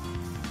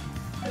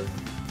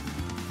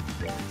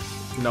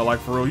 No, like,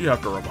 for real, you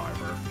have to revive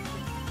her.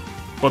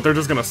 But they're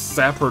just gonna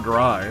sap her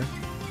dry.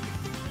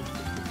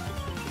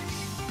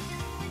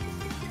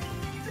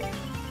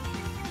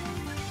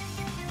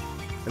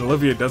 And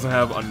Olivia doesn't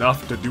have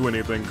enough to do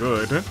anything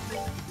good.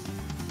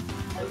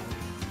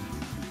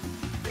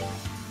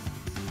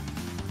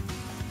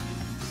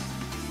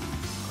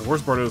 The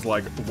worst part is,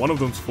 like, one of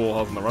them's full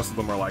health and the rest of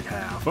them are, like,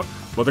 half.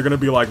 But they're gonna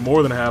be, like,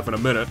 more than half in a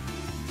minute.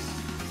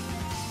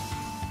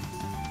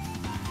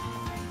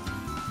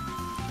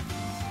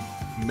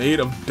 Made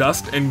of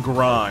dust and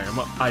grime.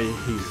 I hate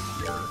it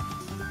here.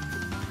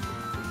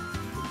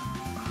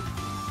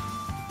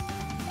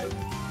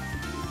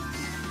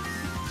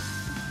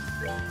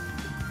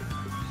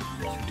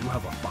 You do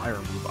have a fire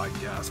move, I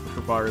guess, but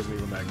your fire isn't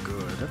even that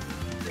good.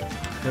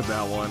 Hit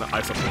that one,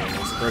 I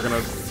suppose. They're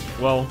gonna...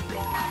 well...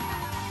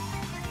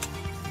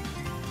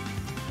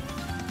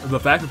 the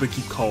fact that they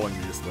keep calling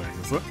these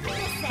things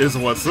is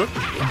what's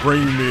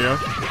bringing me a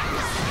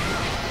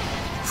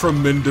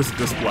tremendous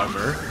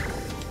displeasure.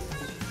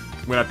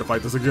 I'm gonna have to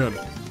fight this again.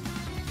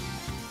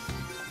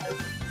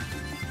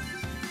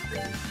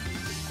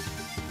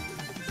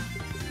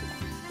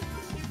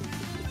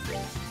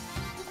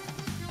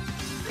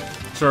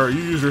 Sure,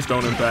 you use your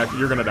stone impact,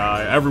 you're gonna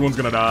die. Everyone's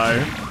gonna die.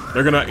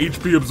 They're gonna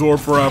HP absorb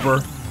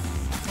forever.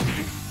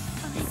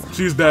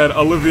 She's dead.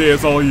 Olivier,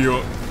 it's all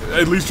you.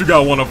 At least you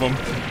got one of them.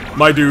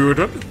 My dude.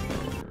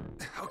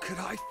 How could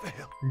I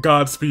fail?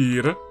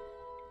 Godspeed.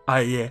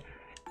 I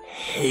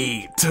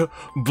hate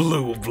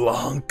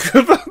Bleublanc.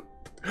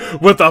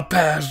 With a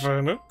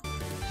passion.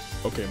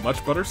 Okay,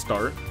 much better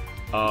start.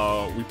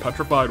 We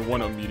petrified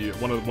one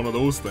of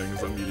those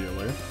things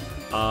immediately.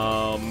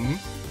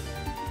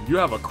 You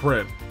have a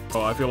crit,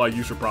 so I feel like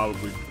you should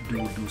probably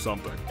do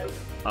something.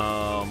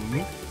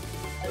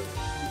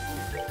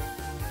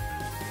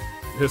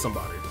 Hit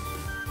somebody.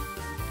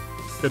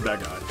 Hit that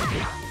guy.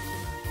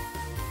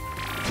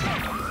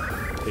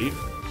 Hate.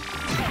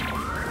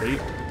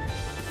 Hate.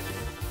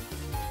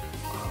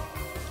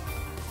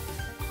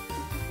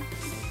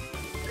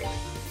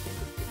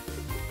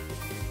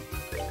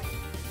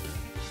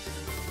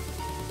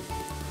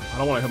 I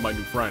don't want to hit my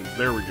new friend.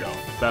 There we go.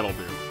 That'll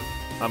do.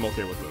 I'm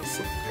okay with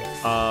this.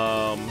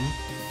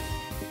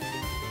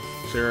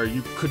 Sarah,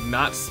 you could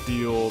not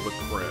steal the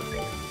crit.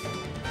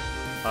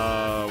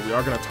 We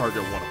are gonna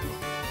target one of them.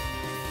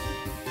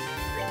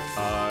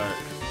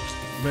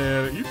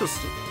 Man, you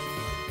just...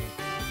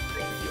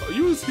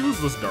 use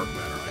this dark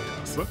matter, I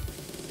guess.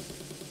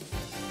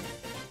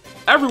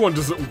 Everyone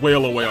just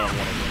wail away on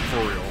one of them,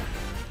 for real.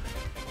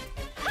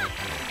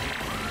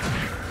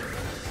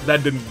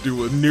 That didn't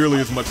do nearly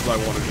as much as I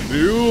wanted to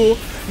do.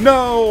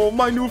 No,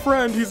 my new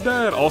friend, he's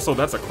dead. Also,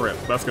 that's a crit.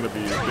 That's gonna be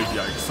a big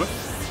yikes.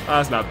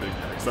 That's not big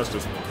yikes. That's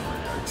just more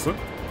yikes.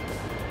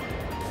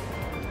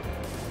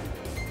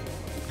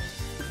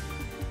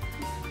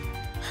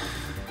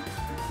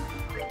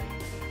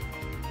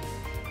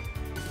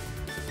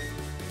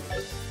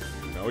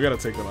 No, we gotta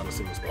take them out as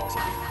soon as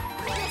possible.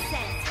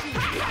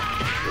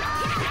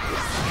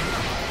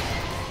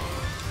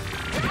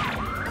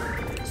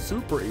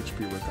 Super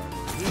HP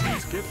recovery.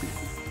 Skippy.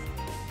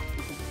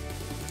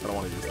 I don't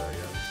want to use that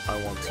yet.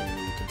 I want to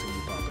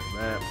continue popping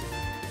that.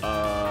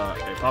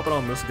 Hey, pop it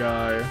on this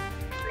guy.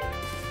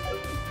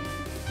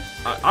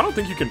 I don't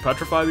think you can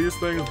petrify these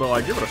things, but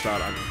like, give it a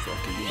shot. I mean,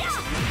 okay, you missed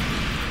it.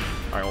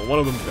 Alright, well, one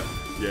of them's dead.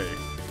 Yay.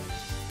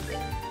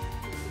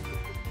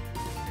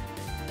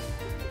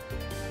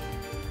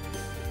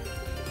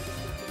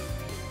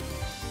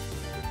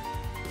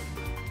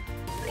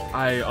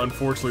 I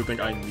unfortunately think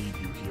I need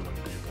you healing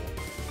people.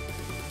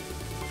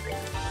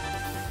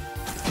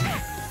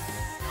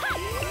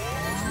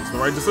 It's the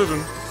right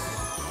decision.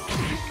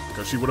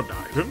 Because she would have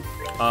died.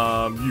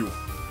 You.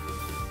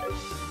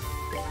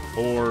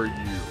 Or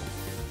you.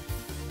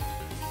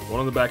 One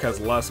on the back has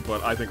less,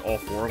 but I think all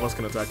four of us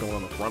can attack the one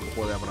on the front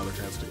before they have another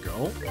chance to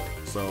go.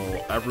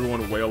 So,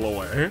 everyone wail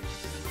away.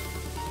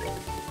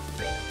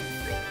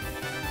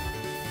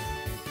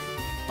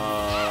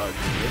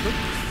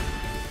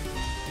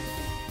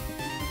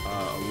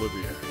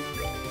 Olivia.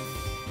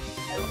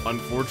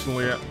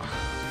 Unfortunately, I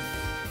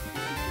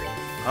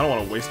don't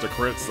want to waste a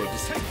crit, so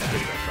just take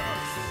that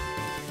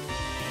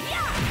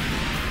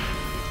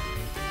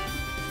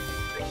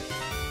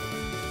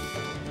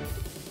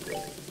shot.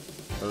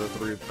 Another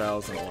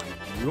 3,000 on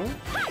you.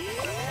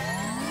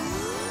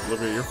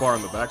 Olivia, you're far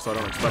in the back, so I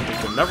don't expect it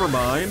to. Never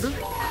mind.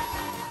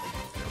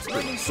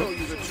 Let me show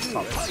you the truth.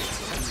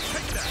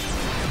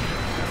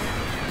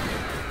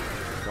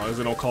 As long as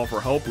they don't call for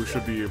help, we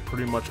should be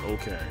pretty much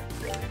okay.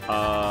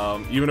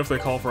 Even if they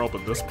call for help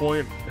at this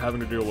point, having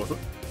to deal with it,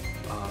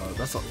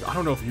 I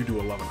don't know if you do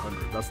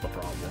 1100. That's the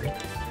problem.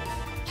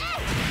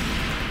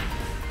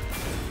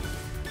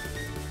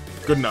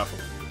 Good enough.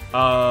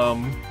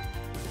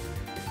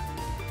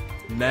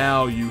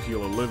 Now you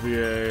heal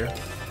Olivier.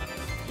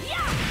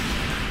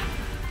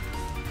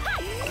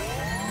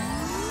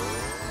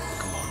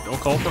 Come on, don't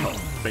call for help.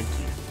 Thank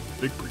you.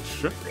 Big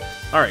breach.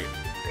 Alright.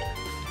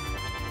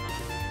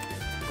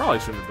 Probably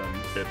shouldn't have done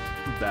it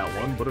that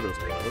one, but it is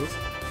what it is.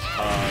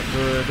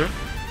 Good.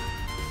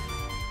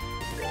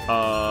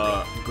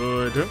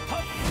 Good.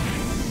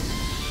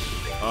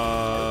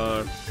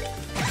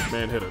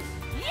 Man, hit it.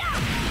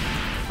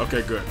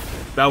 Okay, good.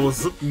 That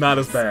was not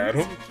as bad.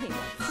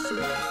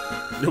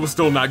 It was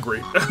still not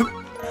great.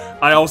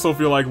 I also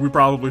feel like we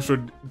probably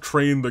should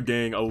train the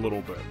gang a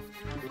little bit.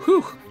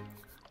 Whew.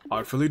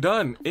 Artfully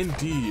done.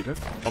 Indeed.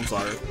 I'm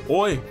sorry.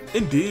 Oi.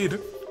 Indeed.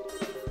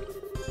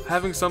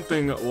 Having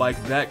something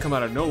like that come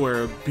out of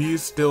nowhere, be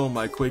still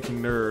my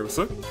quaking nerves.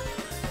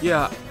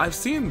 Yeah, I've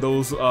seen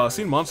those,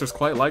 seen monsters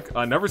quite like,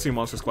 never seen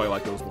monsters quite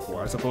like those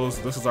before. I suppose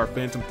this is our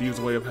Phantom Thieves'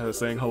 way of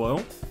saying hello.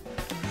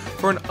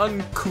 For an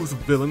uncouth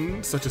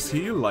villain such as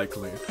he,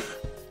 likely.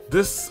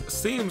 This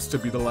seems to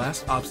be the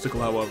last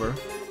obstacle, however.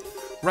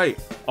 Right,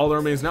 all that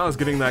remains now is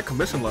getting that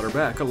commission letter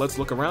back. Let's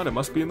look around, it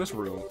must be in this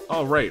room.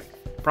 Oh, right,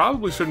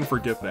 probably shouldn't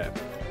forget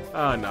that.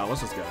 No,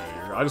 let's just get out of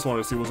here. I just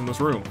wanted to see what's in this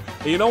room.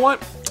 And you know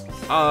what?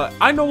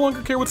 I no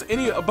longer care what's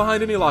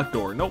behind any locked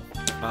door. Nope,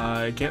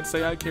 I can't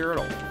say I care at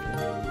all.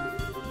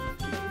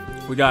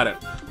 We got it.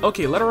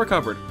 Okay, letter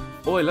recovered.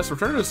 Oi, let's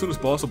return it as soon as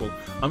possible.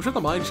 I'm sure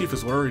the mine chief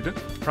is worried.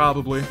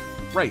 Probably.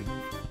 Right.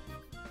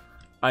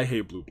 I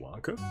hate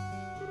Bleublanc.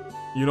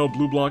 You know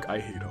Bleublanc, I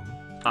hate him.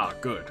 Ah,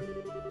 good.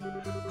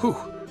 Whew.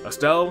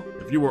 Estelle,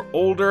 if you were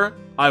older,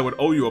 I would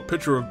owe you a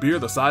pitcher of beer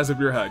the size of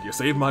your head. You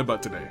saved my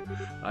butt today.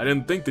 I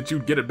didn't think that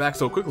you'd get it back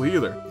so quickly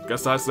either.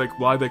 Guess that's like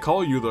why they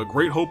call you the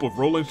great hope of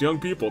Roland's young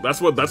people.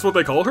 That's what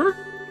they call her?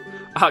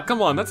 Ah,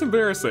 come on, that's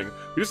embarrassing.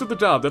 You just did the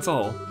job, that's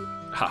all.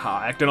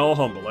 Haha, acting all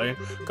humble, eh?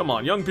 Come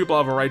on, young people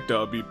have a right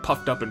to be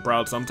puffed up and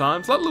proud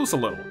sometimes. Let loose a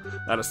little.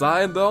 That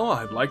aside, though,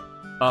 I'd like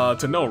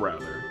to know,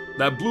 rather.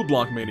 That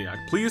Bleublanc maniac,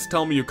 please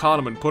tell me you caught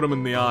him and put him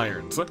in the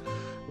irons.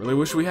 Really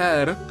wish we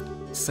had.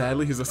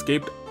 Sadly, he's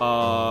escaped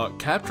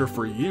capture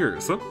for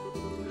years.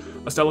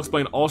 Estelle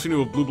explained all she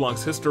knew of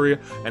Bleublanc's history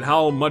and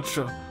how much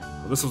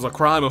this was a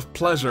crime of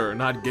pleasure,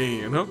 not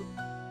gain.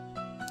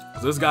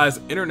 This guy's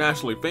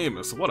internationally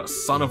famous. What a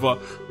son of a...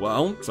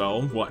 Well,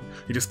 so what?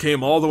 He just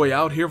came all the way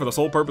out here for the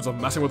sole purpose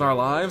of messing with our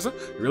lives?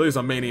 He really is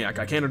a maniac.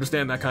 I can't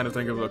understand that kind of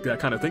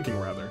thinking,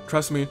 rather.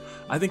 Trust me,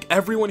 I think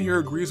everyone here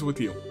agrees with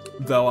you.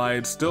 Though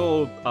I'd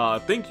still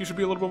think you should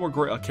be a little bit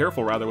more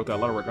careful, rather, with that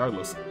letter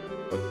regardless.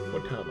 But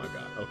what time I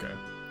got? Okay.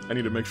 I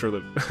need to make sure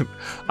that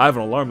I have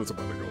an alarm that's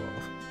about to go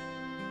off.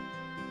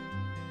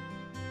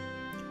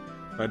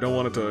 I don't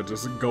want it to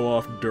just go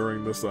off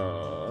during this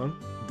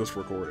this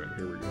recording.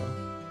 Here we go.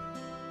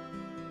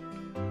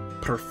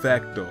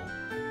 Perfecto.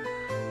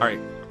 Alright,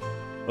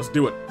 let's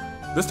do it.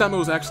 This time it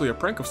was actually a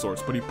prank of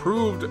sorts, but he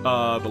proved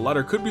the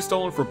letter could be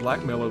stolen for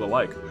blackmail or the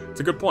like. It's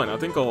a good point. I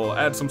think I'll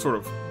add some sort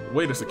of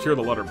way to secure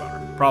the letter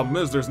better. Problem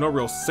is, there's no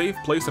real safe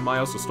place in my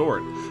house to store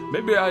it.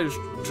 Maybe I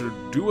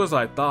should do as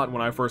I thought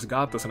when I first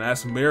got this and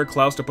ask Mayor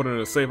Klaus to put it in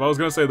a safe. I was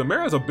gonna say, the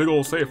mayor has a big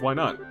old safe, why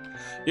not?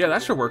 Yeah,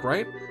 that should work,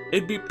 right?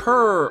 It'd be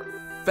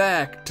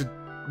perfect.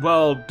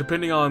 Well,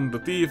 depending on the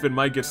thief, it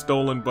might get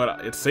stolen,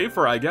 but it's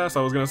safer, I guess.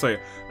 I was gonna say,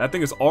 that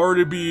thing has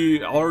already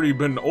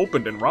been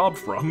opened and robbed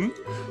from.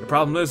 The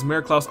problem is,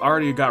 Mayor Klaus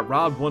already got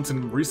robbed once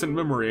in recent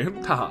memory.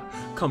 Haha,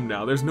 come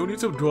now, there's no need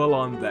to dwell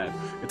on that.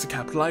 It's a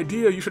capital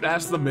idea, you should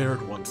ask the mayor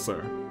at once,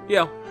 sir.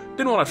 Yeah,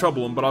 didn't want to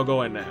trouble him, but I'll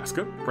go ahead and ask.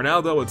 For now,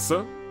 though, it's,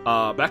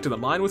 back to the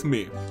mine with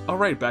me.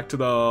 Alright, back to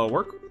the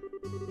work?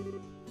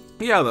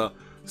 Yeah, the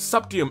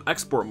Septium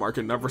export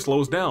market never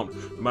slows down.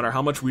 No matter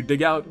how much we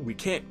dig out, we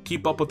can't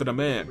keep up with the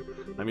demand.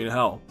 I mean,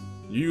 hell,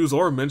 you use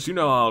ornaments, you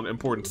know how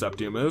important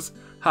Septium is.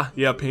 Ha,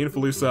 yeah,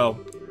 painfully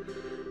so.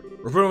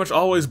 We're pretty much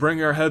always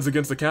bringing our heads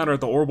against the counter at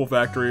the Orbital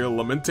factory,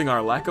 lamenting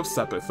our lack of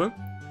Sepith.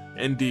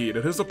 Indeed,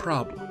 it is a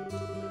problem.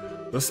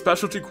 The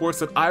specialty quartz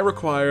that I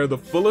require, the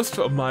fullest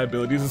of my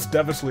abilities, is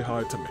devilishly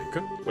hard to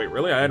make. Wait,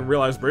 really? I hadn't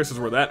realized braces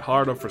were that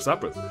hard for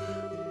Sepith.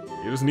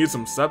 You just need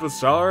some Sepith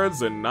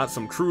shards and not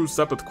some true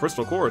Sepith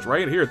crystal cores.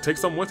 Right here, take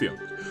some with you.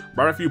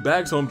 Brought a few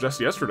bags home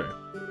just yesterday.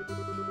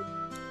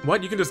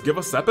 What, you can just give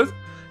us Sepith?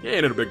 Yeah,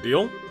 ain't it a big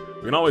deal?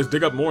 We can always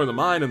dig up more in the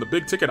mine and the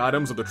big ticket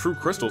items of the true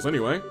crystals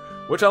anyway.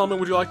 Which element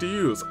would you like to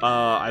use?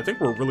 I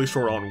think we're really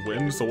short on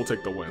wind, so we'll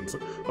take the winds.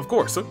 Of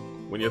course.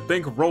 When you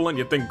think Roland,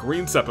 you think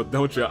green Sepith,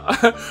 don't you?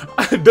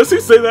 Does he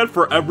say that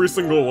for every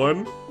single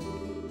one?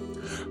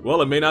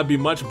 Well, it may not be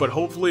much, but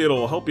hopefully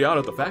it'll help you out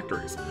at the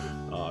factories.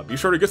 Be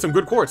sure to get some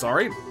good quartz,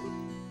 alright?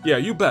 Yeah,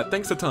 you bet.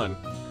 Thanks a ton.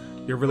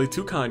 You're really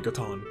too kind,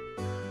 Katon.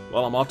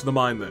 Well, I'm off to the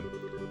mine then.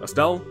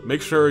 Estelle,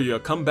 make sure you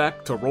come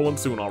back to Roland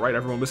soon, alright?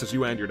 Everyone misses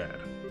you and your dad.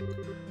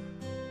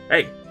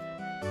 Hey!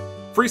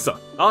 Frieza,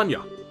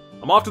 Anya,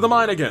 I'm off to the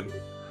mine again.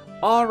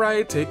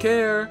 Alright, take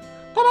care.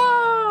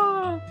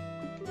 Ta-da!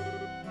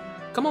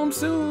 Come home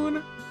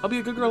soon. I'll be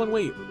a good girl and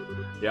wait.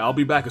 Yeah, I'll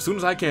be back as soon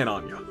as I can,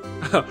 Anya.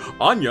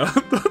 Anya?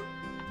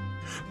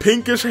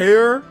 Pinkish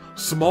hair?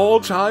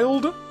 Small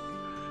child?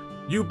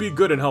 You be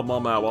good and help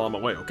Mom out while I'm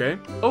away, okay?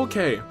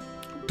 Okay.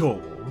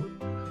 Dull.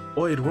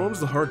 Oh, it warms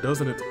the heart,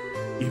 doesn't it?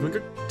 Even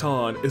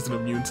Catan isn't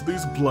immune to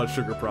these blood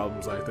sugar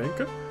problems, I think.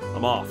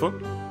 I'm off.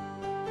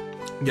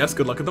 Yes,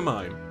 good luck at the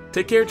mine.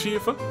 Take care,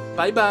 Chief.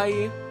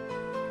 Bye-bye.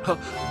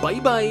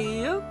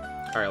 Bye-bye.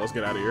 Alright, let's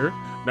get out of here.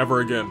 Never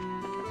again.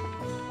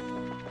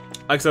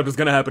 Except it's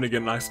gonna happen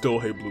again, and I still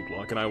hate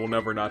Bleublanc, and I will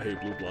never not hate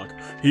Bleublanc.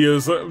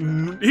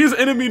 He's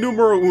enemy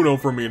numero uno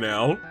for me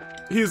now.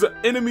 He's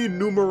enemy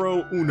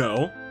numero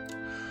uno.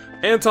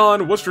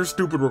 Anton, what's your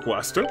stupid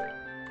request?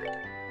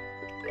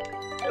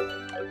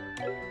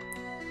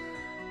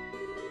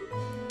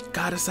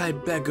 Goddess, I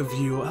beg of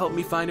you, help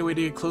me find a way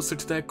to get closer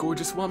to that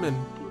gorgeous woman.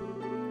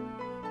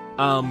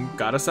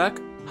 Goddessack?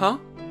 Huh?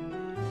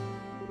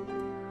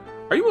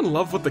 Are you in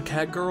love with the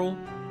cat girl?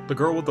 The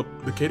girl with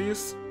the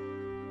kitties?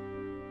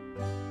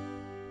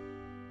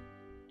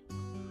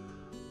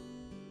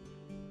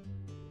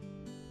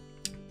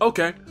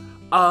 Okay.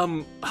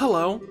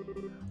 Hello.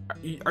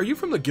 Are you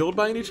from the guild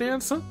by any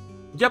chance?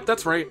 Yep,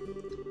 that's right.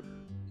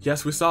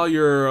 Yes, we saw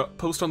your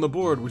post on the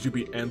board. Would you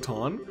be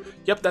Anton?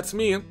 Yep, that's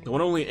me, the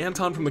one only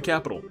Anton from the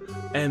capital.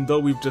 And though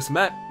we've just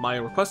met, my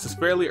request is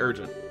fairly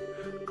urgent.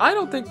 I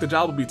don't think the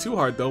job will be too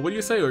hard, though. What do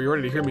you say? Are you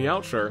ready to hear me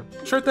out? Sure.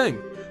 Sure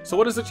thing. So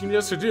what is it you need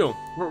us to do?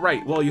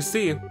 Right, well, you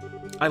see,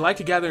 I like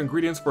to gather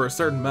ingredients for a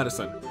certain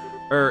medicine.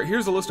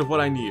 Here's a list of what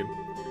I need.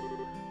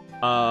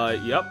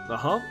 Yep,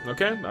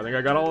 okay, I think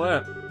I got all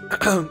that.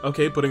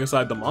 Okay, putting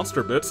aside the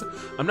monster bits,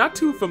 I'm not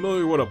too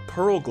familiar what a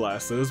pearl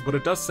glass is, but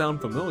it does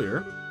sound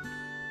familiar.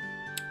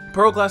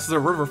 Pearl glasses are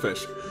river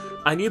fish.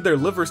 I need their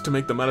livers to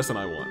make the medicine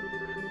I want.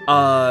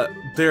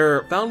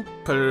 They're found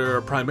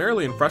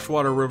primarily in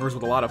freshwater rivers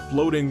with a lot of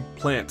floating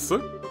plants.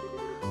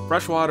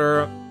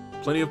 Freshwater,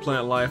 plenty of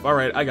plant life.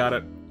 Alright, I got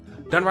it.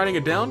 Done writing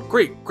it down?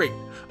 Great, great.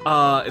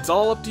 It's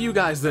all up to you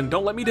guys then,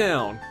 don't let me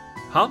down.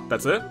 Huh?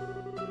 That's it?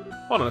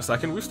 Hold on a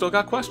second, we've still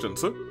got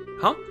questions.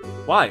 Huh?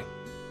 Why?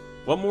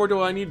 What more do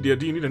you need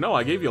to know?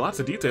 I gave you lots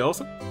of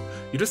details.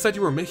 You just said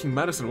you were making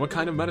medicine. What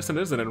kind of medicine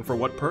is it and for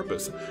what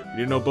purpose? You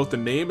need to know both the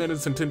name and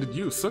its intended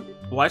use.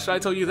 Why should I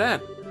tell you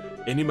that?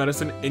 Any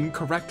medicine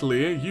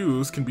incorrectly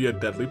used can be a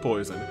deadly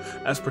poison.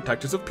 As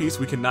protectors of peace,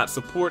 we cannot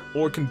support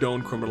or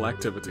condone criminal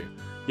activity.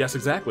 Yes,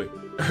 exactly.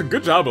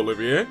 Good job,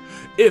 Olivier.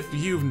 If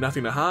you've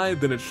nothing to hide,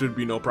 then it should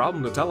be no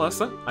problem to tell us.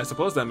 I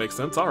suppose that makes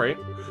sense, alright.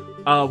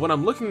 What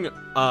I'm looking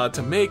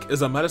to make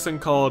is a medicine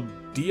called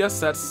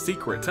DSS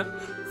Secret.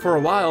 For a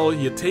while,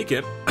 you take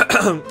it,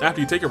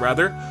 after you take it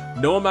rather,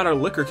 no amount of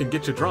liquor can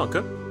get you drunk.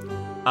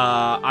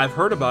 I've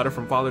heard about it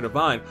from Father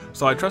Divine,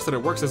 so I trust that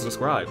it works as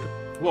described.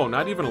 Whoa,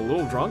 not even a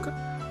little drunk?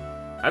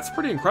 That's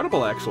pretty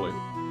incredible, actually.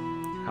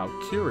 How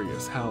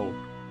curious, how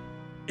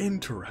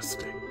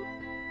interesting.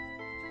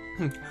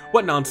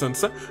 What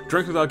nonsense.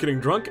 Drinking without getting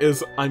drunk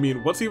is, I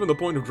mean, what's even the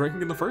point of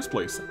drinking in the first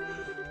place?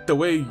 The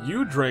way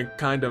you drink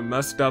kinda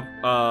messed up,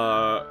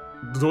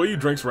 the way you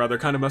drinks rather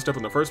kinda messed up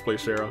in the first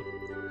place, Shara.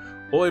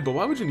 Oi, but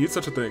why would you need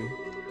such a thing?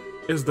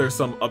 Is there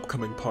some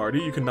upcoming party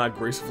you cannot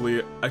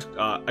gracefully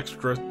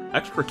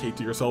extricate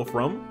yourself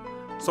from?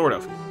 Sort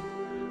of.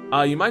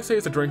 You might say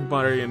it's a drinking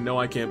party and no,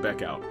 I can't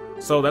back out.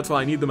 So that's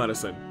why I need the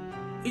medicine.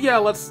 Yeah,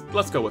 let's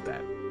go with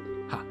that.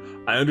 Ha,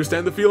 I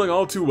understand the feeling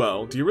all too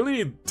well. Do you really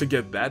need to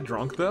get that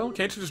drunk though?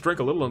 Can't you just drink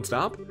a little and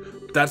stop?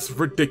 That's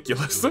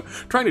ridiculous.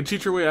 Trying to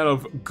cheat your way out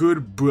of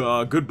good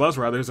buzz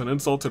rather is an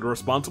insult to the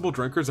responsible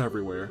drinkers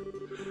everywhere.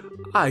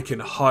 I can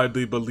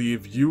hardly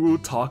believe you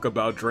talk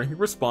about drinking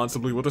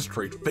responsibly with a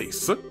straight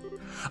face.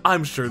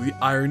 I'm sure the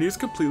irony is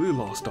completely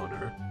lost on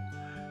her.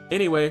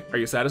 Anyway, are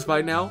you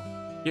satisfied now?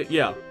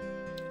 Yeah,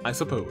 I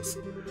suppose.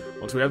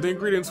 Once we have the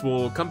ingredients,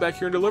 we'll come back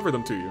here and deliver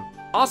them to you.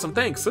 Awesome,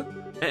 thanks!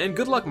 And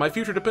good luck, my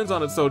future depends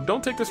on it, so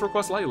don't take this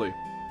request lightly.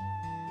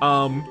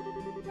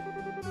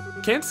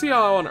 Can't see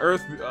how on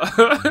earth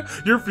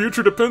your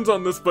future depends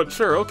on this, but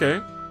sure,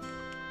 okay.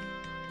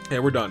 Yeah,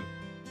 we're done.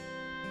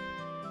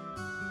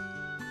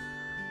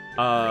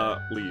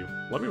 Leave.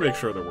 Let me make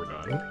sure that we're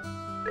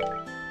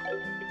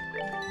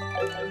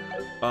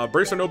done.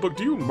 Bracer Notebook,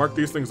 do you mark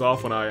these things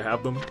off when I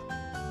have them?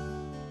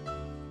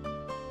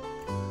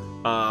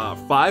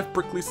 5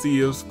 prickly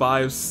sieves,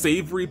 5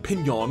 savory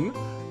pignon,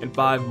 and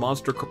 5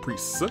 monster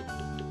caprice. 1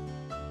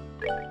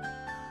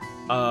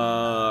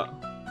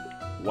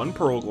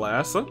 pearl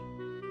glass.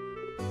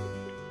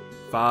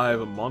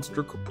 5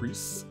 monster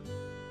caprice.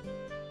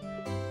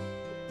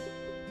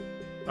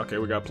 Okay,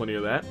 we got plenty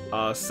of that.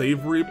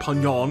 Savory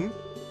pignon.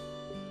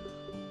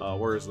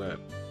 Where is that?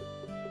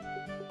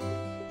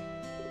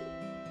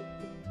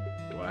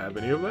 Do I have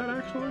any of that,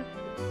 actually?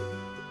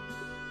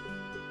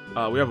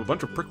 We have a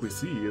bunch of prickly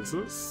seeds.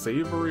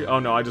 Savory... Oh,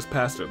 no, I just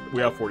passed it.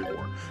 We have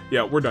 44.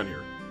 Yeah, we're done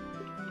here.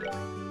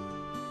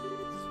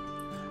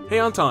 Hey,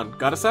 Anton.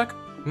 Got a sec?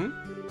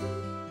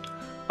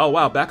 Oh,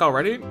 wow, back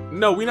already?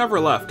 No, we never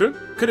left.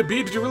 Could it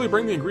be? Did you really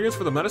bring the ingredients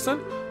for the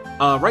medicine?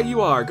 Right you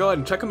are. Go ahead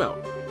and check them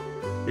out.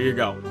 Here you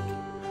go.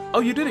 Oh,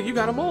 you did it. You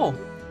got them all.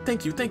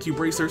 Thank you,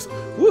 bracers.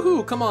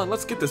 Woohoo, come on,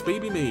 let's get this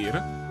baby made.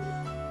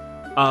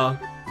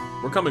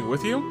 We're coming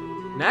with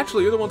you?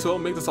 Naturally, you're the ones who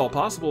helped make this all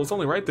possible. It's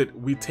only right that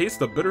we taste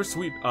the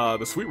bittersweet,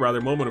 the sweet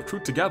rather, moment of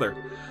truth together.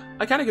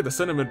 I kinda get the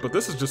sentiment, but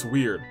this is just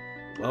weird.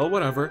 Well,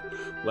 whatever.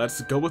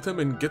 Let's go with him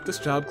and get this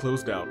job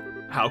closed out.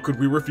 How could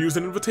we refuse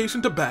an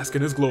invitation to bask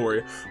in his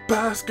glory?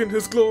 Bask in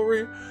his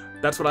glory!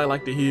 That's what I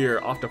like to hear.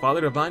 Off to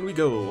Father Divine we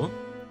go.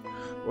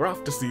 We're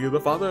off to see the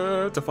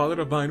Father, to Father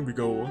Divine we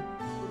go.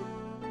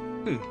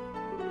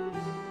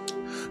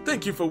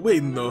 Thank you for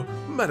waiting, the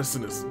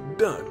medicine is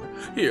done.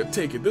 Here,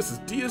 take it. This is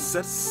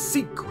DSS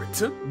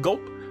secret.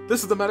 Gulp.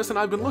 This is the medicine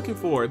I've been looking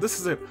for. This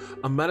is it.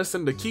 A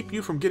medicine to keep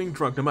you from getting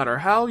drunk no matter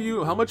how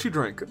much you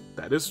drink.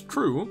 That is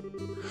true.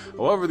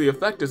 However, the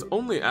effect is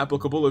only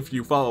applicable if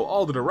you follow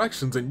all the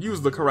directions and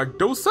use the correct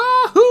dose.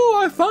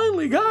 Ahoo! I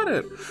finally got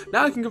it.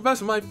 Now I can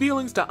confess my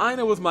feelings to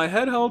Aina with my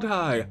head held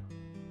high.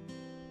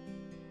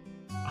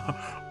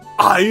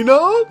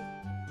 Aina?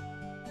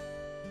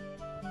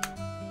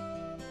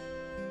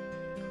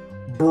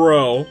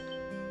 Bro.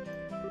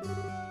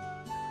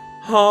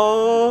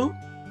 Huh?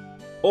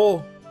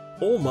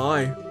 Oh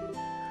my.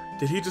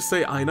 Did he just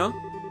say Aina?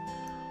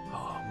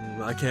 Oh,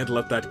 I can't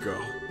let that go.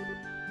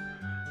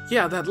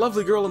 Yeah, that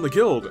lovely girl in the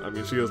guild. I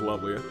mean, she is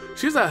lovely.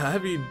 She's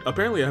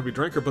apparently a heavy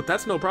drinker, but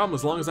that's no problem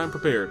as long as I'm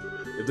prepared.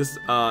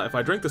 If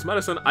I drink this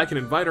medicine, I can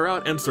invite her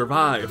out and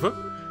survive.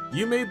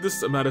 You made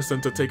this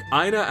medicine to take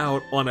Aina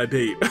out on a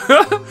date.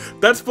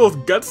 That's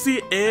both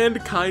gutsy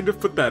and kind of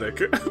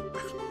pathetic.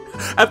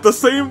 At the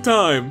same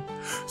time,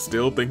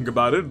 still thinking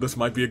about it, this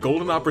might be a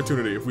golden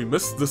opportunity. If we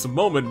miss this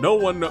moment, no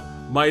one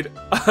might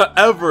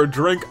ever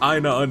drink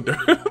Aina under.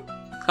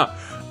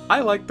 I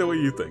like the way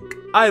you think.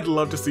 I'd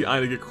love to see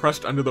Aina get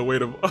crushed under the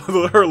weight of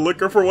her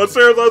liquor for what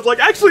Sarah's. I was like,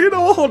 actually, you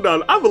know, hold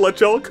on. I'm gonna let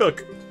y'all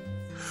cook.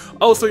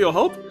 Oh, so you'll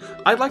help?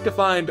 I'd like to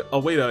find a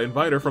way to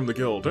invite her from the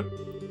guild.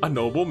 A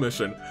noble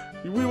mission.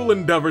 We will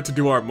endeavor to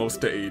do our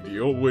most to aid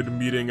you. Would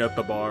meeting at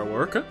the bar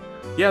work?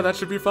 Yeah, that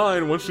should be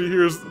fine once she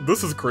hears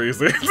this is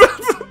crazy.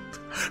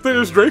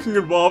 There's drinking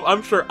involved.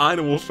 I'm sure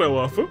Aina will show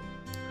up.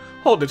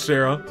 Hold it,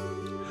 Shara.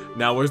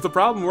 Now where's the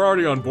problem? We're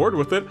already on board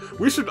with it.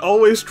 We should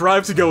always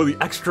strive to go the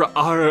extra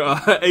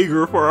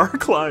ager for our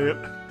client.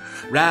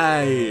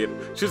 Right.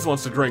 She just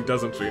wants to drink,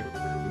 doesn't she?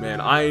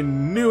 Man, I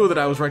knew that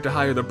I was right to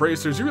hire the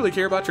bracers. You really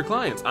care about your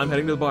clients. I'm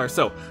heading to the bar,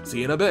 so see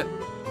you in a bit.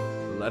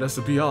 Let us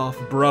be off,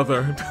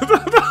 brother.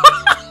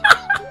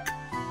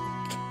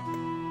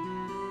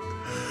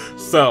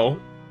 So,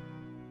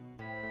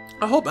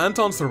 I hope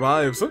Anton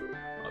survives.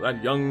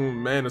 That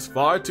young man is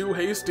far too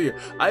hasty.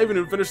 I haven't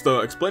even finished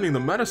explaining the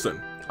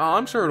medicine.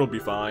 I'm sure it'll be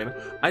fine.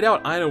 I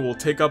doubt Aina will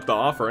take up the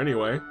offer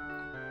anyway.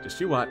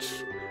 Just you watch.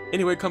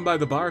 Anyway, come by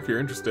the bar if you're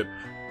interested.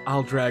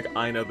 I'll drag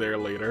Aina there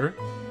later.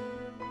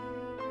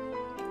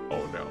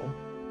 Oh no.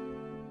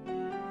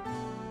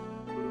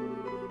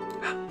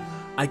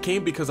 I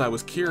came because I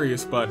was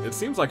curious, but it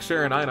seems like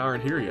Cher and Aina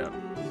aren't here yet.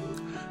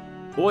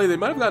 Boy, they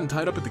might have gotten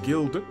tied up at the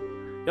guild.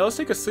 Yeah, let's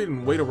take a seat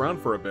and wait around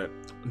for a bit.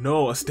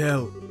 No,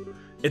 Estelle.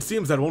 It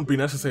seems that won't be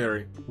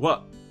necessary.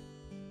 What?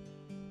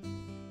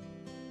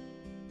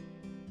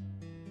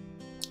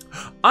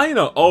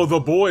 Aina! Oh, the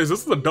boys.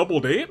 This is a double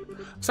date?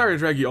 Sorry to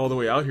drag you all the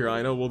way out here,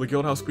 Aina. Will the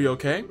guild house be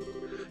okay?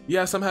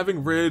 Yes, I'm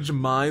having Ridge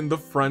mind the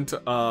front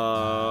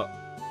of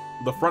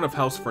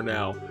house for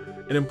now.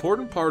 An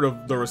important part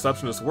of the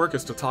receptionist's work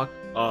is to talk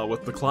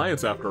with the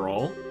clients after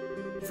all.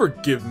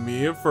 Forgive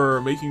me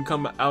for making you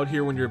come out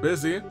here when you're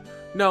busy.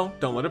 No,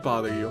 don't let it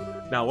bother you.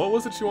 Now, what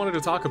was it you wanted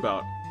to talk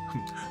about?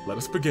 Let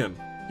us begin.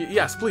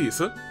 Yes, please.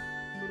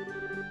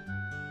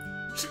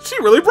 She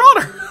really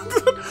brought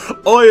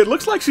her! Oh, it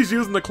looks like she's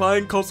using the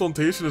client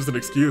consultation as an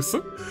excuse.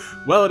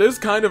 Well, it is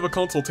kind of a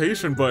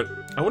consultation, but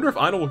I wonder if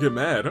Aina will get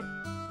mad.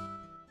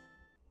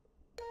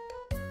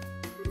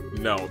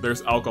 No,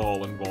 there's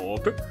alcohol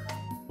involved.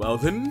 Well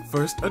then,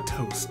 first a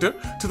toast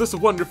to this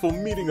wonderful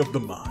meeting of the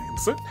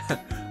minds.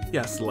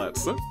 Yes,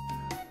 let's.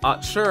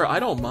 Sure, I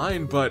don't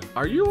mind, but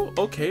are you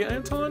okay,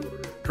 Anton?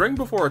 Drink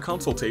before a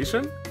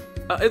consultation?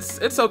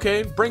 It's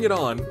okay, bring it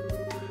on.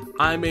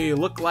 I may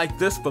look like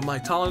this, but my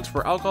tolerance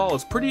for alcohol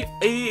is pretty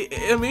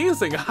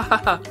amazing.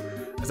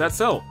 Is that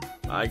so?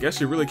 I guess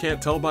you really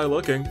can't tell by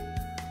looking.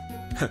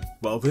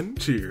 Well then,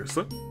 cheers.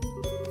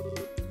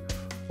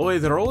 Oi,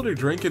 they're already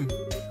drinking.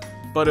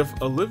 But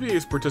if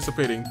Olivier's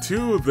participating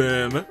too,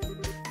 then...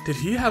 Did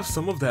he have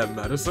some of that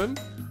medicine?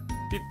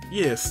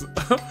 Yes,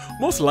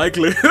 most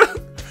likely.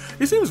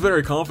 He seems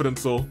very confident,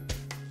 so...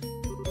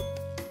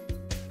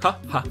 Ha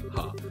ha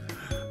ha.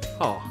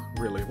 Oh,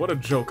 really, what a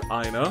joke,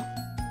 Aina.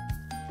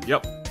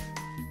 Yep.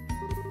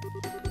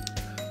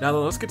 Now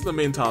then, let's get to the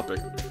main topic.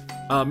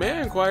 May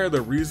I inquire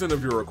the reason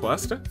of your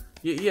request?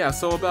 Yeah,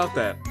 so about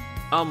that.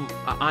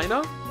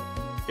 Aina?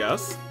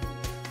 Yes?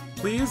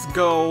 Please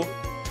go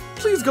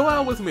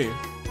out with me.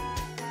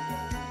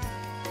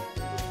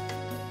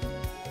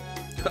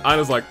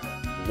 Aina's like,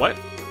 what?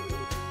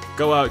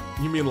 Go out,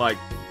 you mean like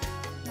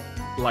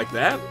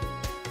that?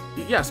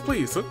 Yes,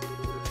 please.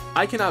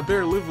 I cannot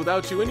bear to live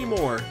without you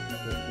anymore.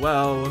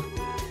 Well,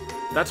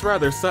 that's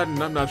rather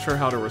sudden, I'm not sure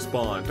how to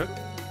respond.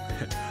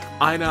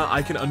 Aina,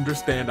 I can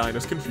understand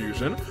Aina's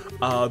confusion.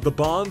 The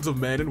bonds of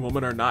man and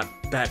woman are not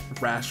that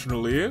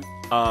rationally,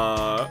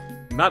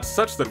 not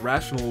such that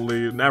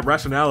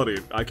rationality,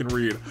 I can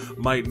read,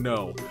 might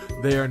know.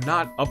 They are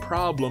not a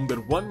problem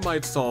that one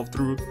might solve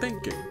through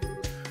thinking.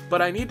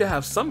 But I need to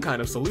have some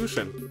kind of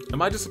solution.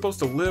 Am I just supposed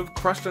to live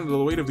crushed under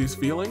the weight of these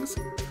feelings?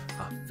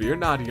 Fear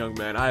not, young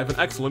man, I have an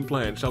excellent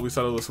plan. Shall we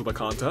settle this with a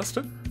contest?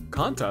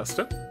 Contest?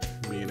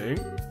 Meaning?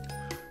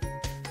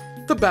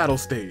 The battle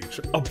stage,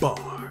 a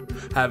bar.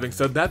 Having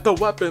said that, the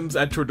weapons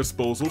at your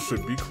disposal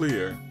should be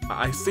clear.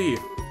 I see.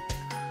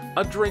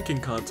 A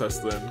drinking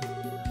contest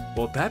then.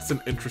 Well, that's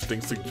an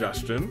interesting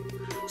suggestion.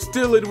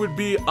 Still, it would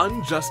be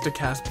unjust to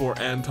cast poor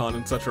Anton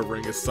in such a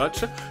ring as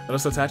such. Let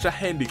us attach a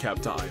handicap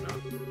to Aina.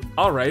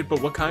 Alright,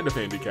 but what kind of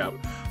handicap?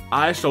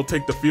 I shall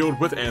take the field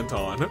with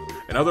Anton.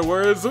 In other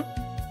words,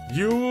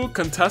 you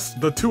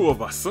contest the two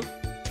of us.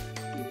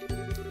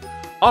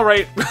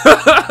 Alright.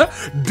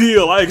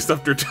 Deal, I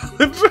accept your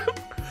challenge.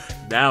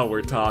 Now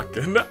we're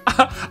talking.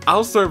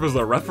 I'll serve as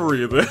a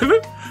referee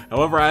then.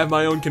 However, I have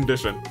my own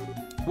condition.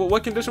 Well,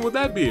 what condition would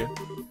that be?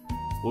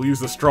 We'll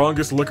use the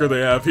strongest liquor they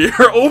have here.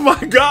 Oh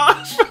my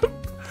gosh!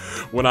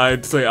 When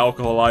I say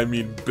alcohol, I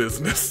mean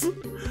business.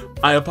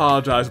 I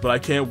apologize, but I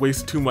can't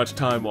waste too much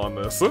time on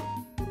this.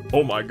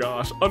 Oh my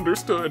gosh,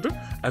 understood.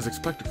 As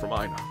expected from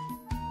Aina.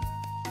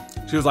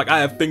 She was like, I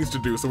have things to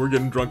do, so we're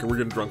getting drunk and we're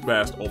getting drunk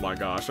fast. Oh my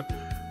gosh.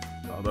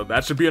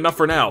 That should be enough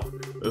for now.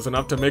 It's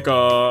enough to make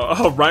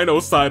a rhino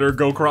cider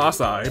go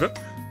cross-eyed.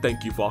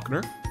 Thank you,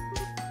 Faulkner.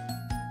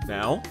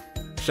 Now,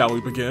 shall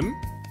we begin?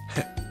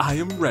 I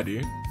am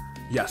ready.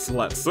 Yes,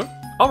 let's.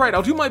 Alright,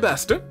 I'll do my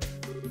best.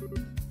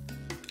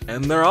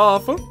 And they're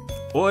off.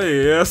 Oh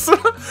yes.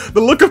 The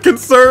look of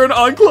concern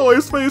on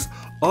Chloe's face.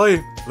 Oi,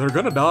 they're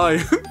gonna die.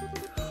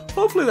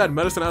 Hopefully that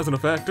medicine has an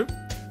effect.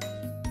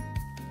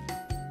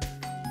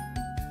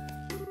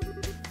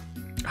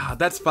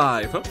 That's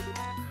 5.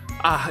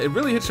 It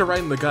really hits you right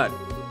in the gut.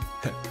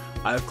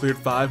 I've cleared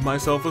 5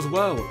 myself as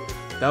well.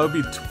 That would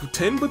be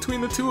 10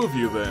 between the two of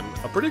you then.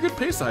 A pretty good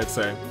pace, I'd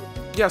say.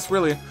 Yes,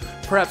 really.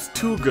 Perhaps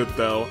too good,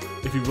 though.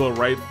 If you blow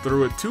right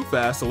through it too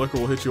fast, the liquor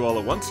will hit you all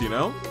at once, you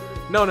know?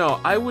 No,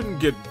 I wouldn't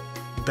get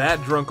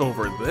that drunk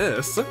over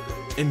this.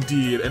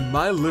 Indeed, and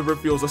my liver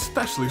feels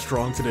especially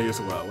strong today as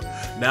well.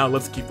 Now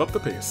let's keep up the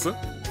pace.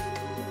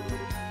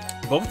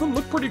 Both of them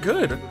look pretty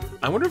good.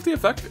 I wonder if the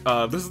effect,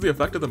 this is the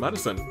effect of the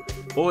medicine.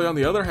 Boy, on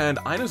the other hand,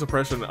 Aina's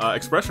expression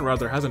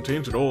hasn't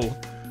changed at all.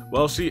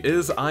 Well, she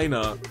is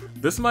Aina.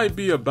 This might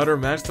be a better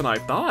match than I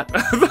thought.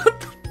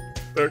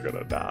 They're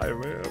gonna die,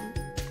 man.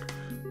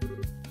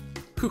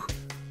 Whew,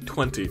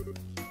 20.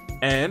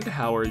 And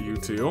how are you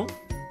two?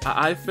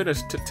 I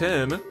finished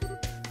 10.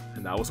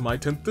 And that was my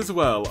 10th as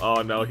well.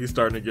 Oh no, he's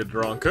starting to get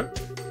drunk.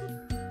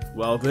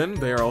 Well then,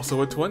 they are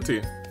also at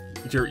 20.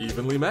 You're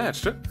evenly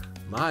matched.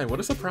 My, what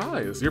a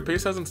surprise. Your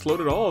pace hasn't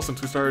slowed at all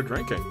since we started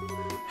drinking.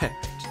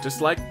 Just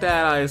like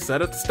that, I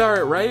said at the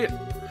start, right?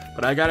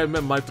 But I gotta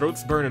admit, my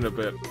throat's burning a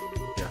bit.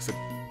 Yes, it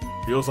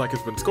feels like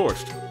it's been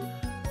scorched.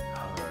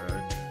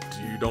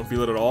 You don't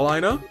feel it at all,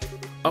 Aina?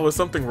 Oh, is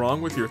something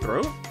wrong with your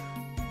throat?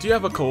 Do you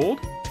have a cold?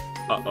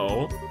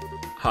 Uh-oh.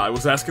 I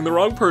was asking the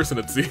wrong person,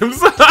 it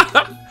seems.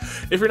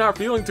 If you're not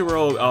feeling too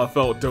well,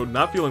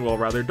 not feeling well,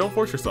 rather, don't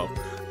force yourself.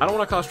 I don't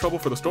want to cause trouble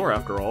for the store,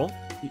 after all.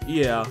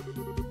 Yeah.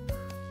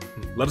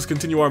 Let us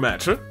continue our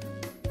match.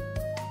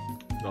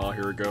 Oh,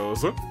 here it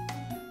goes.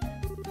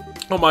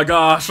 Oh my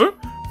gosh!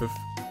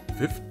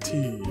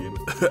 15.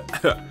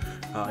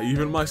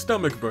 Even my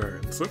stomach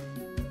burns.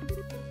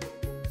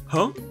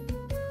 Huh?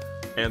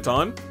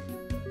 Anton?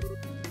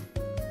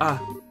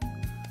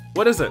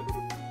 What is it?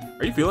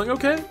 Are you feeling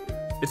okay?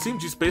 It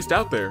seems you spaced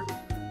out there.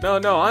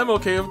 No, I'm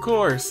okay, of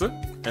course.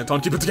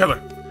 Anton, keep it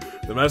together.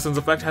 The medicine's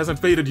effect hasn't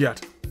faded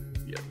yet.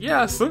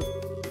 Yes.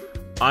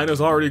 Aina's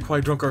already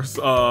quite drunk,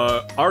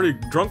 already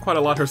drunk quite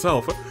a lot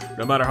herself.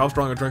 No matter how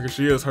strong a drinker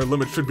she is, her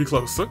limit should be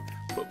close.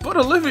 But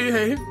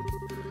Olivier,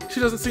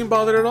 she doesn't seem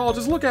bothered at all.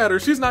 Just look at her.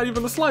 She's not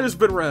even the slightest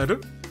bit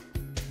red.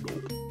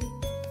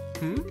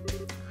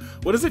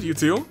 What is it, you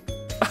two?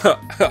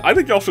 I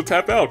think y'all should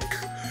tap out.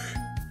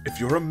 If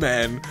you're a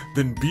man,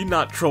 then be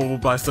not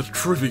troubled by such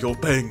trivial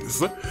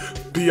things.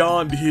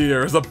 Beyond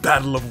here is a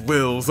battle of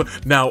wills.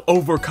 Now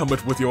overcome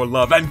it with your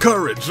love and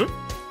courage.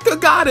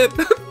 Got it.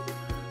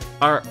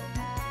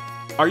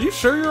 Are you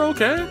sure you're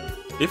okay?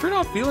 If you're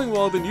not feeling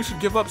well, then you should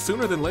give up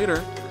sooner than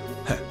later.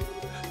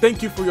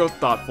 Thank you for your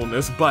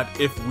thoughtfulness, but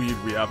if we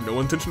have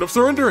no intention of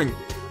surrendering.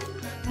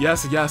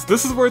 Yes,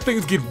 this is where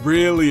things get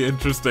really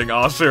interesting.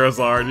 Aw,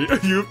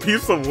 Sherazard, you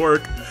piece of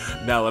work.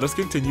 Now let us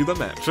continue the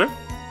match. Oh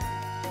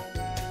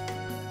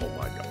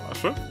my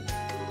gosh.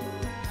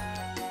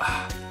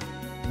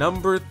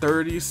 Number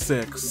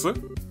 36.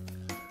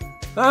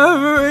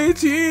 I'm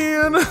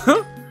 18.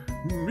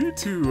 Me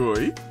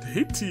too.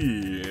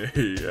 18.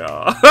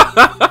 Yeah.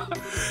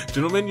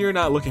 Gentlemen, you're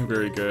not looking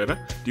very good.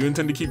 Do you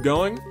intend to keep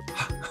going?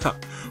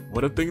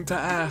 What a thing to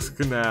ask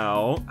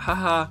now.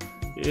 Haha.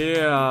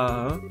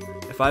 Yeah.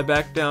 If I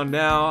back down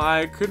now,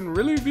 I couldn't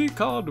really be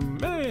called a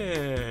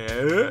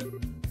man.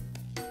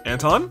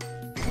 Anton?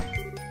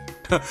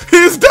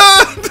 He's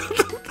dead!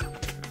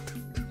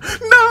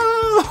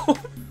 No!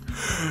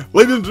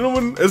 Ladies and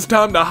gentlemen, it's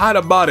time to hide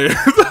a body.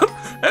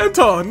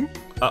 Anton!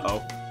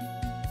 Uh-oh.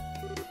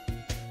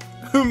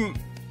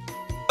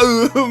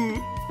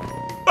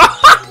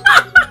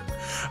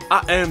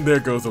 And there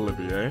goes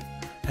Olivier.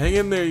 Hang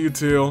in there, you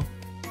two.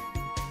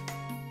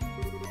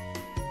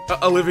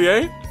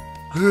 Olivier?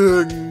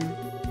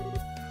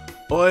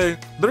 Oi,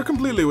 they're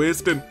completely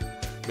wasted.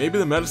 Maybe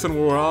the medicine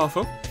wore off.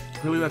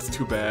 Really, that's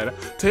too bad.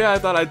 Today I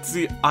thought I'd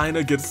see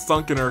Ina get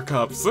sunk in her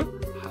cups.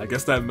 I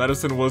guess that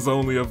medicine was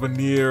only a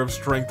veneer of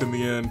strength in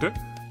the end.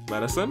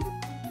 Medicine?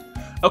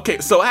 Okay,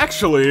 so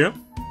actually...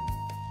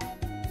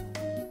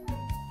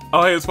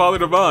 Oh, hey, it's Father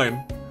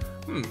Divine.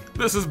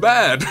 This is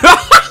bad.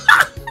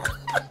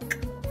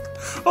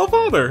 Oh,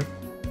 Father.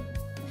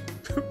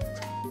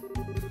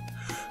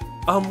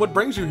 What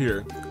brings you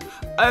here?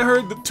 I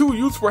heard the two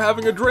youths were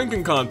having a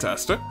drinking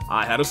contest.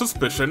 I had a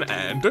suspicion,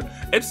 and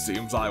it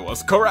seems I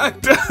was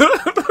correct.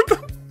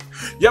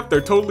 Yep,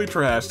 they're totally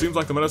trash. Seems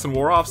like the medicine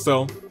wore off,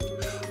 so...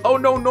 Oh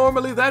no,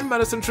 normally that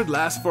medicine should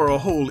last for a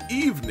whole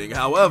evening,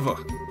 however.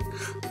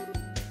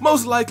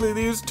 Most likely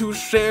these two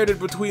shared it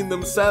between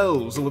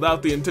themselves.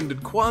 Without the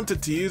intended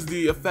quantities,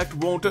 the effect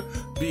won't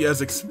be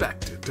as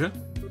expected.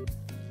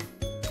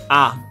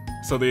 Ah,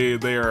 so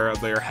they are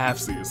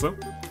halfsies.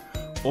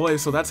 Oi,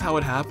 so that's how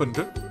it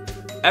happened.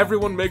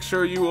 Everyone make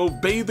sure you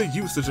obey the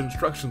usage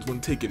instructions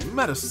when taking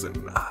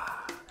medicine.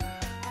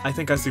 I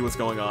think I see what's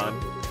going on.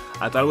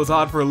 I thought it was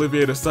odd for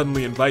Olivier to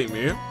suddenly invite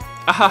me.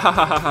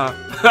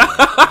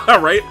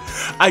 Right?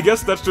 I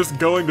guess that's just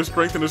going to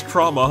strengthen his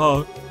trauma,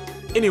 huh?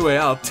 Anyway,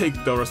 I'll take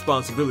the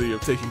responsibility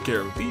of taking care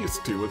of these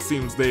two. It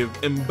seems they've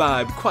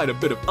imbibed quite a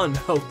bit of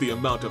unhealthy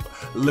amount of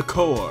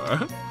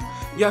liqueur.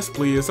 Yes,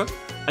 please.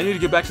 I need to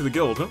get back to the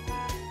guild.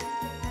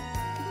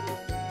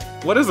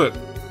 What is it?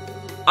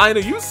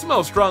 Ina, you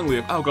smell strongly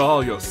of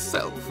alcohol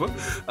yourself.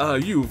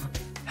 You've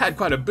had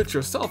quite a bit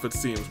yourself, it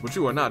seems, but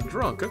you are not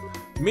drunk.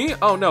 Me?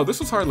 Oh no, this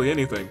was hardly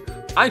anything.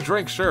 I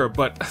drank, sure,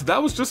 but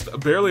that was just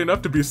barely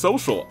enough to be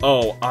social.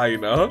 Oh,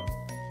 Ina.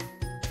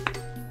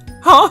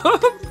 Huh?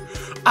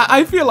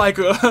 I feel like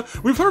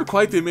we've heard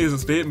quite the amazing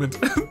statement.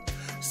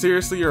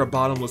 Seriously, you're a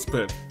bottomless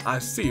pit. I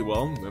see,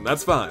 well, then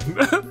that's fine.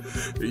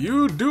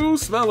 You do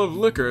smell of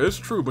liquor, it's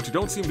true, but you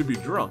don't seem to be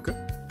drunk.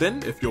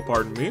 Then, if you'll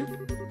pardon me,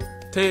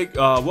 take,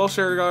 well,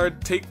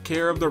 Shergard, take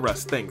care of the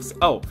rest, thanks.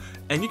 Oh,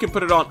 and you can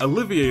put it on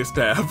Olivier's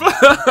tab.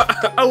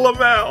 I love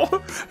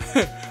Al.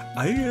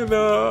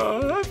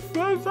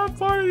 That's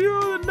part of you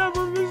that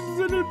never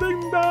misses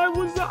anything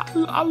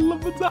that I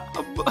love it.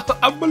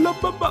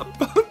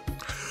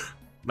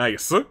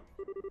 Nice.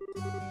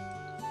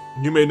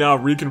 You may now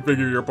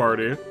reconfigure your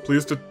party.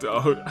 Please to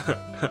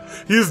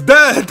he's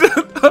dead!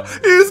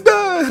 He's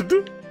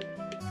dead!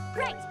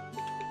 Great.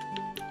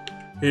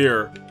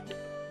 Here.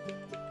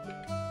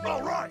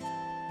 Alright.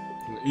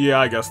 Yeah,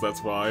 I guess that's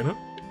fine.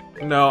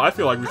 No, I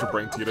feel like we should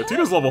bring Tita.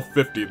 Tita's level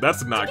 50,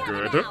 that's not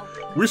good.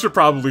 We should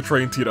probably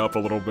train Tita up a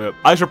little bit.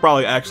 I should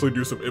probably actually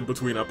do some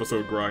in-between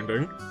episode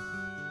grinding.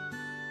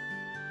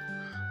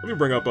 Let me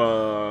bring up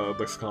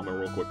this comment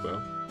real quick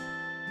though.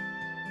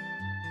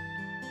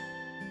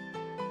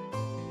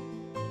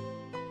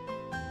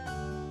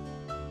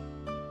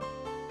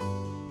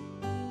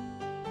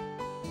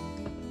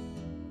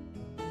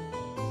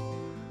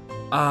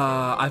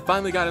 I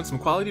finally got in some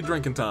quality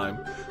drinking time.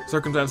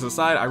 Circumstances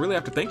aside, I really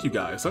have to thank you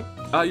guys.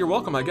 You're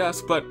welcome, I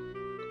guess, but...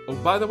 Oh,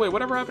 by the way,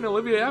 whatever happened to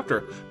Olivier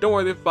after? Don't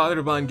worry, the Father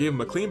Divine gave him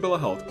a clean bill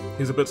of health.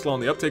 He's a bit slow on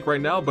the uptake right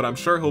now, but I'm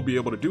sure he'll be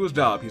able to do his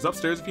job. He's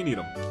upstairs if you need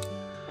him.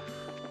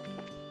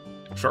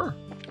 Sure.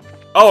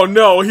 Oh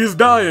no, he's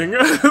dying!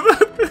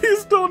 He's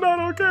still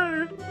not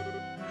okay!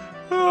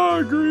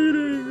 Oh,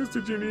 greetings.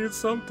 Did you need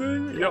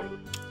something? Yep.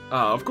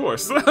 Of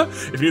course.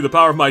 If you need the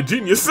power of my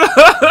genius,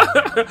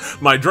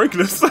 my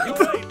drinkness.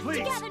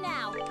 Together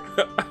now.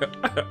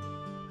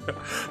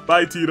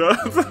 Bye, Tita.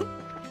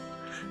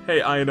 Hey,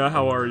 Ina,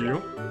 how are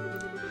you?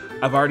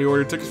 I've already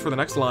ordered tickets for the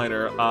next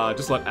liner.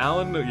 Just let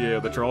Alan know, yeah,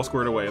 that you're all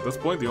squared away. At this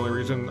point, the only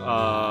region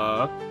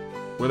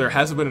where there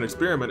hasn't been an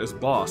experiment is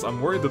Boss. I'm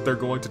worried that they're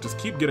going to just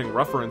keep getting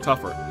rougher and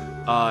tougher.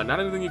 Not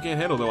anything you can't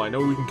handle, though. I know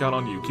we can count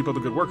on you. Keep up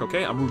the good work,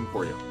 okay? I'm rooting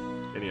for you.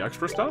 Any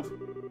extra stuff?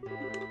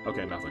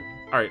 Okay, nothing.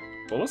 Alright,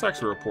 well, let's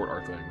actually report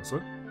our things.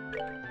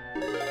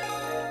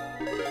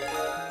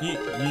 Yeet,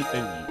 yeet,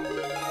 and yeet.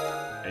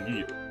 And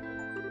yeet.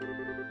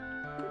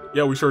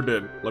 Yeah, we sure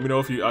did. Let me know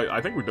if you...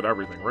 I think we did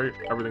everything, right?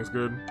 Everything's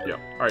good? Yeah.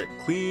 Alright,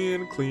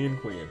 clean, clean,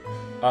 clean.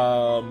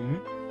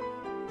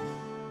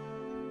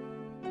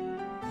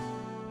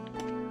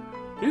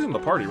 He's in the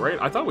party, right?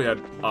 I thought we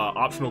had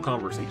optional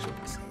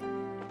conversations.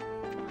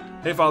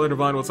 Hey, Father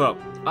Divine, what's up?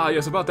 Ah,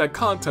 yes, about that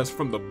contest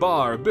from the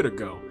bar a bit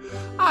ago.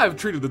 I've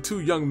treated the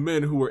two young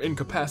men who were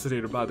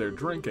incapacitated by their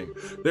drinking.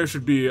 There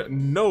should be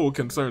no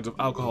concerns of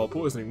alcohol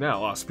poisoning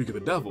now. Ah, speak of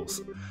the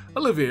devils.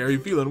 Olivier, are you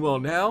feeling well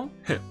now?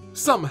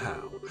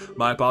 Somehow.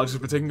 My apologies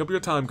for taking up your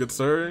time, good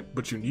sir,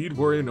 but you need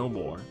worry no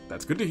more.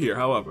 That's good to hear,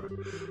 however.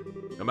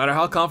 No matter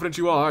how confident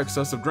you are,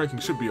 excessive drinking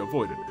should be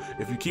avoided.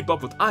 If you keep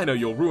up with Ina,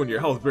 you'll ruin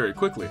your health very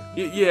quickly.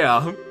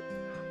 Yeah,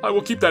 I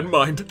will keep that in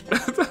mind.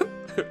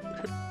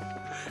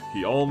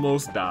 He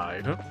almost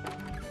died. Can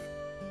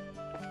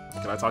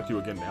I talk to you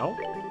again now?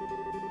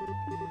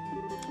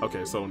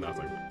 Okay, so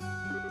nothing.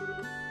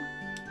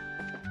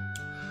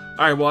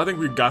 Alright, well, I think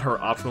we got her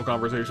optional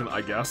conversation, I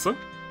guess.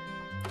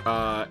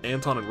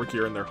 Anton and Ricky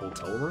are in their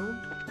hotel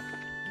room.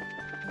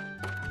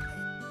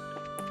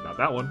 Not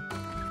that one.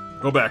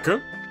 Go back, huh?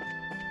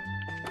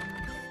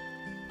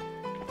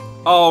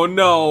 Oh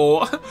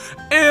no!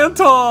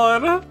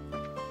 Anton!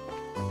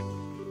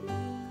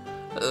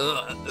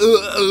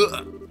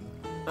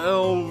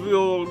 Oh,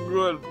 feel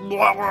good.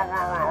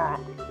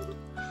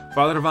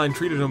 Father Divine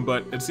treated him,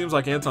 but it seems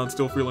like Anton's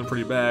still feeling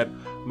pretty bad.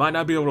 Might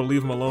not be able to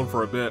leave him alone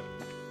for a bit.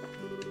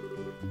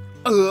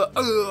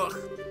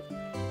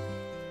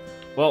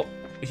 Well,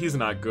 he's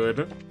not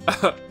good.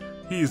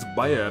 He's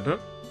bad.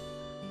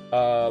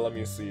 Let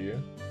me see.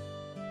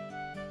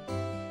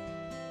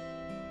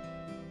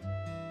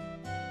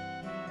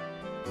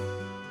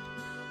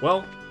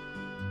 Well,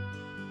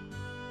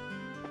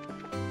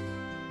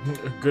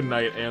 good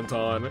night,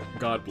 Anton.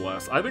 God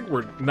bless. I think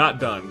we're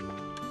not done.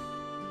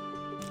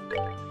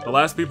 The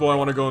last people I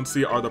want to go and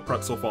see are the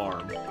Pretzel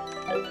Farm.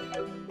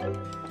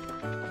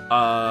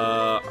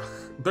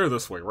 They're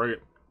this way, right?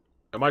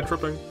 Am I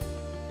tripping?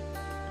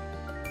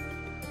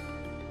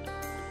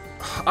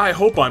 I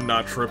hope I'm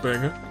not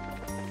tripping.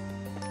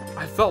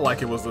 I felt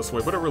like it was this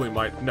way, but it really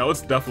might. No,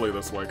 it's definitely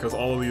this way, because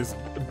all of these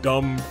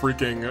dumb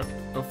freaking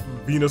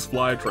Venus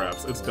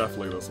flytraps. It's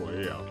definitely this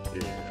way, yeah.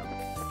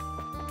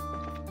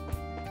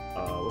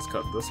 Let's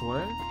cut this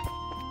way.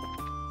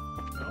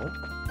 No.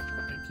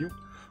 Thank you.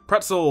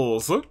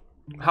 Pretzels!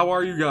 How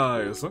are you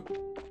guys?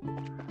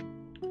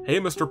 Hey,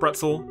 Mr.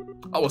 Pretzel.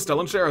 Oh, Estelle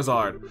and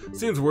Sherazard.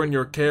 Seems we're in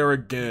your care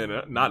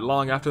again, not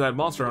long after that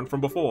monster hunt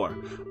from before.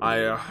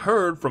 I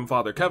heard from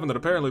Father Kevin that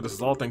apparently this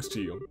is all thanks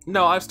to you.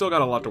 No, I've still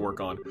got a lot to work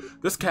on.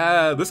 This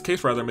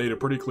case rather made it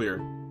pretty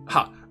clear.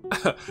 Ha!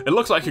 It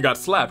looks like you got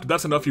slapped.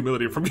 That's enough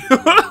humility from you.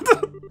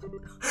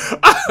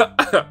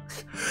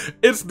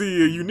 It's the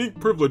unique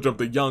privilege of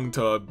the young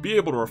to be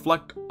able to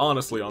reflect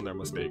honestly on their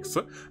mistakes.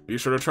 Be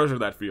sure to treasure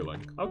that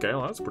feeling. Okay,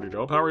 well, that's pretty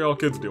dope. How are y'all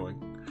kids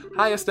doing?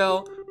 Hi,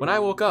 Estelle. When I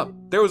woke up,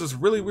 there was this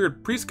really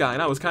weird priest guy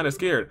and I was kind of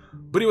scared,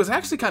 but he was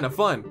actually kind of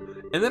fun.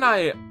 And then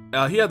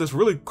he had this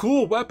really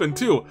cool weapon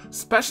too,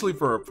 especially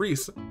for a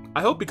priest.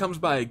 I hope he comes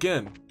by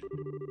again.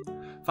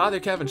 Father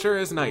Kevin sure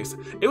is nice.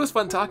 It was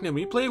fun talking to him.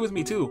 He played with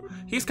me too.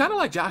 He's kind of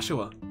like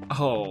Joshua.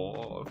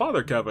 Oh,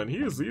 Father Kevin,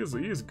 he's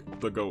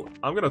the GOAT.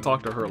 I'm gonna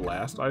talk to her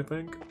last, I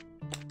think.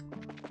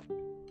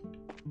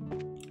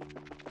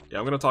 Yeah,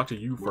 I'm gonna talk to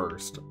you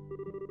first.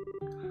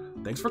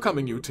 Thanks for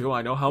coming, you two.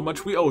 I know how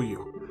much we owe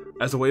you.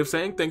 As a way of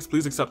saying thanks,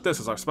 please accept this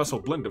as our special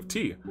blend of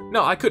tea.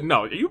 No, I couldn't.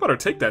 No, you better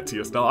take that tea,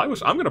 Estelle.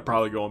 I'm gonna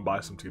probably go and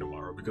buy some tea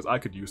tomorrow because I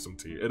could use some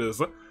tea. It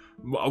is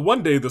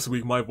one day this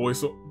week. My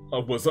voice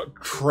was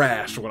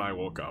trash when I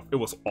woke up. It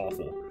was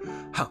awful.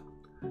 Huh?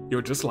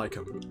 You're just like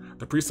him.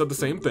 The priest said the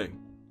same thing.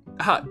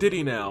 Ha! Did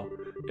he now?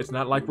 It's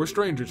not like we're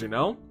strangers, you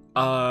know.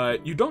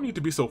 You don't need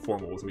to be so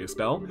formal with me,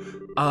 Estelle.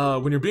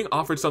 When you're being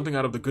offered something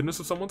out of the goodness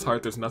of someone's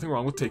heart, there's nothing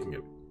wrong with taking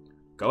it.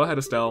 Go ahead,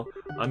 Estelle.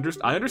 I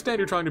understand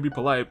you're trying to be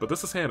polite, but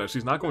this is Hannah.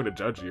 She's not going to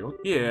judge you.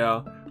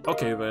 Yeah.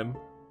 Okay, then.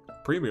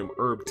 Premium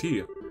herb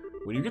tea.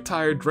 When you get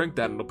tired, drink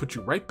that and it'll put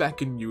you right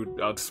back in you,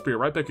 disappear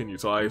right back in you,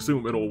 so I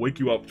assume it'll wake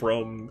you up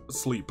from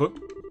sleep.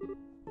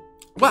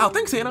 Wow,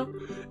 thanks, Hannah.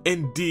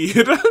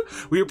 Indeed.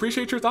 We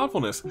appreciate your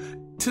thoughtfulness.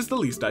 'Tis the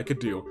least I could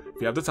do.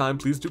 If you have the time,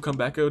 please do come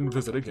back and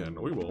visit again.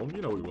 We will.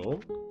 You know we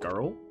will.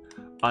 Girl.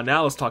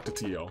 Now let's talk to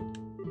Tio.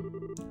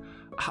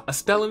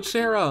 Estelle and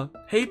Shara.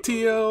 Hey,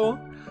 Tio.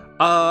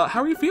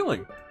 How are you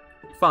feeling?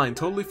 Fine,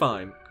 totally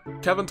fine.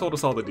 Kevin told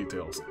us all the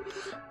details.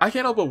 I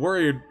can't help but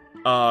worry,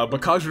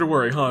 because you're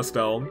worried, huh,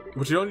 Estelle?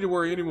 But you don't need to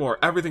worry anymore.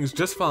 Everything's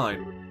just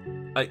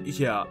fine.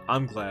 Yeah,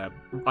 I'm glad.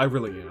 I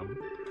really am.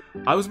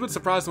 I was a bit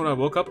surprised when I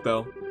woke up,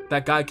 though.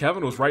 That guy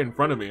Kevin was right in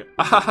front of me.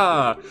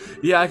 Ahaha!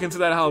 Yeah, I can see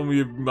that how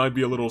it might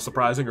be a little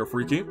surprising or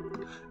freaky.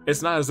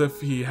 It's not as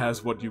if he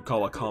has what you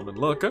call a common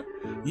look.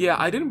 Yeah,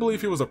 I didn't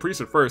believe he was a priest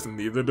at first, and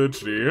neither did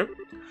she.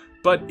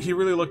 But he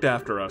really looked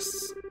after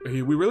us.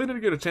 We really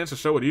didn't get a chance to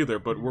show it either,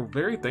 but we're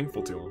very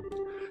thankful to him.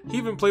 He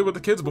even played with the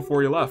kids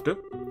before he left.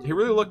 He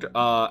really looked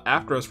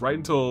after us right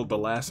until the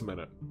last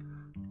minute.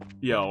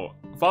 Yo,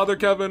 Father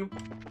Kevin,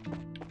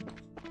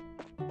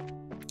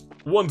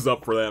 one's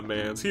up for that,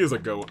 man. He is a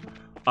goat.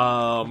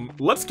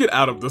 Let's get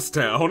out of this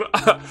town.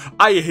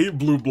 I hate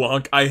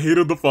Bleublanc. I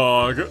hated the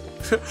fog.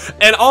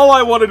 And all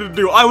I wanted to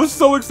do, I was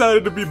so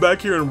excited to be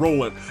back here in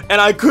Roland,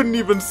 and I couldn't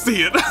even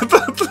see it.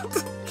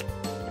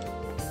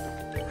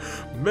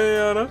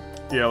 Man.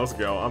 Yeah, let's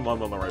go. I'm on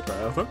the right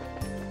path.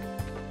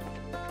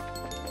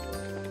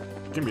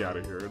 Get me out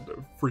of here.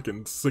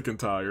 Freaking sick and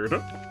tired.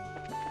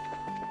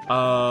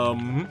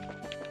 I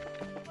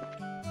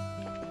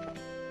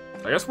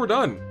guess we're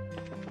done.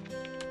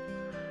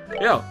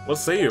 Yeah,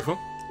 let's save.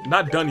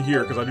 Not done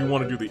here, because I do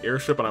want to do the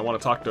airship and I want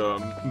to talk to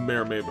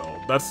Mayor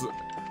Maybell.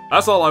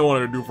 That's all I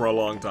wanted to do for a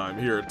long time.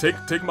 Here,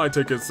 take my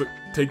tickets,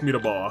 take me to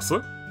boss.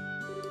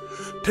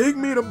 Take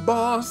me to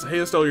boss! Hey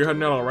Estelle, you're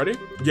heading out already?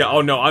 Yeah,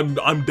 oh no, I'm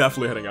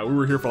definitely heading out. We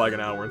were here for like an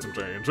hour and some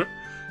change.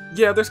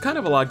 Yeah, there's kind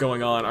of a lot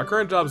going on. Our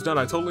current job's done.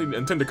 I totally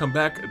intend to come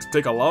back to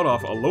take a load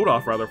off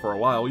for a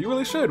while. You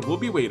really should. We'll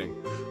be waiting.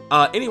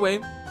 Anyway,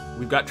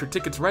 we've got your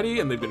tickets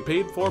ready and they've been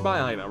paid for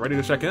by Ina. Ready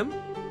to check in?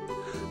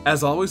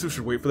 As always, we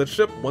should wait for the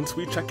ship once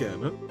we check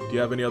in. Do you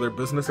have any other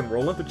business in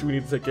Roland that you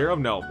need to take care of?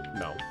 No.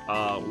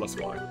 Let's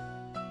fly.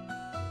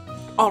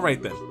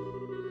 Alright then.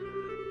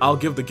 I'll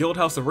give the guild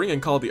house a ring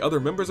and call the other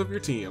members of your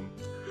team.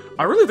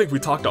 I really think we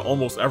talked to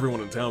almost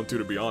everyone in town too,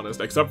 to be honest,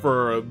 except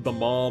for the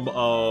mom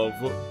of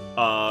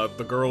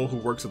the girl who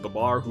works at the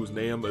bar, whose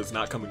name is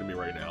not coming to me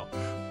right now.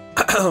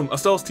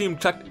 Estelle's team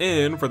checked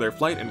in for their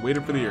flight and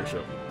waited for the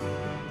airship.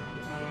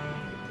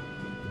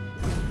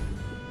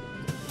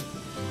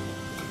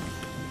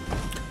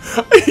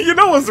 You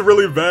know what's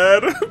really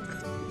bad?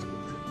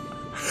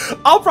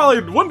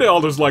 One day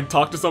I'll just like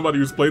talk to somebody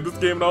who's played this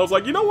game and I was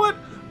like, you know what?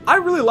 I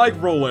really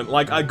like Roland.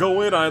 Like, I go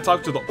in and I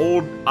talk to the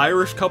old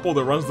Irish couple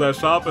that runs that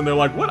shop, and they're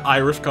like, what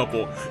Irish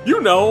couple?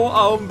 You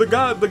know, the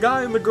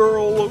guy and the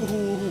girl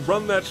who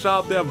run that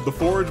shop, they have the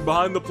forge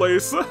behind the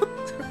place.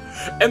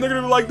 And they're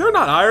gonna be like, they're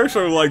not Irish,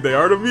 or like, they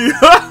are to me.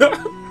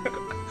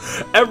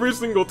 Every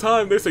single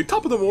time they say,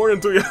 top of the morning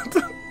to you.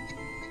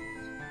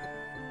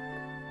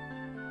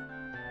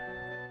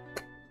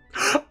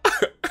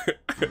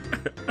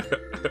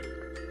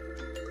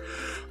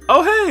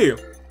 Oh, hey!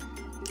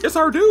 It's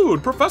our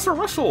dude, Professor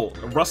Russell.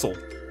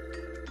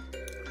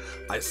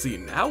 I see,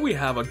 now we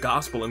have a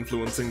gospel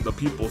influencing the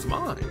people's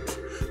minds.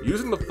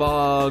 Using the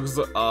fog's,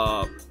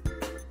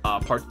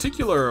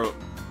 particulate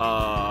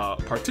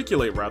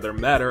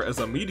matter as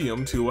a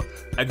medium to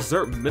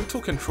exert mental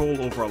control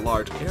over a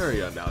large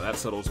area. Now that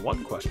settles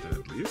one question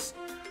at least.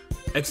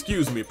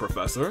 Excuse me,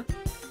 Professor.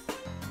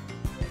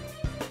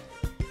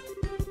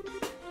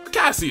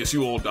 Cassius,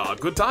 you old dog,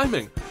 good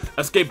timing.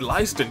 Escaped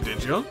Lyston,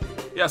 did you?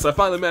 Yes, I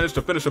finally managed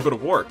to finish a bit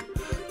of work.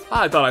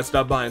 I thought I'd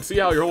stop by and see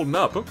how you're holding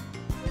up. What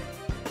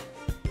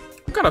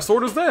kind of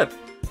sword is that?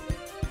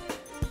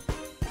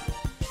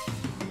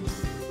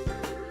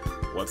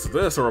 What's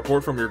this, a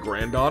report from your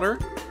granddaughter?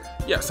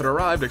 Yes, it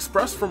arrived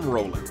express from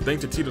Roland.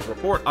 Thanks to Tita's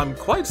report, I'm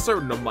quite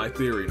certain of my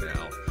theory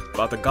now.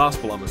 About the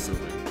gospel, I'm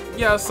assuming.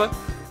 Yes,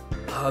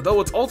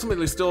 though it's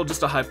ultimately still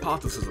just a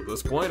hypothesis at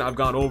this point. I've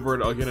gone over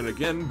it again and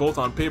again, both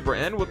on paper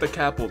and with the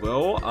capo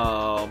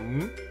though.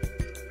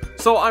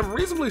 So I'm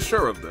reasonably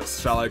sure of this.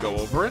 Shall I go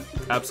over it?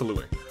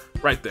 Absolutely.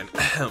 Right then.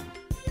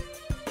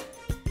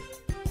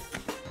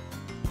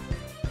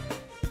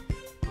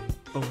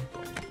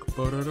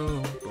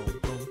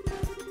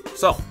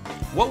 So,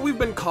 what we've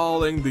been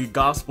calling the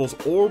Gospel's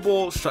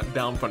orbital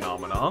shutdown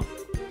phenomena.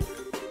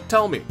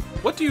 Tell me,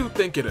 what do you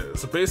think it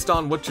is, based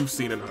on what you've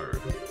seen and heard?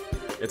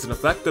 It's an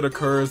effect that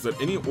occurs at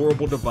any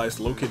orbital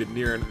device located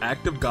near an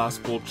active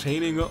Gospel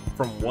chaining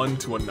from one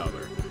to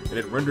another, and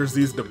it renders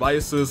these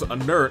devices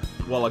inert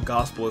while a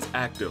Gospel is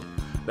active.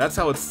 That's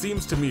how it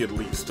seems to me, at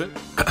least.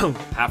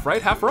 Half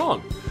right, half wrong.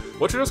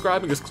 What you're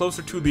describing is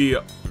closer to the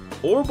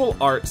orbital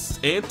art's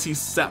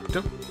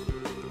anticept.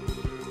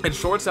 It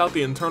shorts out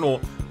the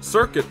internal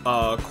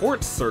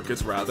quartz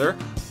circuits,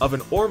 of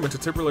an ornament to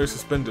temporarily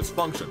suspend its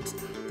functions.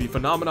 The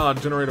phenomenon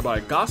generated by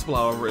a Gospel,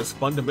 however, is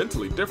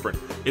fundamentally different.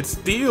 It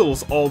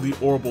steals all the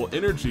orbital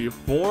energy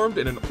formed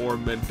in an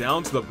ornament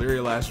down to the very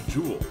last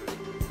jewel.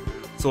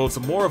 So it's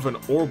more of an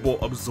orbital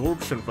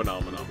absorption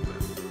phenomenon then.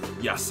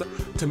 Yes,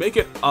 to make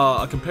it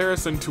a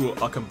comparison to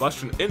a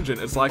combustion engine,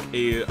 it's like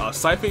a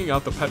siphoning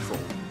out the petrol.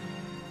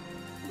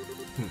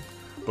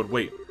 But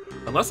wait.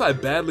 Unless I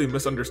badly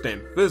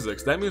misunderstand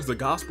physics, that means the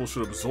Gospel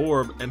should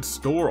absorb and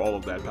store all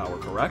of that power,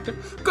 correct?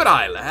 Good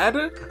eye,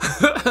 lad!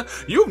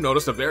 You've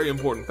noticed a very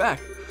important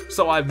fact.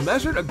 So I've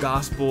measured a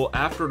Gospel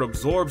after it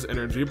absorbs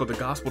energy, but the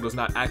Gospel does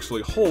not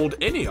actually hold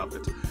any of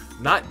it.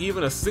 Not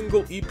even a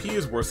single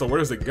EP's worth, so where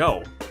does it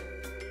go?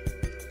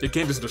 It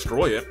can't just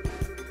destroy it.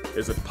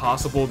 Is it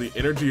possible the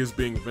energy is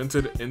being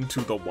vented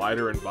into the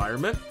wider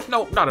environment?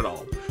 No, not at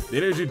all. The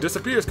energy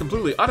disappears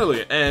completely,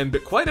 utterly, and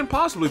quite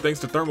impossibly thanks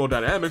to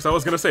thermodynamics. I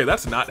was gonna say,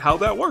 that's not how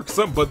that works,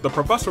 but the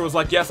professor was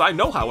like, yes, I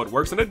know how it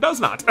works, and it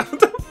does not.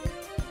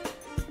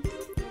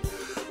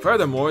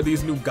 Furthermore,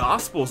 these new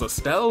Gospels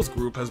Estelle's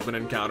group has been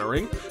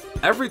encountering,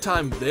 every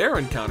time they're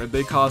encountered,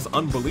 they cause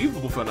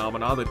unbelievable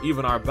phenomena that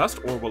even our best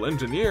orbital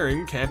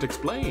engineering can't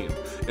explain.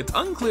 It's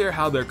unclear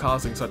how they're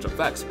causing such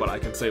effects, but I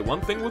can say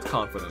one thing with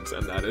confidence,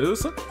 and that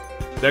is,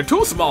 they're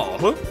too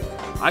small.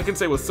 I can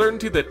say with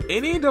certainty that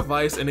any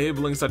device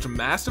enabling such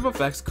massive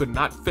effects could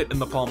not fit in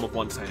the palm of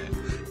one's hand.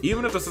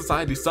 Even if the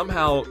society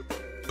somehow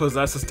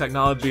possesses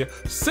technology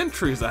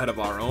centuries ahead of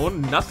our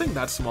own, nothing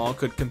that small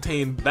could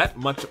contain that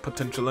much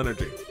potential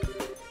energy.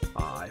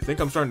 I think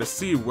I'm starting to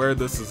see where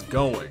this is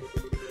going.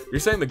 You're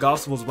saying the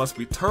Gospels must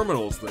be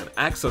terminals then,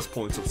 access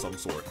points of some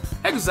sort.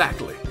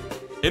 Exactly.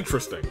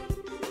 Interesting.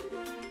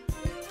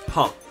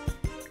 Huh.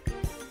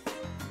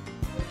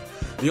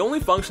 The only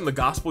function the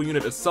Gospel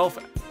unit itself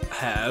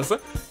has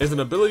is an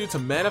ability to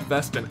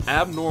manifest an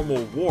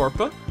abnormal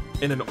warp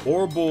in a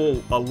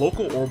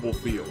local orbal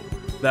field.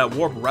 That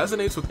warp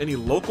resonates with any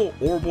local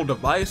orbal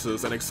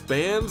devices and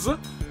expands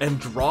and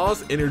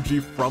draws energy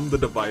from the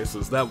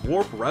devices. That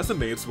warp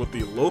resonates with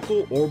the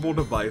local orbal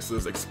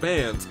devices,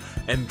 expands,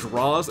 and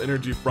draws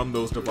energy from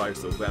those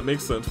devices. That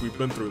makes sense, we've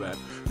been through that.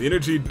 The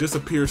energy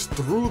disappears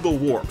through the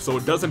warp, so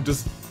it doesn't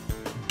just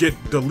get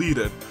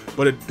deleted,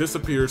 but it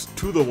disappears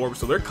to the warp,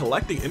 so they're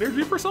collecting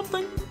energy for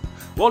something?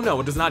 Well, no,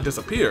 it does not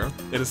disappear.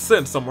 It is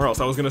sent somewhere else.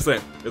 I was gonna say,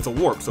 it's a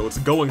warp, so it's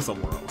going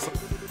somewhere else.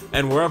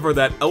 And wherever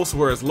that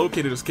elsewhere is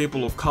located is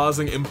capable of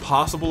causing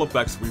impossible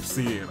effects we've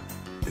seen.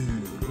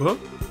 Ew.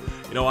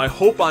 You know, I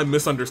hope I'm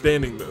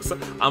misunderstanding this.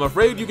 I'm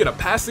afraid you get a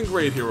passing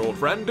grade here, old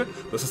friend.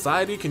 The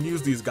Society can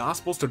use these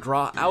Gospels to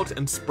draw out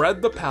and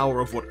spread the power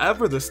of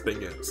whatever this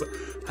thing is.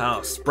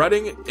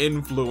 Spreading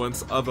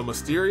influence of a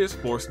mysterious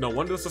force. No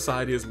wonder the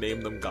Society has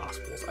named them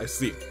Gospels. I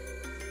see.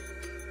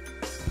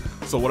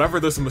 So whatever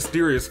this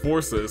mysterious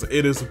force is,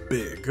 it is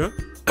big,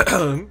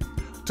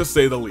 to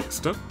say the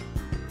least.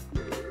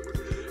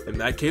 In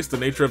that case, the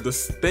nature of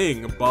this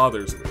thing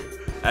bothers me.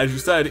 As you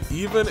said,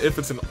 even if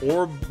it's an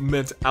orb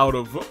meant out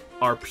of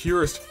our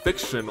purest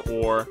fiction,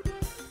 or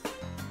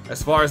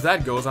as far as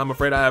that goes, I'm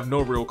afraid I have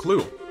no real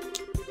clue.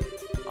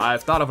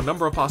 I've thought of a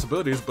number of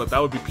possibilities, but that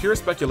would be pure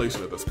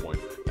speculation at this point.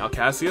 Now,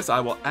 Cassius, I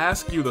will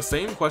ask you the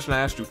same question I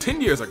asked you 10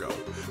 years ago.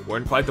 We're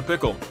in quite the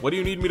pickle. What do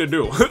you need me to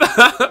do?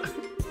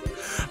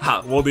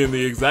 Well, in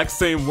the exact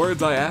same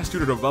words I asked you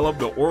to develop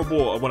the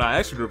orbital, when I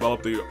asked you to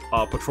develop the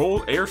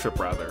patrol airship,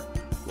 rather.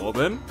 Well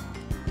then,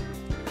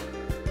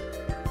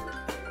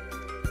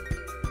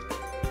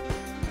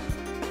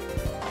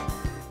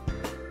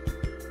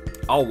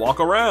 I'll walk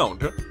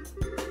around.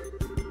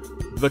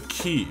 The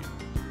key,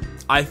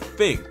 I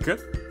think,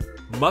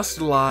 must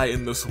lie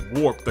in this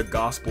warp the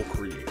Gospel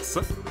creates.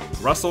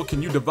 Russell,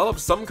 can you develop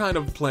some kind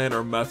of plan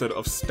or method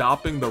of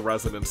stopping the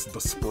resonance,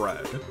 the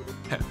spread?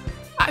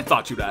 I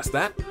thought you'd ask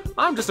that.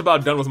 I'm just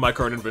about done with my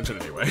current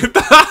invention anyway.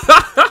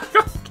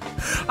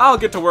 I'll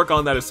get to work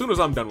on that as soon as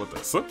I'm done with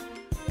this.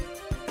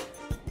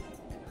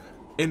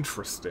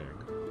 Interesting.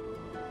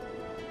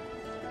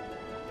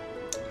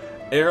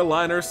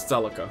 Airliner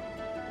Celica.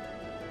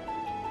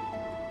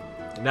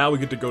 Now we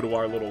get to go to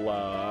our little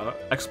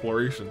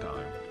exploration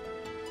time.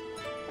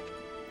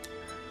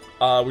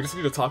 We just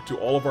need to talk to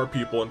all of our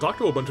people, and talk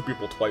to a bunch of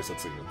people twice, it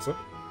seems.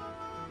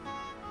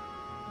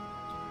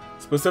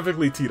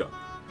 Specifically Tita.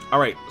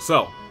 Alright,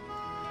 so.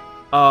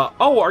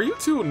 Oh, are you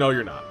two? No,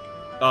 you're not.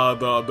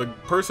 The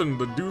person,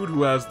 the dude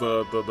who has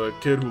the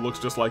kid who looks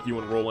just like you,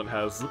 and Roland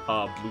has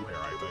blue hair,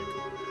 I think.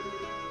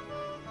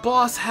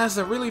 Boss has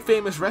a really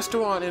famous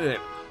restaurant in it.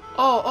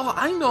 Oh,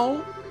 I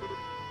know.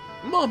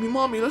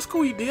 Mommy, let's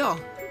go eat there.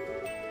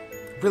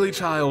 Really,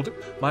 child?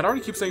 My daughter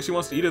keeps saying she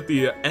wants to eat at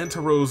the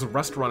Antaros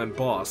restaurant in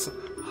Boss.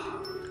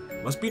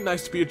 Must be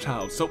nice to be a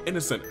child, so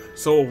innocent,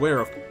 so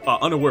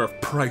unaware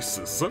of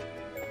prices.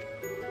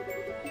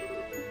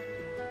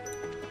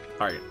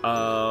 Alright,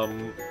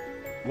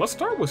 let's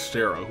start with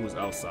Shara, who's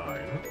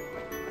outside.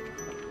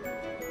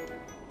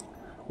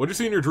 What'd you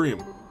see in your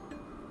dream?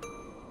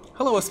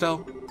 Hello,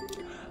 Estelle.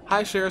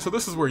 Hi, Shara, so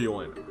this is where you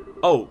went.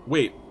 Oh,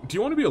 wait, do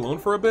you want to be alone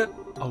for a bit?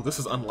 Oh, this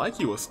is unlike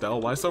you, Estelle.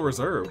 Why so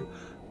reserved?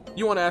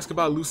 You want to ask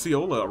about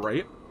Luciola,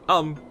 right?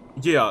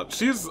 Yeah,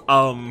 she's,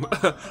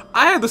 I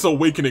had this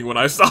awakening when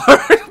I saw her.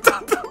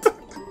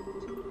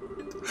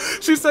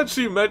 She said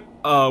we met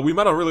a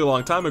really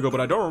long time ago,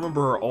 but I don't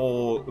remember her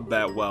all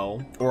that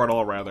well. Or at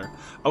all, rather.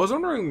 I was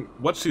wondering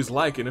what she's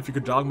like, and if you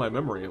could jog my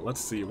memory.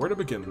 Let's see, where to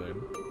begin,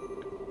 then?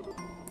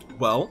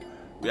 Well,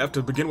 we have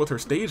to begin with her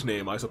stage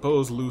name, I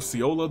suppose,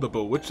 Luciola the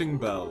Bewitching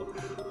Belle.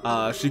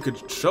 She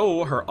could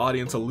show her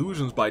audience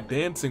illusions by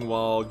dancing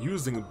while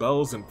using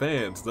bells and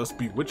fans, thus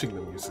bewitching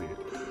them, you see.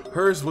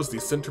 Hers was the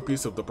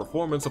centerpiece of the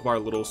performance of our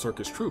little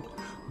circus troupe,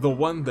 the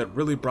one that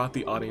really brought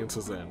the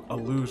audiences in.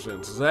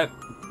 Illusions. Is that,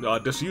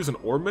 does she use an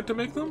ornament to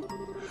make them?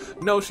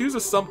 No, she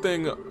uses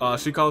something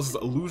she calls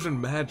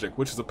illusion magic,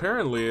 which is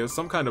apparently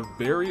some kind of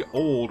very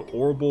old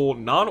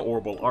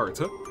non-orbal art.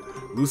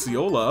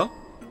 Luciola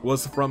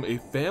was from a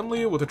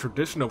family with a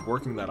tradition of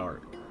working that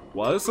art.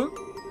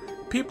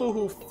 People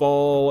who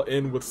fall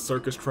in with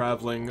circus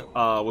traveling,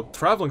 with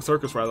traveling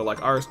circus rather,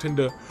 like ours, tend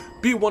to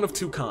be one of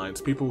two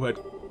kinds. People who had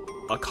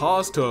a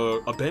cause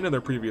to abandon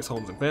their previous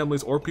homes and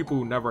families, or people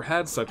who never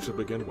had such to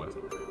begin with.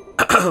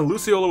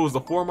 Luciola was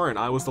the former, and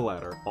I was the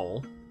latter.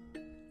 Oh.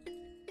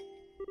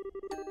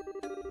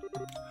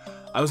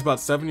 I was about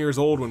 7 years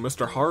old when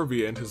Mr.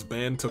 Harvey and his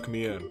band took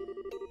me in.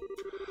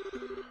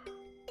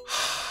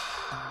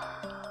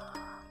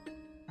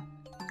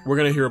 We're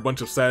gonna hear a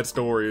bunch of sad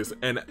stories,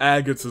 and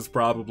Agate's is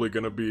probably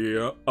gonna be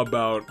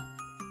about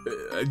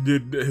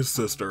his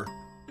sister.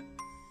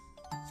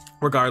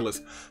 Regardless,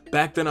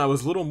 back then I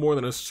was little more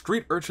than a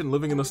street urchin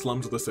living in the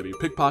slums of the city,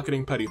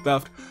 pickpocketing, petty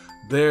theft.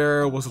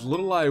 There was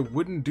little I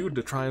wouldn't do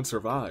to try and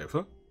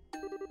survive.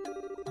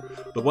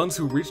 The ones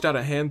who reached out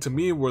a hand to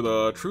me were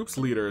the troops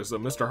leaders,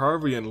 Mr.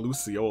 Harvey and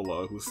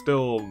Luciola, who's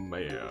still,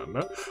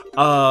 man.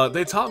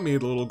 They taught me,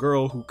 the little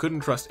girl who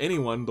couldn't trust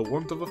anyone, the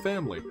warmth of a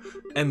family.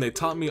 And they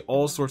taught me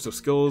all sorts of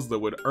skills that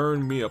would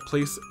earn me a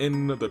place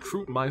in the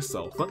troop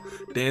myself.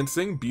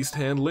 Dancing, beast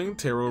handling,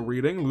 tarot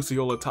reading,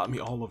 Luciola taught me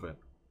all of it.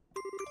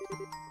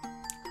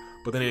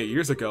 But then 8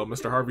 years ago,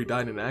 Mr. Harvey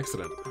died in an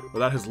accident.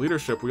 Without his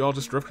leadership, we all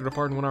just drifted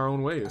apart and went our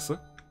own ways.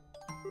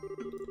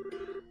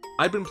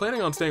 I'd been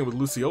planning on staying with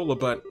Luciola,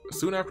 but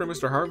soon after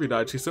Mr. Harvey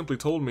died, she simply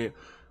told me,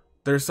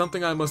 "There's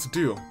something I must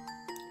do,"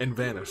 and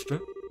vanished.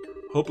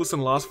 Hopeless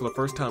and lost for the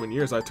first time in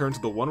years, I turned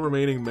to the one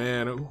remaining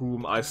man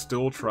whom I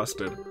still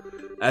trusted.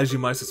 As you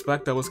might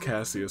suspect, that was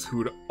Cassius,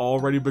 who'd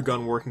already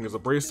begun working as a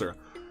bracer.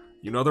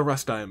 You know the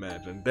rest, I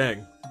imagine.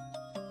 Dang.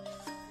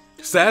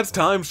 Sad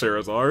time,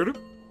 Sherazard.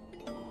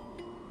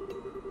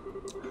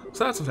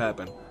 So that's what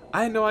happened.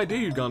 I had no idea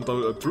you'd gone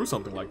through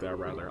something like that,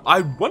 rather.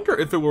 I wonder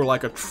if it were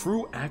like a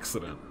true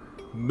accident.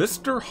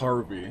 Mr.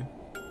 Harvey.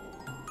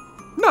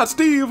 Not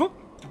Steve!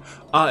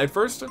 At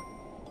first,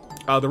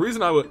 the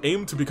reason I would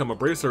aim to become a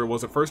bracer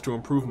was at first to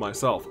improve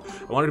myself.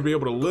 I wanted to be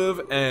able to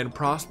live and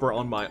prosper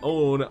on my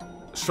own,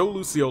 show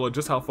Luciola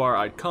just how far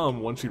I'd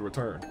come once she'd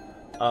returned.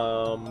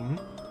 I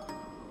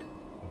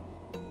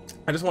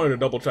just wanted to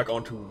double check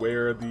onto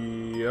where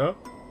the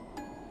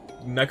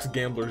next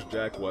Gambler's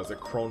Jack was at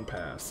Crone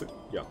Pass.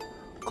 Yeah,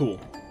 cool.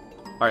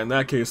 Alright, in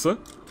that case,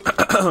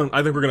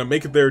 I think we're gonna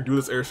make it there, do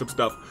this airship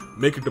stuff,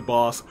 make it to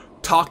boss,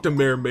 talk to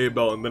Mayor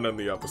Maybell, and then end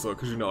the episode,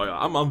 because, you know,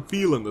 I'm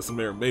feeling this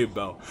Mayor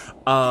Maybell.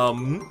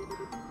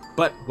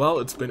 But, well,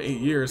 it's been 8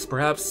 years.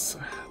 Perhaps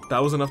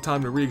that was enough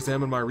time to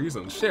re-examine my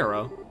reasons.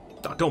 Shara,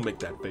 don't make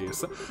that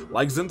face.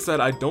 Like Zin said,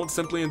 I don't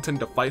simply intend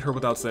to fight her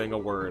without saying a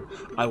word.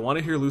 I want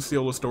to hear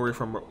Luciola's story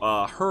from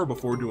her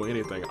before doing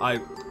anything.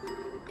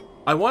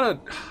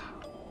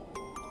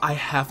 I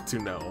have to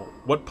know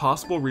what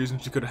possible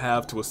reasons you could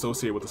have to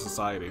associate with the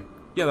society.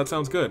 Yeah, that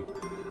sounds good.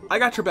 I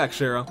got your back,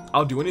 Shara.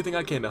 I'll do anything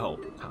I can to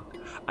help.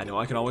 I know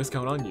I can always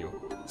count on you.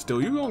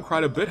 Still, you've grown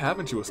quite a bit,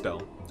 haven't you,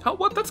 Estelle?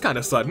 What? That's kind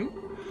of sudden.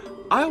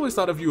 I always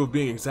thought of you as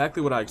being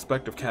exactly what I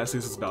expect of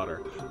Cassius's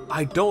daughter.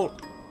 I don't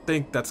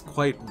think that's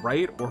quite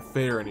right or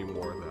fair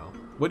anymore, though.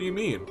 What do you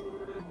mean?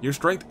 Your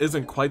strength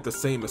isn't quite the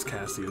same as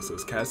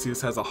Cassius's.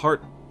 Cassius has a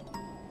heart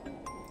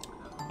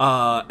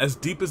as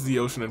deep as the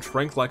ocean and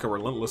strength like a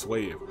relentless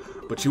wave.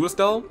 But you,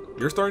 Estelle,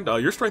 your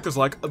strength is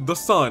like the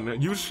sun.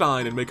 You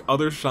shine and make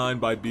others shine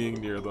by being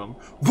near them.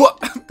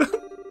 What?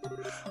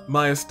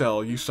 My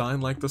Estelle, you shine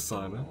like the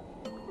sun.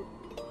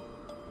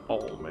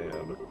 Oh,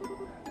 man.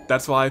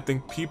 That's why I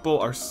think people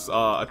are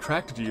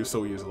attracted to you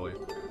so easily.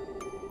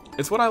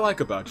 It's what I like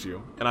about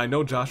you, and I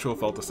know Joshua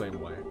felt the same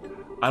way.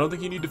 I don't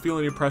think you need to feel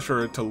any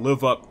pressure to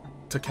live up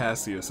to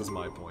Cassius, is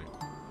my point.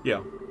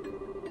 Yeah.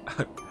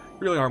 You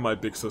really are my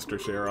big sister,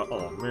 Shara.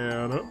 Oh,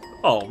 man.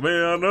 Oh,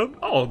 man.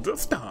 Oh,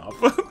 stop.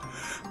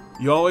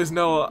 You always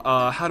know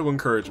how to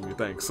encourage me,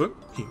 thanks.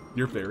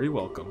 You're very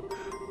welcome.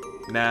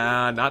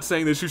 Nah, not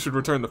saying that you should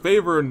return the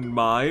favor in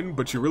mine,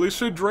 but you really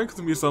should drink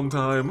with me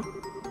sometime.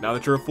 Now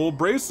that you're a full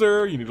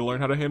bracer, you need to learn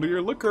how to handle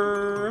your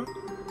liquor.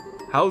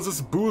 How is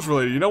this booze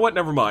related? You know what?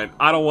 Never mind.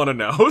 I don't want to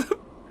know.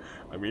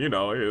 I mean, you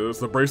know, it's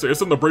the bracer.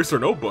 It's in the bracer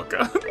notebook.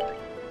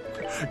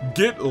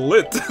 Get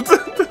lit.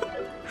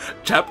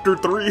 Chapter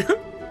 3.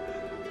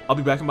 I'll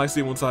be back in my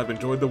seat once I've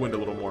enjoyed the wind a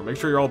little more. Make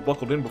sure you're all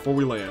buckled in before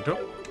we land.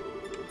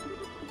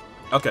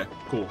 Okay,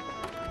 cool.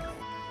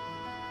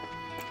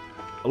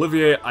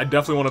 Olivier, I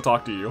definitely want to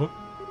talk to you.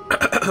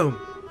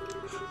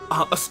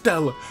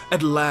 Estelle,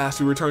 at last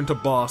we return to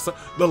Boss,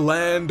 the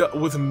land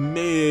with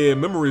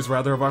memories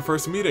rather of our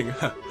first meeting.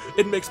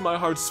 It makes my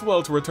heart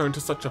swell to return to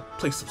such a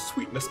place of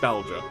sweet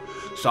nostalgia.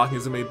 Shocking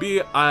as it may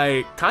be,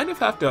 I kind of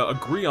have to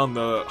agree on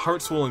the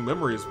heart-swelling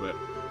memories bit.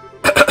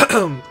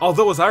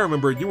 Although, as I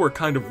remember, you were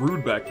kind of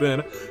rude back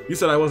then. You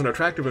said I wasn't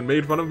attractive and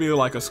made fun of me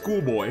like a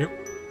schoolboy.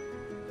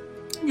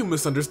 You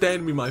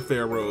misunderstand me, my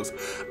fair Rose.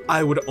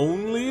 I would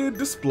only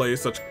display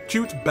such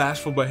cute,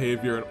 bashful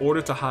behavior in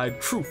order to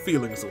hide true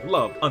feelings of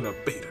love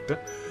unabated.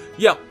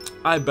 Yeah,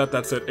 I bet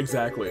that's it,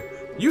 exactly.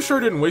 You sure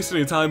didn't waste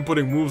any time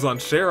putting moves on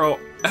Cheryl,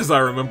 as I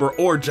remember,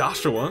 or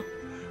Joshua.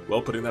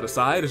 Well, putting that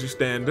aside, as you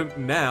stand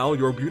now,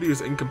 your beauty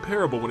is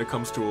incomparable when it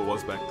comes to what it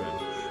was back then.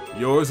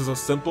 Yours is a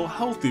simple,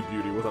 healthy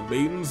beauty with a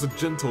maiden's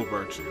gentle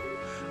virtue.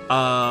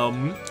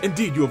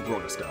 Indeed, you have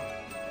grown, Estelle.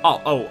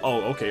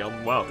 Oh, okay,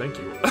 wow, thank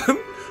you.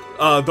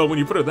 Though when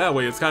you put it that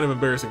way, it's kind of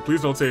embarrassing.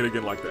 Please don't say it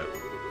again like that.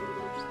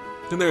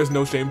 And there is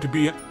no shame to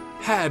be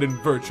had in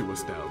virtue,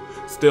 Estelle.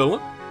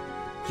 Still,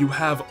 you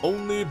have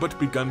only but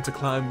begun to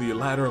climb the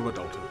ladder of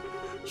adulthood.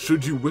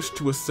 Should you wish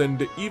to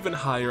ascend even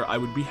higher, I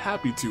would be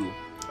happy to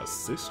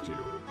assist you.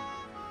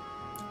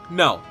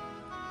 No,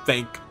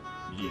 thank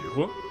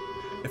you.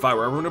 If I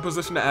were ever in a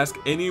position to ask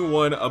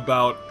anyone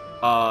about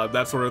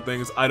that sort of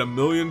things, I'd a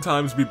million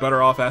times be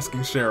better off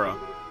asking Shara.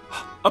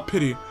 A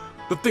pity,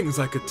 the things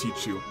I could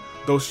teach you.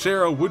 Though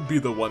Shara would be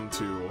the one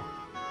to...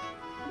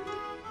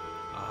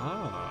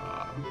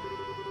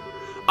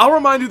 I'll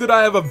remind you that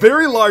I have a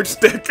very large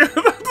stick.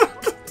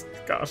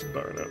 Gosh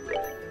darn it.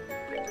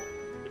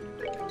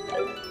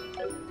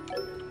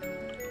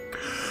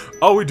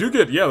 Oh, we do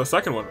get, yeah, the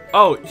second one.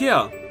 Oh,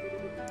 yeah.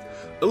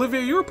 Olivia,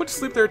 you were put to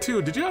sleep there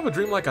too. Did you have a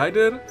dream like I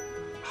did?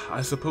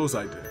 I suppose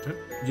I did.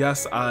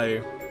 Yes,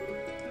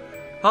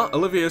 Huh,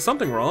 Olivia, is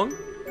something wrong?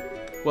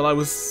 Well, I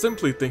was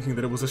simply thinking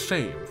that it was a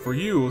shame. For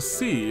you,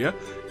 see,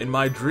 in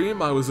my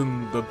dream I was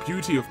in the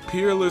beauty of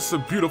peerless,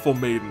 beautiful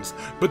maidens,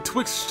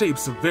 betwixt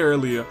shapes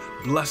verily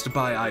blessed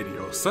by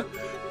Idios.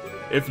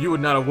 If you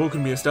had not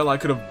awoken me, Estelle, I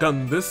could have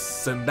done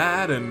this and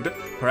that, and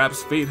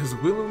perhaps fate has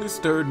willingly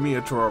stirred me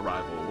at your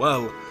arrival.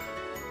 Well,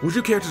 would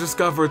you care to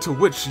discover to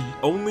which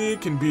only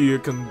can be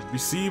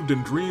received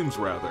in dreams,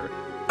 rather?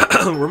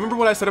 Remember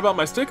what I said about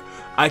my stick?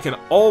 I can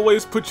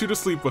always put you to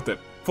sleep with it.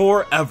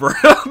 Forever.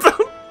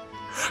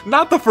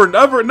 Not the for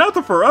never, not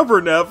the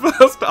forever, Nev.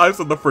 I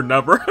said the for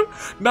never.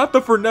 Not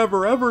the for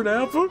never ever,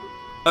 Nev.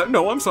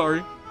 No, I'm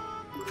sorry.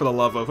 For the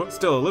love of...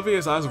 Still,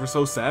 Olivia's eyes were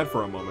so sad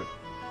for a moment.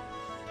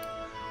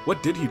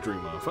 What did he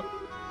dream of?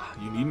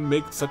 You needn't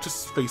make such a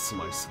face,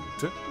 my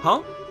sweet.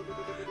 Huh?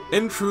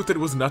 In truth, it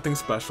was nothing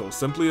special,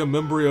 simply a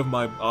memory of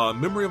my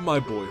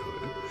boyhood.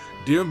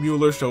 Dear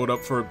Mueller showed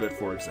up for a bit,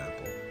 for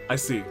example. I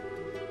see.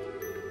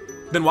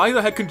 Then why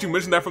the heck couldn't you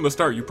mention that from the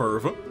start, you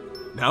perv?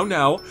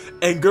 Now,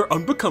 anger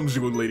unbecomes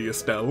you, Lady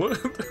Estelle.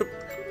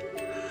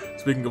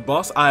 Speaking of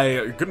boss,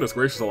 goodness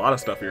gracious, a lot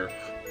of stuff here.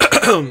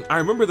 I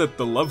remember that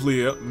the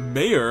lovely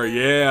mayor,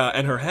 yeah,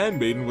 and her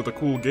handmaiden with a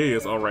cool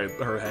gaze. Alright,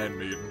 her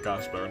handmaiden,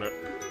 gosh darn it.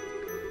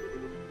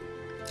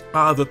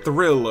 The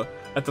thrill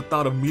at the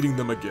thought of meeting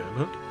them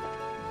again.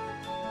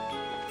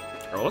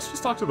 Alright, let's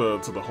just talk to the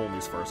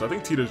homies first. I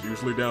think Tita's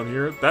usually down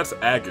here. That's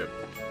Agate.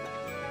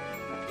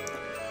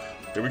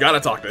 Dude, we gotta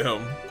talk to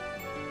him.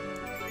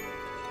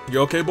 You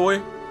okay,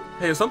 boy?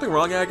 Hey, is something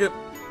wrong, Agate?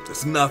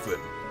 It's nothing.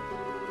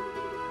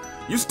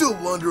 You still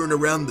wandering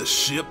around the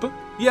ship?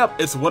 Yep,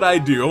 it's what I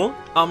do.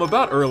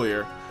 About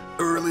earlier.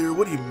 Earlier?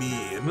 What do you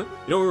mean? You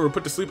know when we were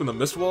put to sleep in the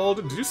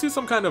Mistwald? Did you see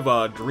some kind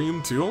of,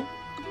 dream, too?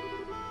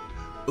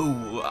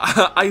 Ooh,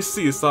 I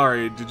see,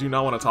 sorry. Did you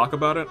not want to talk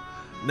about it?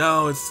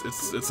 No,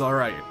 it's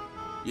alright.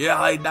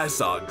 Yeah, I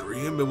saw a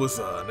dream. It was,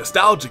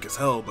 nostalgic as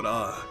hell, but,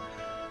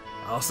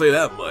 I'll say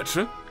that much.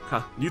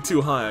 Huh, you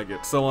too, huh,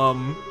 Agate? So,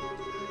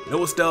 you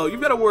know, Estelle,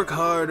 you've got to work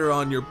harder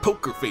on your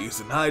poker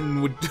face and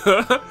hiding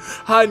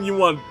you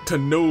want to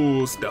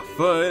know stuff.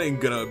 It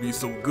ain't gonna be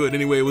so good.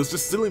 Anyway, it was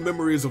just silly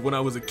memories of when I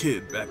was a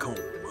kid back home.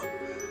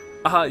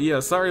 Yeah,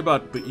 sorry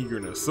about the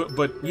eagerness,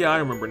 but yeah, I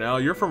remember now.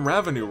 You're from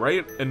Ravenue,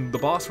 right? In the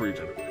boss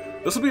region.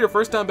 This will be your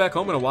first time back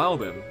home in a while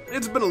then.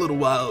 It's been a little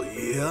while,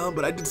 yeah,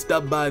 but I did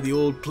stop by the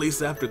old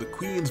place after the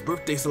Queen's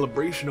birthday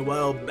celebration a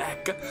while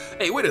back.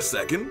 Hey, wait a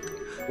second.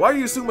 Why are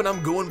you assuming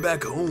I'm going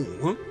back home,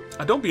 huh?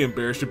 Don't be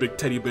embarrassed, you big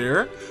teddy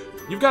bear.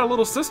 You've got a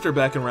little sister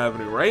back in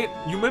Ravenue, right?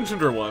 You mentioned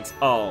her once.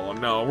 Oh,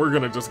 no, we're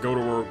gonna just go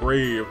to her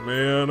grave,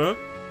 man.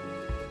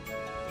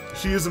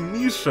 She is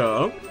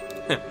Misha.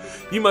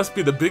 You must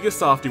be the biggest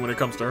softie when it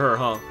comes to her,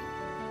 huh?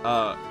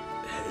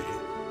 Hey.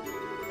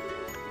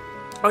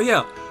 Oh,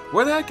 yeah.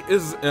 Where the heck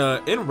is,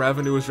 in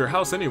Ravenue is your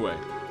house anyway?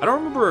 I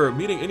don't remember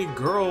meeting any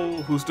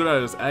girl who stood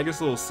out as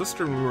Agate's little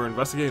sister when we were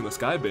investigating the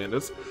Sky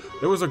Bandits.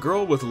 There was a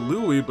girl with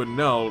Louie, but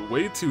no,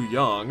 way too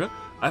young.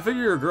 I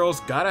figure your girl's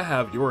gotta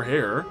have your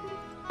hair.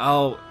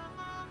 I'll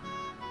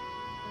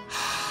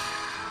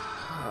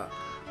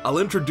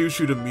introduce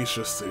you to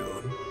Misha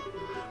soon.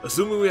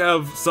 Assuming we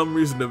have some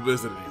reason to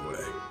visit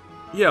anyway.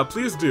 Yeah,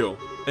 please do.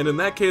 And in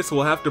that case,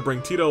 we'll have to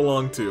bring Tita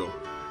along too.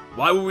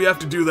 Why would we have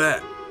to do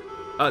that?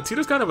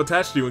 Tita's kind of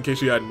attached to you in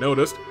case you hadn't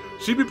noticed.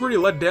 She'd be pretty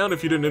let down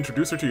if you didn't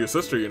introduce her to your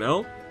sister, you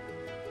know?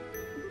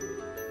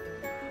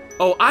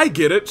 Oh, I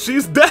get it.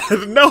 She's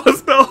dead. No,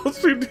 Estelle,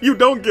 you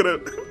don't get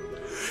it.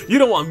 You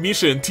don't want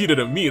Misha and Tita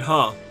to meet,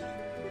 huh?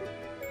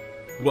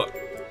 What?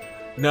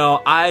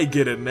 No, I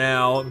get it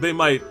now. They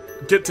might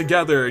get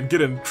together and get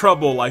in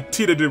trouble like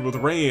Tita did with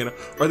Rain,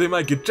 or they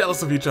might get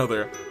jealous of each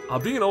other.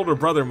 Being an older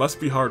brother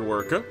must be hard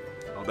work, huh?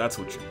 Oh, that's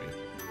what you mean.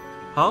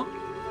 Huh?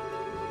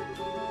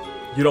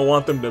 You don't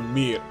want them to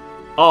meet.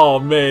 Oh,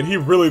 man, he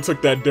really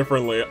took that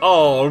differently.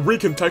 Oh,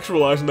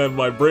 recontextualizing that in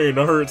my brain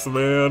hurts,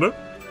 man.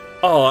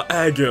 Oh,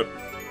 Agate.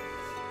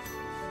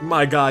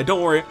 My guy,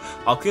 don't worry.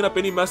 I'll clean up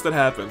any mess that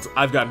happens.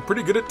 I've gotten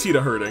pretty good at Tita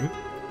hurting.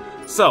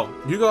 So,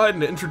 you go ahead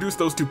and introduce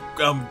those two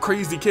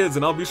crazy kids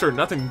and I'll be sure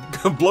nothing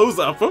blows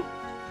up.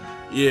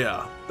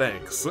 Yeah,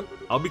 thanks.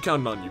 I'll be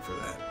counting on you for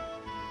that.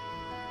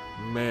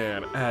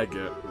 Man,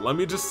 Agate, let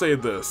me just say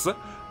this.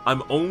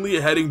 I'm only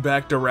heading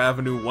back to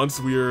Ravenue once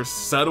we're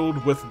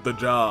settled with the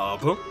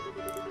job.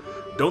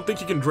 Don't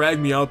think you can drag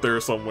me out there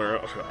somewhere.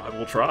 I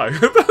will try.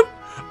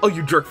 Oh,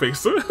 you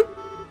jerkface.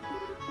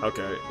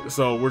 Okay,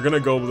 so we're gonna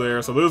go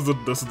there. So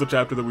this is the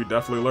chapter that we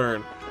definitely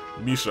learn.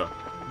 Misha.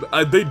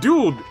 They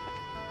do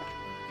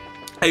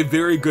a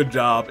very good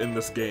job in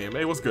this game.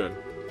 Hey, what's good?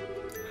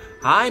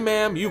 Hi,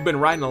 ma'am. You've been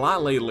writing a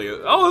lot lately.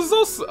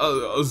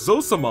 Oh,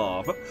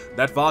 Zosimov.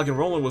 That fog and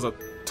rolling was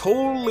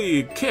totally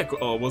a kick,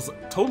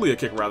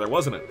 rather,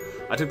 wasn't it?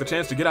 I took the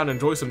chance to get out and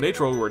enjoy some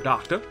nature while we were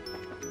docked.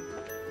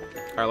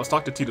 Alright, let's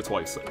talk to Tita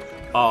twice.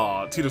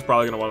 Tita's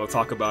probably gonna want to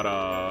talk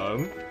about,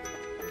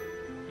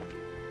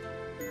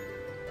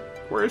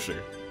 where is she?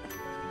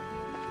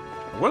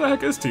 Where the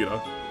heck is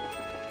Tita?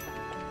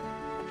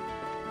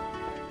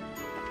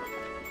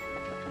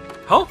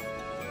 Huh?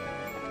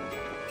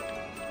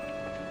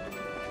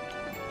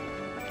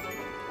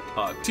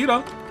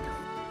 Tita?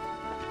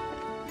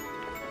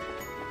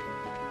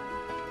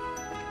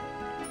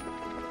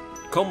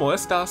 ¿Cómo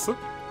estás?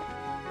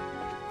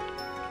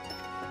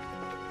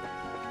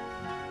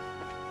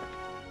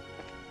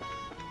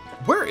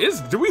 Where is...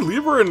 Did we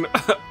leave her in...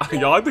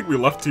 Y'all, I think we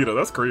left Tita.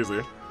 That's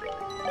crazy.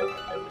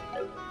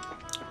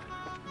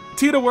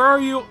 Tita, where are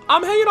you?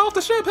 I'm hanging off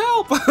the ship,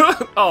 help!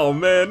 Oh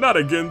man, not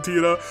again,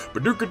 Tita.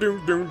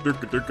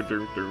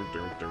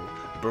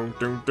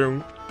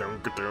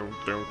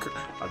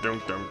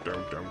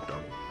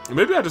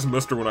 Maybe I just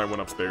missed her when I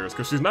went upstairs,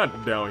 because she's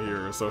not down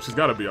here, so she's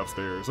gotta be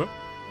upstairs.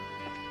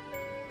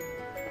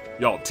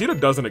 Y'all, Tita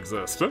doesn't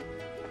exist.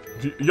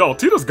 Y'all,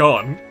 Tita's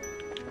gone.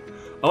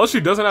 Unless she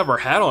doesn't have her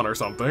hat on or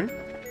something.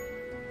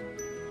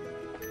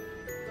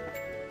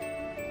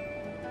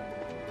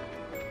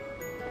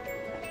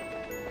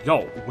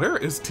 Yo, where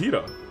is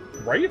Tita?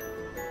 Right?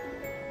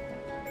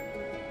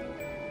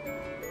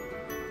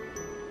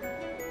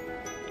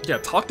 Yeah,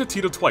 talk to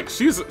Tita twice.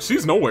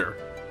 She's nowhere.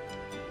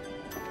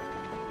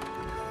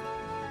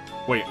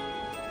 Wait.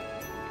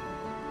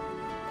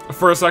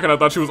 For a second, I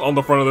thought she was on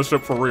the front of the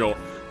ship for real.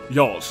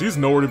 Yo, she's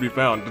nowhere to be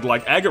found. Did,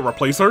 like, Agate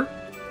replace her?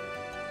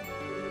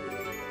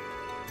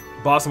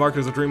 Boss Market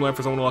is a dreamland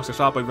for someone who likes to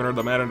shop. I've been heard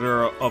the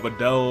manager of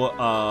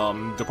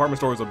Adele department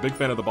store is a big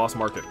fan of the Boss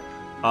Market.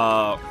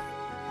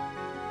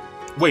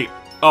 Wait.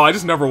 Oh, I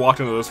just never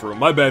walked into this room.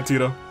 My bad,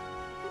 Tita.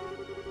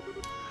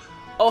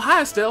 Oh,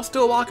 hi, Estelle.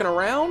 Still walking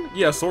around?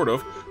 Yeah, sort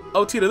of.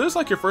 Oh, Tita, this is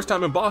like your first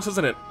time in Boss,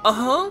 isn't it?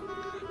 Uh-huh.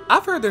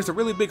 I've heard there's a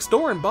really big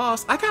store in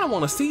Boss. I kind of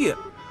want to see it.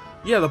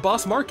 Yeah, the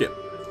Boss Market.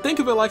 Think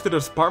of it like the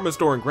department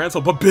store in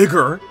Grantsville, but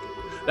bigger.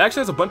 It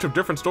actually has a bunch of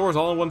different stores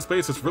all in one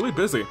space. It's really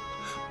busy.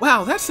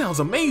 Wow, that sounds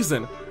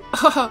amazing.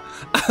 Yuck.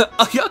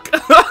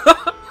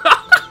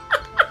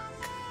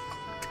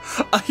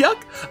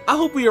 Yuck. I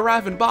hope we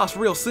arrive in Boss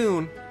real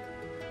soon.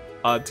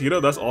 Tita,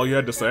 that's all you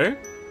had to say?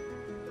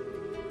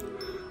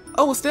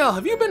 Oh, Estelle,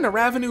 have you been to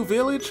Ravenue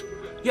Village?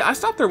 Yeah, I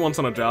stopped there once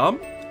on a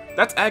job.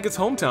 That's Agate's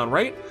hometown,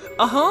 right?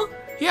 Uh-huh.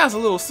 He has a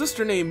little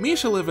sister named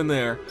Misha living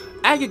there.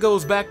 Agate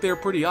goes back there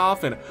pretty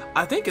often.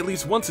 I think at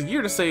least once a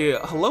year to say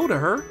hello to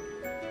her.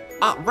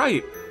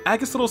 Right.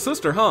 Agate's little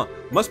sister, huh?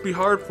 Must be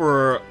hard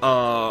for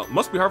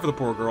the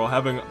poor girl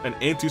having an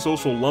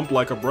antisocial lump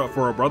like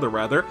for a brother,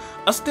 rather.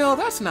 Estelle,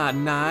 that's not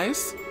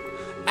nice.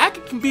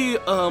 Agate can be,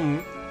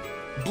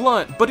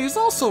 blunt, but he's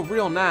also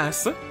real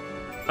nice.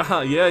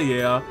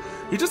 Yeah.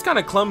 He's just kind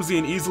of clumsy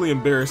and easily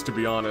embarrassed, to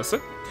be honest.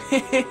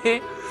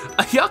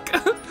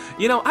 Yuck.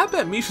 You know, I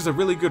bet Misha's a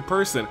really good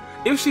person.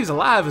 If she's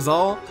alive is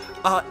all.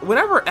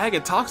 Whenever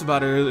Agate talks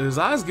about her, his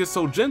eyes get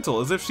so gentle,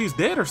 as if she's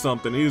dead or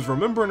something. He's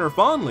remembering her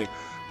fondly.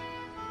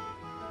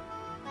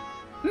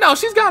 No,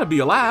 she's gotta be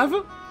alive.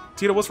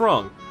 Tita, what's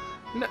wrong?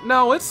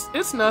 No,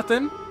 it's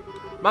nothing.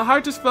 My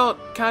heart just felt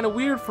kind of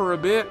weird for a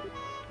bit.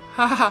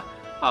 Haha,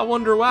 I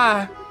wonder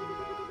why.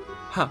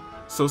 Huh.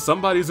 So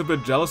somebody's a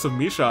bit jealous of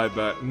Misha, I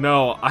bet.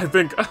 No, I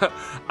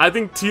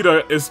think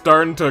Tita is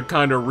starting to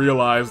kind of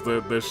realize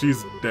that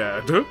she's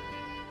dead.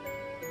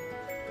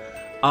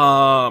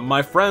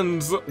 My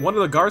friends, one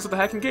of the guards at the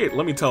Hacking Gate,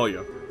 let me tell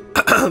you.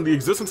 The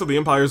existence of the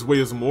Empires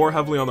weighs more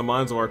heavily on the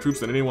minds of our troops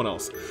than anyone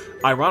else.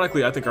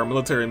 Ironically, I think our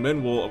military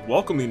men will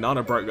welcome the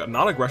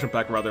non-aggression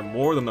pact rather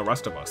more than the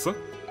rest of us.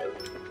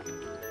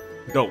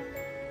 Dope.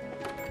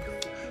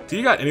 Do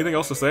you got anything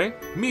else to say?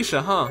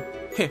 Misha, huh?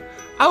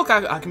 I hope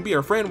I can be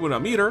her friend when I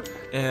meet her,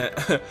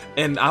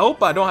 and I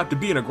hope I don't have to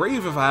be in a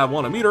grave if I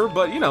want to meet her,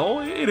 but, you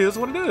know, it is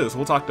what it is.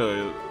 We'll talk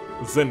to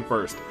Zen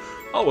first.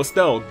 Oh,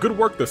 Estelle, good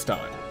work this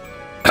time.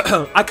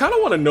 I kind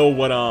of want to know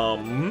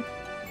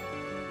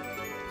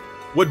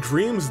what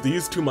dreams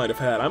these two might have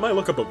had. I might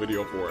look up a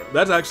video for it.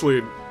 That's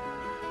actually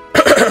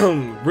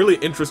really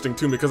interesting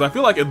to me, because I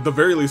feel like at the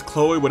very least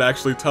Chloe would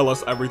actually tell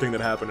us everything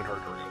that happened in her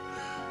dream.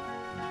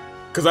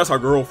 Because that's our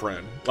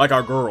girlfriend. Like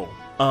our girl.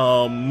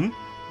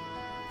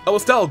 Oh,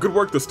 Estelle, good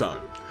work this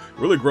time.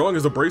 Really growing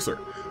as a bracer.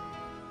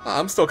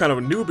 I'm still kind of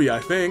a newbie,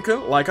 I think.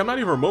 Like, I'm not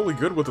even remotely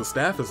good with the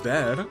staff as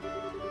Dad.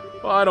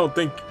 Well, I don't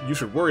think you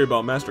should worry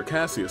about Master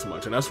Cassius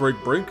much. An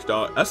S-rank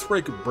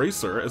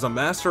bracer is a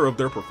master of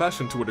their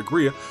profession to a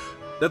degree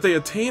that they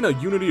attain a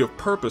unity of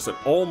purpose that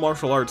all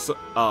martial artists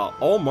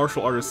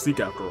seek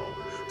after all.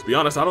 To be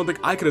honest, I don't think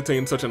I could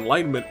attain such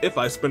enlightenment if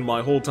I spend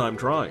my whole time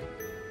trying.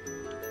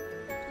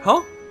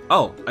 Huh?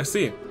 Oh, I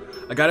see.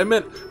 I gotta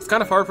admit, it's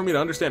kind of hard for me to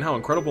understand how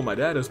incredible my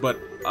dad is, but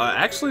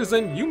actually,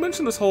 Zen, you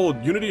mentioned this whole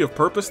unity of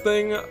purpose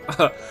thing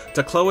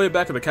to Chloe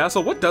back at the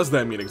castle. What does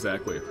that mean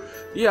exactly?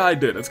 Yeah, I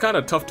did. It's kind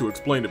of tough to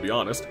explain, to be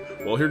honest.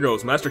 Well, here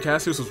goes. Master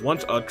Cassius was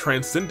once a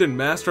transcendent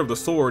master of the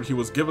sword. He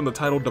was given the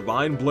title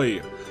Divine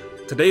Blade.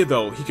 Today,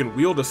 though, he can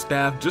wield a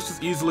staff just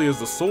as easily as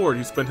the sword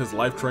he spent his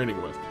life training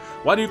with.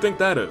 Why do you think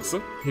that is?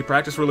 He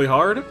practiced really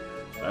hard?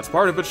 That's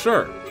part of it,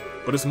 sure.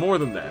 But it's more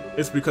than that.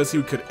 It's because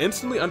he could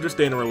instantly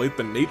understand and relate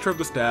the nature of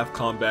the staff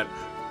combat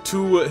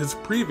to his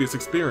previous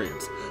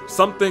experience.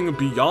 Something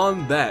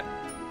beyond that.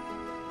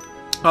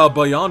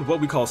 Beyond what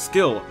we call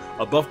skill,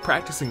 above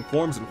practicing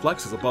forms and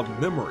flexes,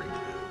 above memory.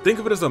 Think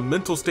of it as a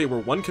mental state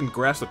where one can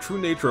grasp the true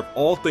nature of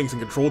all things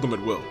and control them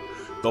at will.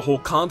 The whole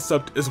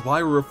concept is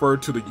why we refer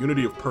to the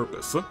unity of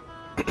purpose.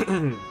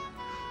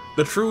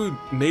 The true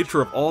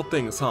nature of all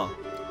things, huh?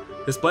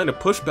 His plan to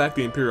push back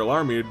the Imperial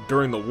Army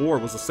during the war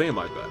was the same,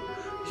 I bet.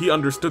 He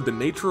understood the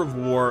nature of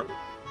war,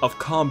 of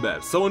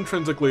combat, so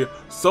intrinsically,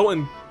 so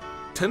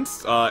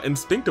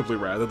instinctively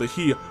rather, that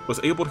he was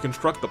able to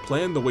construct the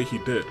plan the way he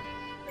did.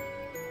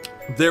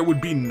 There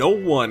would be no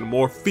one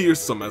more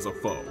fearsome as a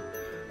foe.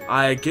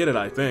 I get it,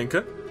 I think.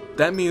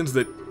 That means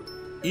that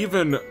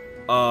even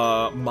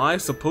my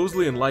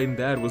supposedly enlightened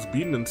dad was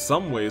beaten in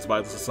some ways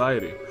by the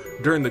society.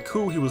 During the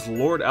coup, he was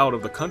lured out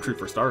of the country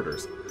for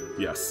starters.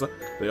 Yes,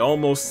 they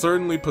almost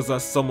certainly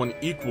possess someone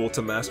equal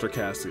to Master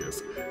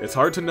Cassius. It's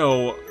hard to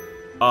know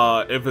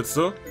if it's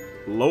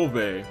Love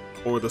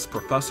or this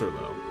professor,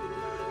 though.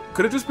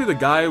 Could it just be the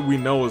guy we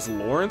know as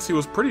Lawrence? He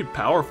was pretty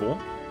powerful.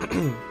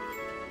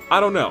 I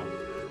don't know.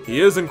 He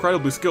is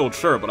incredibly skilled,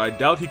 sure, but I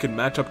doubt he could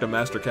match up to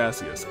Master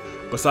Cassius.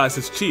 Besides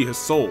his chi, his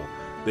soul,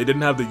 they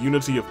didn't have the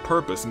unity of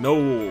purpose.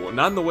 No,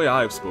 not in the way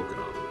I have spoken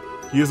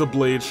of. He is a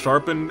blade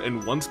sharpened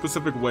in one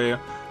specific way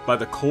by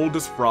the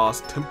coldest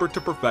frost, tempered to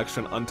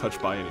perfection,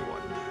 untouched by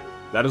anyone.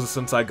 That is the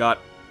sense I got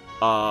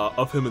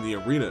of him in the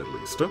arena, at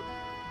least.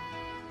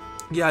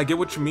 Yeah, I get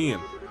what you mean.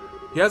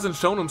 He hasn't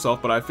shown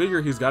himself, but I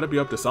figure he's got to be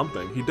up to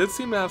something. He did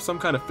seem to have some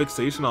kind of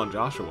fixation on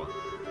Joshua.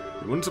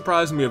 It wouldn't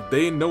surprise me if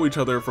they know each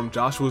other from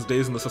Joshua's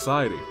days in the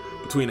society.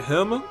 Between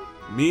him,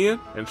 me,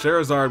 and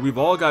Scheherazade, we've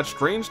all got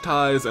strange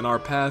ties in our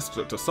past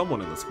to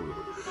someone in this group.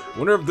 I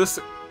wonder if this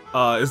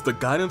is the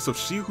guidance of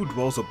she who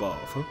dwells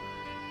above. Huh?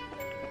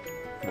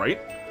 Right?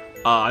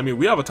 I mean,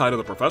 we have a tie to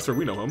the professor.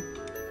 We know him.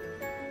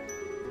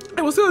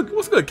 Hey, what's good?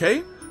 What's good,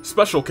 K?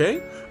 Special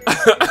K?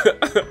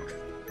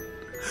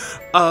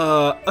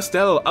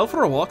 Estelle, out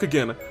for a walk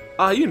again.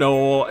 You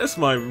know, it's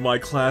my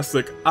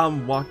classic,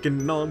 I'm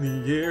walking on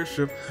the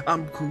airship,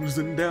 I'm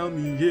cruising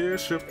down the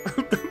airship.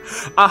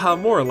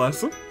 More or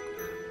less.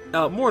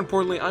 More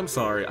importantly, I'm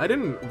sorry, I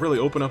didn't really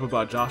open up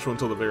about Joshua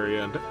until the very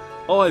end.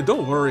 Oh,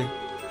 don't worry.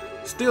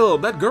 Still,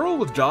 that girl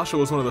with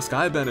Joshua is one of the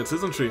Sky Bandits,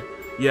 isn't she?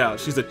 Yeah,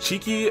 she's a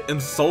cheeky,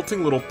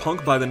 insulting little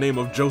punk by the name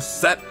of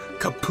Josette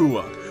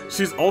Kapua.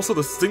 She's also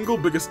the single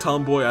biggest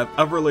tomboy I've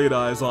ever laid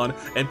eyes on,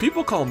 and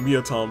people call me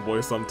a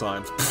tomboy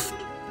sometimes.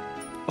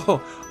 Oh,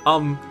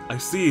 I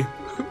see.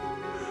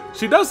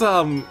 She does,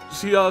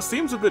 she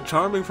seems a bit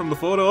charming from the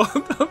photo.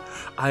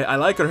 I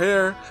like her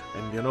hair,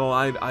 and you know,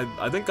 I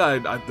think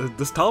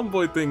this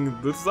tomboy thing,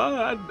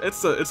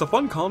 it's a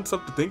fun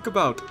concept to think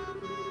about.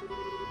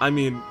 I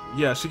mean,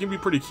 yeah, she can be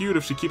pretty cute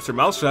if she keeps her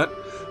mouth shut.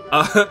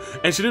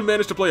 And she did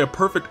manage to play a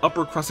perfect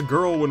upper crust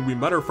girl when we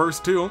met her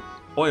first, too.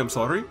 Oh, I'm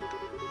sorry.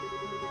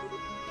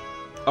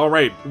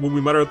 Alright, when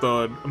we met her at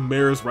the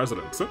mayor's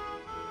residence.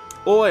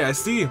 Oh, I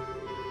see.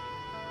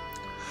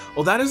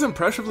 Well, that is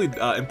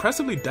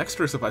impressively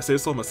dexterous, if I say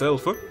so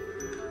myself.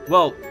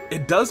 Well,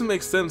 it does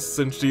make sense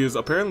since she is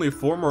apparently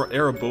former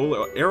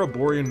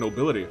Ereborian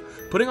nobility.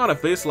 Putting on a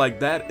face like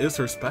that is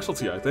her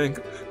specialty, I think.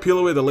 Peel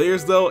away the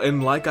layers, though,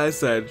 and like I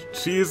said,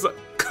 she's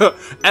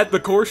at the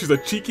core, she's a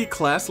cheeky,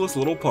 classless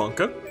little punk.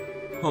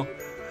 Huh.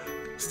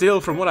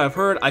 Still, from what I've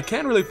heard, I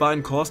can't really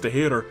find cause to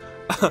hate her.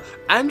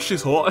 And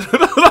she's hot.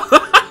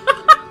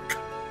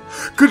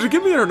 Could you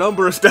give me her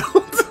number,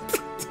 Estelle?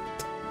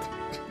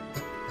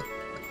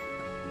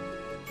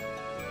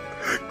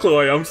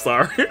 Chloe, I'm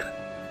sorry.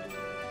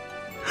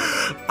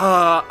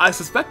 I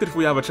suspect that if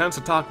we have a chance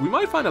to talk, we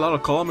might find a lot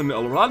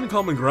in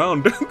common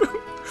ground.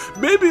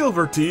 Maybe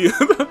over tea,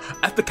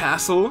 at the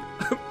castle,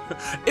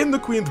 in the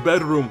queen's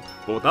bedroom,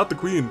 but without the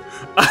queen.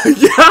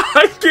 Yeah,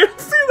 I can't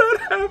see that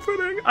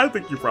happening. I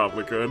think you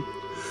probably could.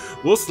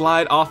 We'll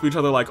slide off each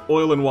other like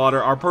oil and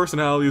water. Our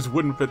personalities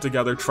wouldn't fit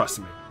together, trust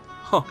me.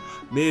 Huh,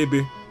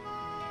 maybe.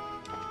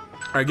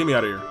 Alright, get me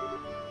out of here.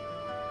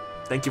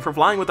 Thank you for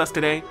flying with us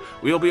today.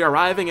 We will be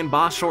arriving in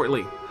Boss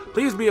shortly.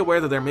 Please be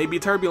aware that there may be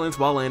turbulence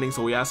while landing,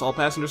 so we ask all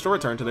passengers to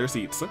return to their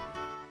seats.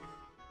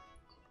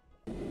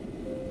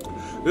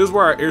 This is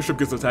where our airship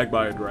gets attacked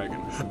by a dragon.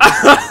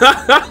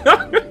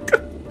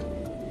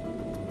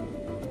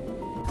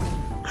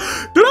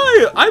 Did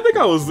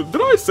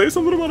I say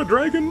something about a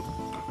dragon?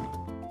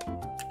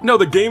 No,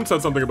 the game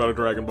said something about a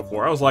dragon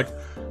before. I was like,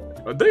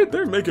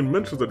 they're making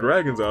mentions of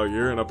dragons out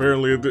here, and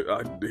apparently,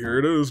 here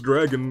it is,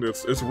 dragon,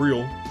 it's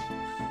real.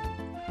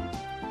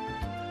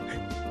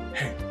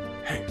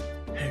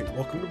 Hey,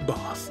 welcome to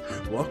Boss.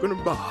 Welcome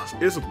to Boss.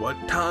 What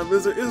time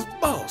is it? It's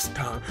Boss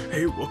time.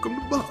 Hey, welcome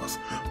to Boss.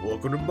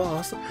 Welcome to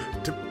Boss.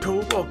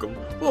 Tiptoe welcome.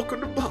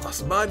 Welcome to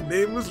Boss. My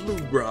name is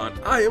Lugron.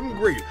 I am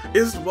great.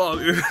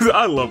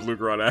 I love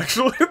Lugron,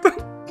 actually.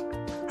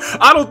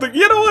 I don't think,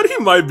 you know what, he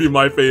might be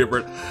my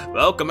favorite.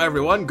 Welcome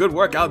everyone, good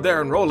work out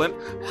there in Roland.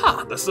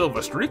 Ha, the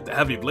silver streak, the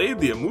heavy blade,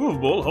 the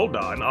immovable, hold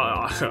on,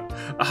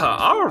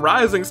 our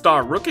rising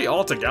star rookie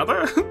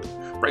altogether?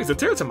 Brings a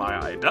tear to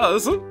my eye,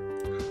 does.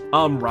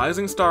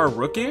 Rising star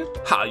rookie?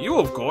 Ha, you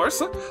of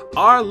course.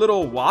 Our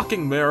little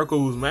walking miracle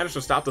who's managed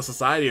to stop the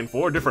society in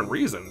 4 different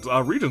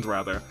regions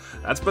rather.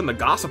 That's been the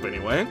gossip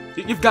anyway.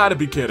 You've gotta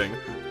be kidding.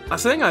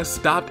 Saying I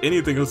stopped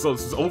anything is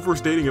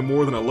overstating it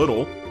more than a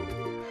little.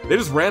 They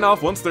just ran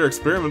off once their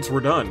experiments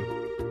were done.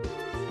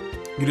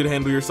 You did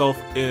handle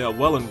yourself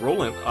well in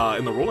Roland,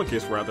 in the Roland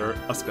case rather,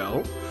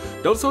 Estelle.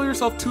 Don't sell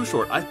yourself too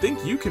short. I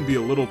think you can be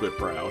a little bit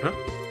proud.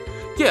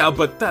 Yeah,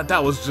 but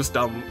that was just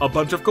a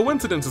bunch of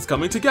coincidences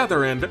coming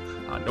together, and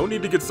no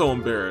need to get so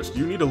embarrassed.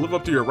 You need to live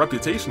up to your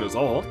reputation is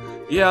all.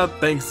 Yeah,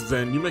 thanks,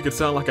 Zen. You make it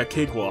sound like a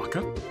cakewalk.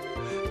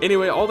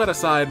 Anyway, all that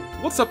aside,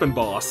 what's up in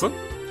Boss?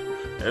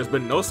 There's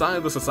been no sign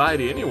of the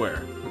society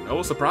anywhere.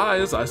 No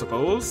surprise, I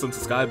suppose, since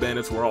the Sky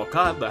Bandits were all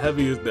caught,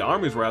 the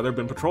armies rather,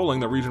 been patrolling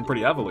the region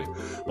pretty heavily.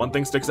 One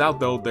thing sticks out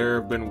though,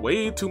 there have been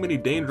way too many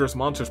dangerous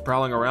monsters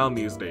prowling around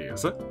these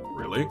days.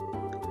 Really?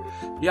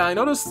 Yeah, I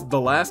noticed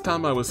the last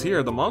time I was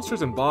here, the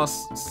monsters in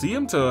Boss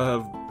seem to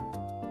have...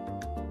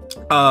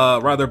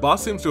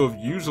 Boss seems to have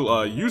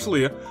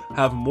usually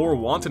have more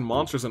wanted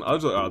monsters than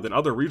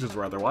other regions,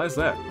 rather. Why is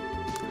that?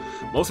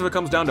 Most of it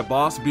comes down to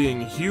Boss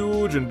being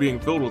huge and being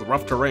filled with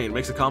rough terrain.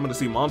 Makes it common to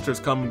see monsters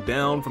come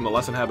down from the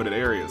less inhabited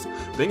areas.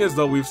 Thing is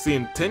though, we've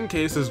seen 10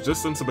 cases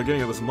just since the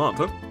beginning of this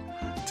month.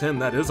 10,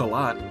 that is a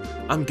lot.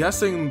 I'm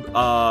guessing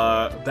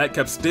that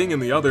kept Sting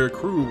and the other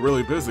crew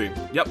really busy.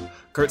 Yep,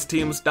 Kurt's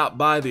team stopped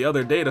by the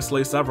other day to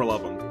slay several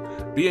of them.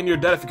 Be in your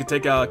debt if you could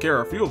take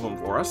care of a few of them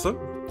for us.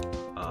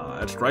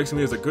 That strikes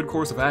me as a good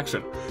course of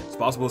action. It's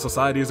possible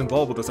society is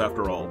involved with this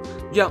after all.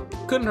 Yeah,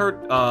 couldn't hurt,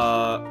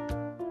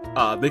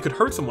 they could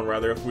hurt someone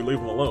rather if we leave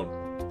them alone.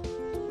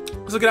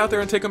 So get out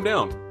there and take them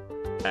down.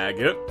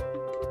 Agate?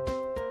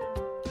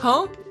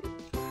 Huh?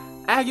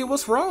 Agate,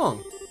 what's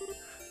wrong?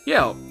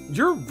 Yeah,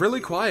 you're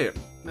really quiet.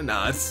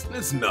 Nah,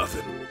 it's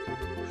nothing.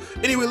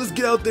 Anyway, let's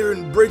get out there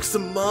and break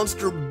some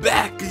monster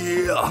back,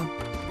 yeah.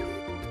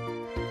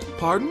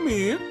 Pardon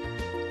me?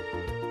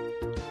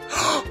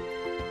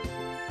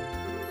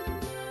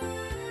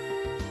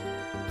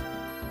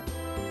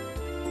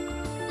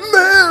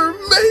 Mayor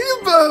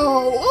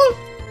Mabel!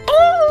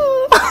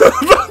 Oh!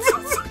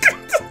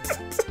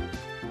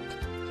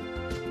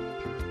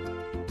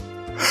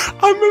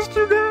 I missed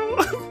you, girl.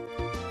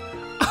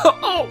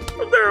 Oh,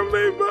 there,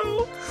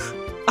 Mabel.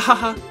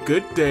 Haha,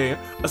 good day.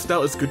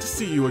 Estelle, it's good to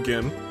see you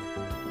again.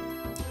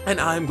 And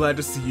I'm glad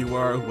to see you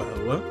are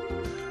well.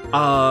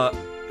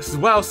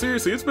 Wow,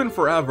 seriously, it's been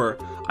forever.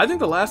 I think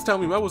the last time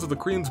we met was at the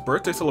Queen's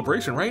birthday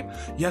celebration, right?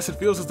 Yes, it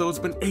feels as though it's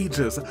been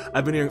ages.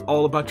 I've been hearing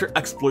all about your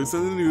exploits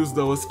in the news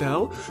though,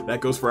 Estelle. That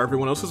goes for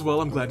everyone else as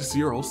well. I'm glad to see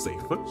you're all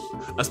safe.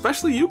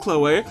 Especially you,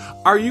 Chloe.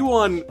 Are you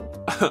on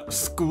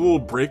school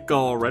break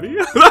already?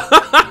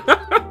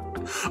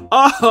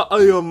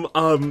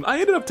 I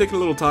ended up taking a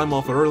little time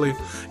off early.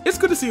 It's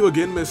good to see you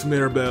again, Miss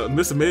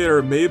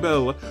Mayor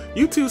Mabel.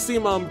 You two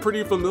seem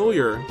pretty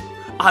familiar.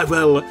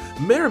 Well,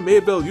 Mayor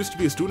Mabel used to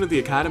be a student at the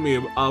academy.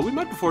 We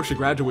met before she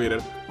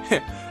graduated.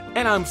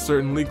 And I'm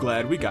certainly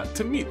glad we got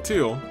to meet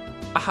too.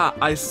 Aha,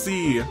 I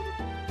see.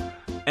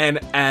 And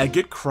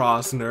Agate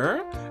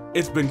Krosner.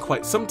 It's been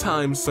quite some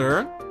time,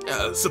 sir.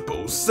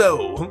 Suppose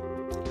so.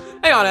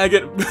 Hang on,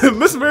 Agate.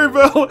 Miss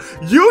Maribel,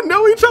 you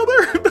know each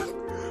other?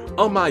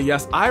 Oh my,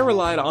 yes, I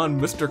relied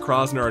on Mr.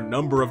 Krosner a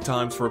number of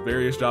times for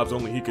various jobs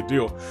only he could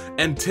do.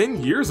 And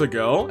 10 years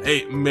ago,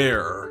 hey,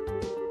 Mayor,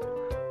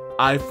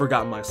 I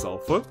forgot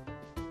myself.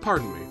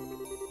 Pardon me.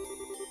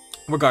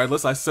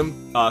 Regardless, I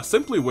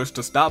simply wish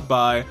to stop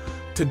by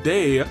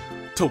today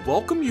to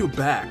welcome you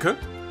back.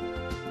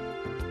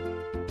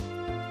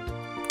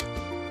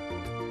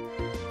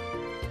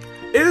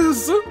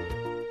 Is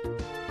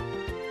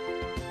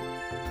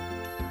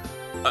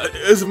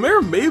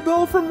Mayor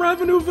Mabel from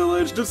Revenue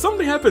Village? Did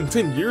something happen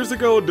 10 years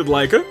ago?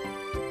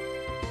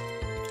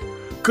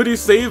 Could he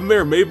save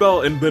Mayor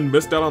Mabel and then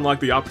missed out on like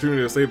the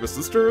opportunity to save his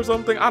sister or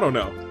something? I don't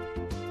know.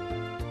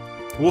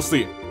 We'll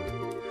see.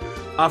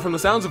 From the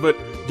sounds of it,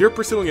 you're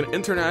pursuing an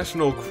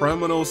international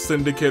criminal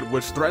syndicate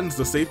which threatens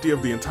the safety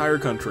of the entire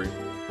country.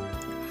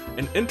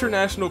 An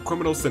international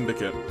criminal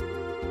syndicate.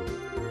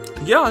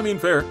 Yeah, I mean,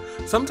 fair.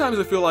 Sometimes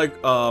I feel like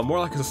more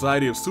like a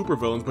society of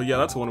supervillains, but yeah,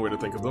 that's one way to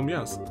think of them,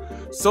 yes.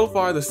 So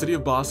far, the city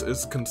of Boss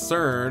is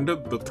concerned.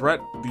 The threat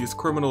these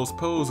criminals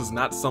pose is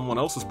not someone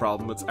else's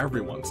problem, it's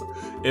everyone's.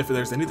 If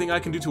there's anything I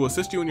can do to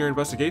assist you in your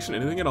investigation,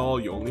 anything at all,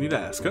 you only need to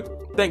ask.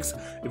 Thanks.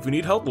 If we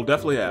need help, we'll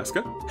definitely ask.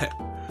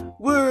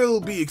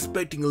 We'll be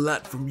expecting a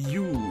lot from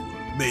you,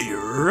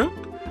 Mayor.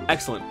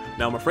 Excellent.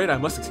 Now I'm afraid I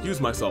must excuse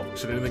myself.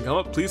 Should anything come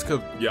up, please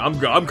come. Yeah,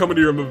 I'm coming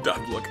to your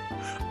look.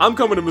 I'm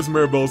coming to Miss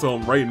Maribel's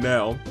home right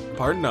now.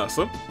 Pardon us,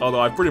 although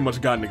I've pretty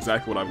much gotten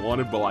exactly what I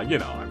wanted, but like, you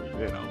know,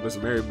 Miss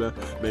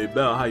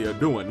Mabel, how you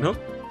doing, huh?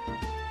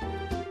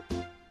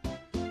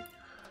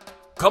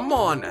 Come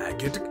on,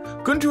 Agate.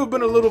 Couldn't you have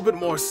been a little bit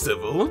more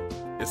civil?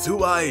 It's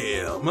who I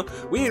am.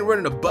 We ain't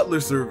running a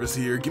butler service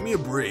here. Give me a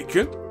break.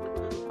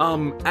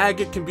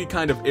 Agate can be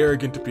kind of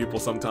arrogant to people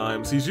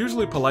sometimes. He's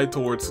usually polite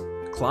towards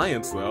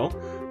clients, though.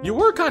 You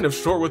were kind of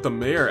short with the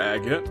mayor,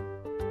 Agate.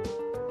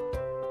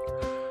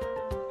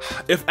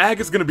 If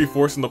Agate's gonna be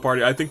forced in the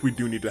party, I think we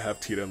do need to have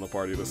Tita in the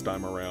party this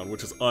time around,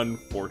 which is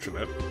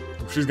unfortunate.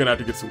 She's gonna have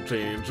to get some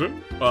change,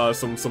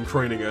 some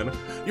training in.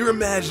 You're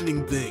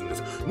imagining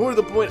things. More to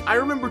the point, I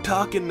remember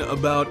talking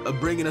about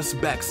bringing us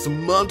back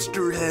some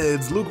monster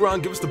heads.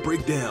 Lugron, give us the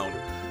breakdown.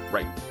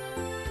 Right.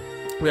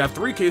 We have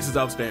 3 cases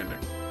outstanding.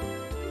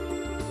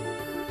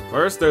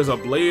 First, there's a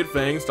Blade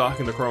Fang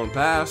stalking the Crone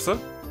Pass.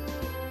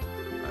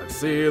 Let's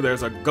see,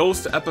 there's a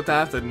Ghost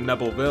Epitaph in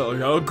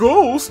Nebelville. A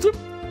ghost!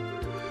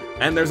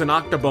 And there's an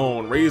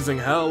Octobone raising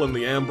hell in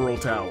the Amberal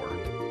Tower.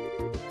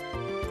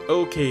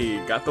 Okay,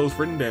 got those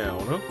written down,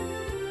 huh?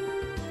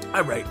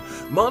 Alright,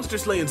 monster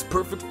slaying's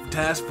perfect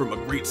task from a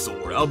great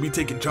sword. I'll be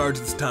taking charge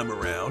this time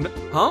around.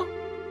 Huh?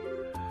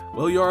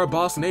 Well, you are a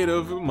boss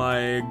native,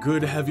 my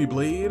good heavy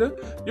blade.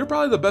 You're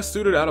probably the best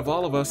suited out of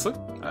all of us.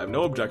 I have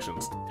no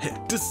objections.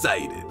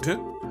 Decided.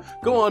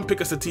 Go on, pick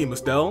us a team,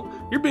 Estelle.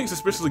 You're being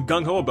suspiciously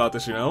gung-ho about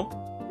this, you know?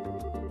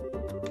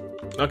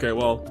 Okay,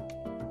 well,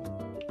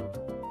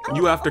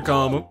 you have to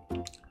come.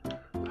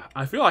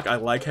 I feel like I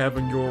like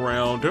having you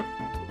around.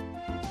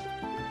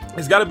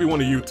 It's gotta be one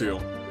of you two.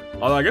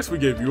 Although I guess we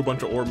gave you a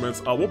bunch of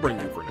ornaments. We'll bring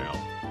you for now.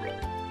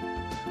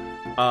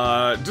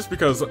 Just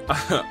because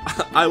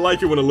I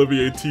like it when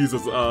Olivier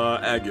teases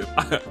Agate.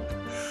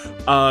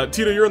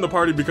 Tita, you're in the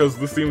party because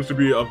this seems to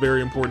be a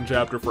very important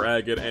chapter for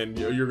Agate, and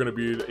you're gonna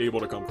be able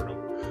to comfort him.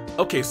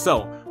 Okay,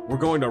 so we're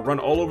going to run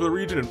all over the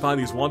region and find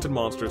these wanted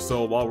monsters.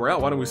 So while we're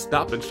out, why don't we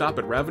stop and shop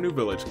at Ravenue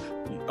Village?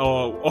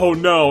 Oh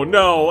no,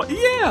 no,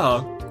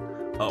 yeah!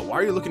 Why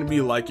are you looking at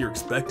me like you're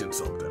expecting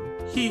something?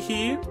 Hee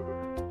hee.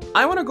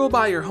 I want to go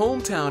by your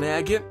hometown,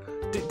 Agate.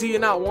 Do you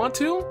not want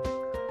to?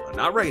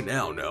 Not right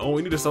now, no.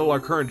 We need to settle our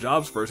current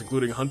jobs first,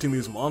 including hunting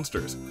these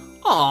monsters.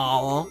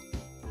 Aww.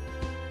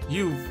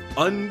 You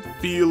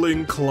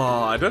unfeeling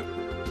clod.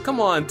 Come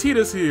on,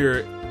 Tita's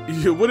here.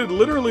 Would it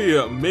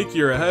literally make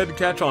your head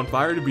catch on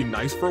fire to be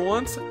nice for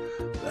once?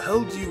 The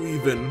hell do you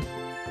even...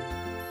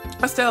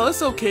 Estelle,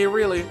 it's okay,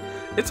 really.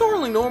 It's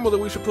totally normal that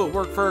we should put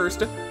work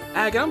first.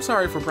 Agate, I'm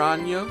sorry for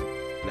prodding you.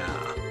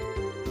 Nah.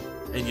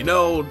 And you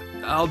know,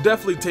 I'll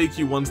definitely take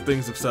you once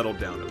things have settled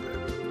down a bit.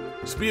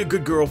 Just be a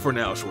good girl for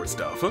now, short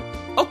stuff.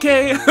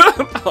 Okay.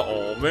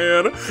 Oh,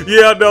 man.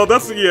 Yeah, no,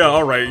 that's... Yeah,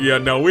 alright. Yeah,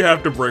 no, we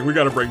gotta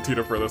bring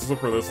Tita for this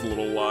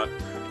little lot.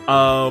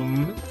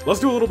 Let's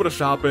do a little bit of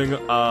shopping.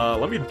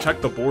 Let me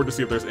check the board to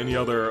see if there's any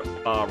other,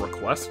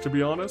 requests, to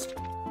be honest.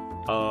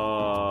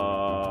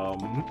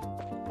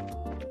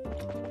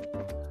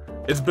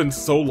 It's been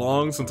so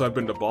long since I've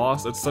been to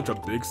Boss. It's such a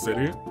big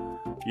city.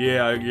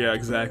 Yeah,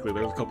 exactly.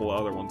 There's a couple of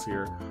other ones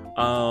here.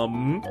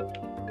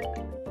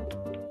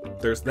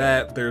 There's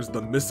that. There's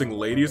the missing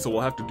lady, so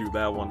we'll have to do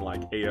that one,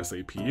 like,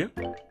 ASAP.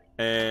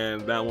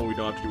 And that one we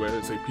don't have to do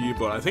ASAP,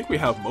 but I think we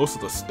have most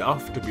of the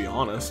stuff, to be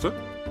honest.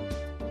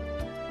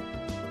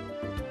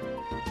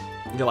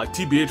 Yeah, like,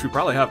 TBH, we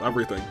probably have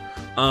everything.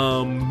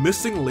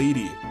 Missing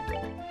lady.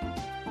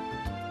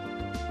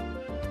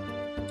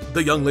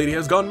 The young lady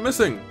has gone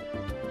missing.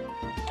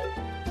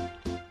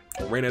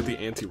 Rain at the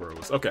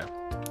Anti-Rose. Okay.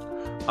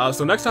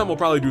 So next time we'll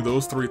probably do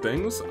those 3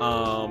 things.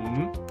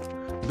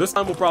 This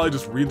time we'll probably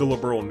just read the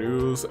liberal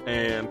news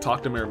and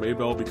talk to Mayor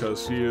Maybell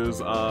because she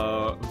is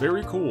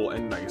very cool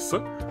and nice.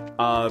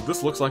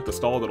 This looks like the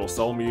stall that'll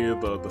sell me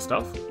the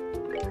stuff.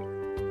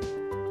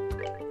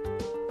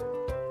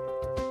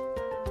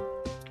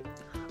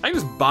 I can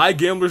just buy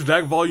Gambler's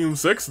Jack Volume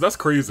 6? That's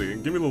crazy.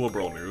 Give me the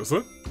liberal news.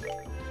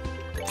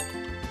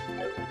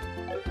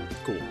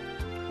 Cool.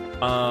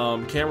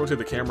 Can't rotate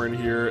the camera in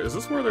here. Is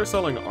this where they're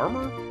selling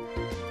armor?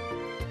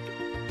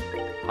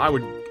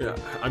 Yeah,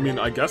 I mean,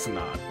 I guess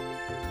not.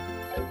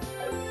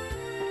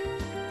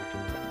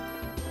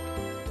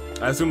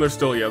 I assume there's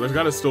still, yeah, there's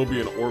gotta still be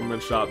an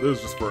ornament shop. This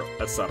is just for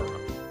etc.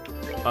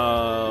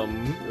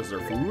 Is there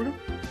food?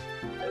 I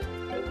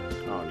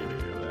don't need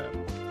any of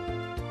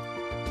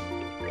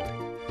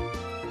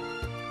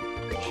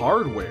that.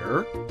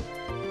 Hardware?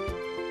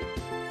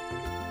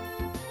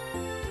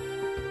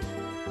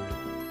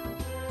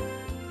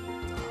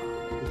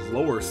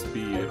 Lower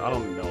speed, I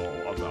don't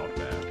know about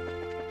that.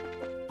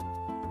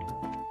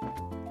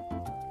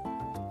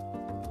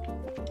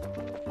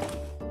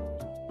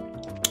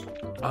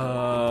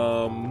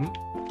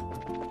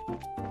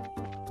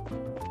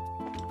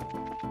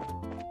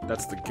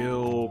 That's the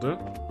guild.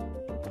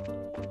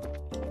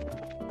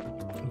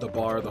 The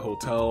bar, the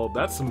hotel.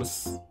 That's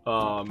Miss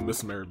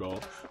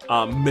Marybell.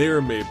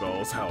 Mayor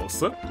Maybell's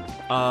house. Yeah,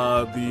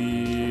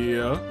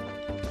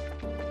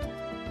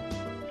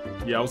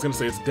 I was gonna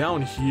say it's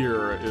down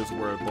here is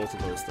where both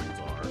of those things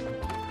are.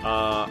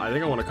 I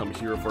think I want to come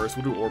here first.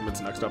 We'll do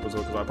ornaments next episode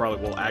because I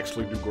probably will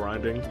actually do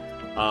grinding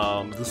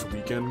this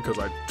weekend because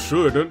I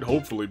should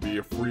hopefully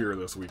be freer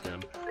this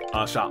weekend.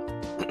 Shop.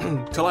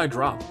 Till I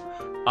drop.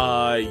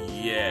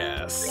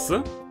 Yes.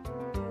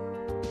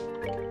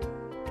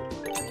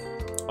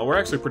 Oh, we're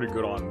actually pretty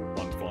good on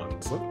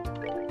funds. We'll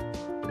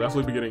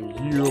definitely be getting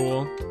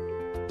heal.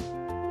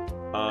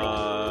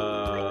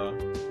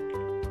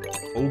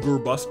 Ogre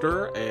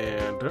Buster,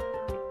 and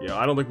yeah,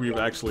 I don't think we've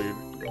actually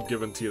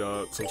given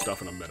Tita some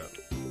stuff in a minute.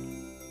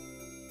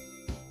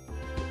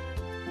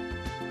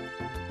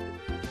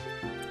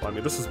 Well, I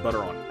mean, this is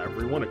better on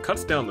everyone. It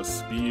cuts down the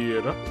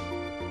speed.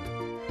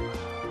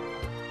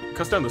 It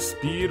cuts down the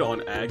speed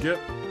on Agate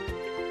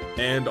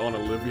and on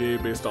Olivier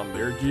based on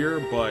their gear,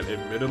 but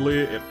admittedly,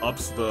 it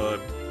ups the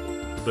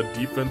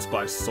defense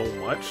by so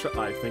much.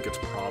 I think it's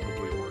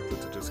probably worth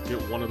it to just get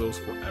one of those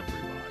for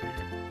everybody.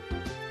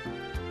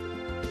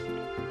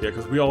 Yeah,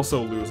 because we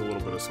also lose a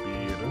little bit of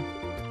speed.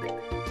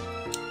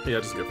 Yeah,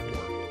 just get 4.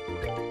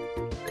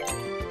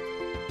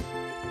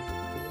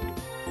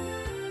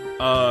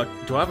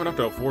 Do I have enough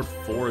to afford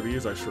 4 of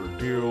these? I sure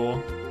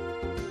do.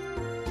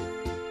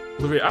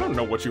 Olivier, I don't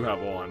know what you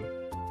have on.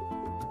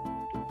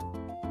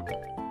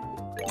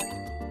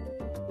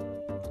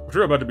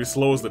 You're about to be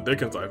slow as the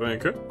Dickens, I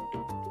think.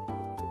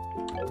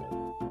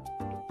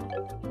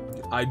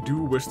 I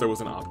do wish there was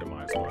an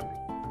optimized one.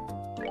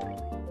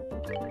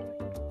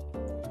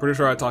 Pretty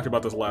sure I talked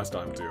about this last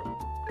time, too.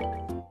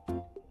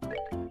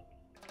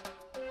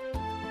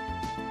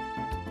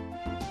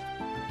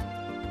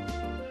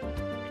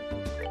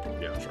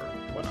 Yeah, sure.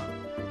 Why not?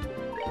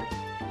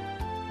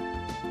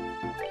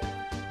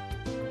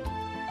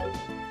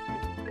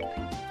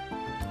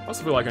 I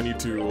also feel like I need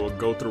to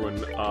go through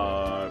and,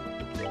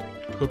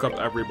 hook up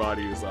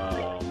everybody's,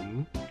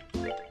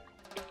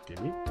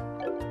 give me?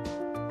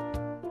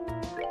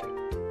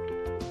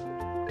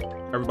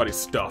 Everybody's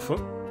stuff.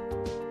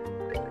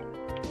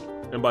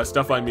 And by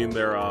stuff, I mean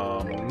their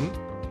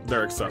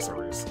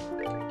accessories.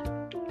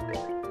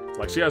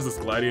 Like, she has this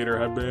gladiator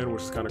headband,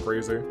 which is kind of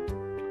crazy.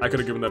 I could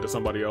have given that to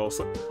somebody else.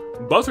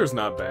 Buzzer's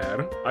not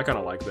bad. I kind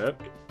of like that.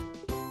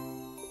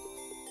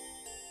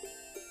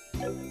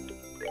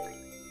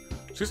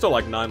 She's still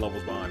like 9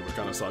 levels behind, which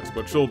kind of sucks,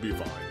 but she'll be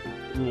fine.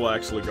 We'll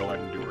actually go ahead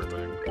and do her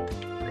thing.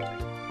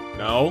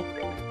 No?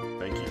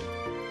 Thank you.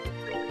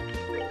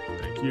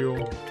 Thank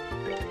you.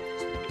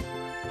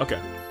 Okay.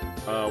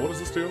 What does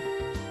this do?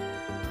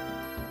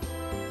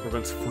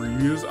 Prevents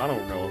freeze. I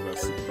don't know if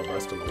that's the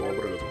best in the world,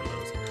 but it is what it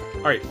is.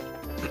 Alright.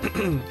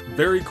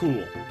 Very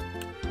cool.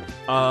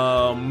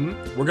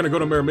 We're gonna go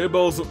to Mayor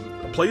Maybell's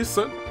place,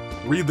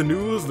 read the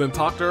news, then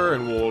talk to her,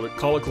 and we'll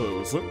call it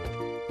close.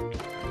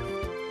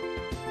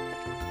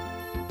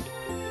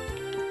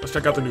 Let's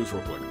check out the news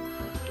real quick.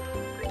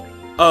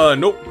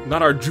 Nope,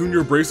 not our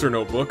junior bracer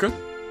notebook.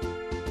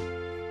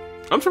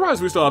 I'm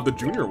surprised we still have the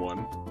junior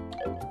one.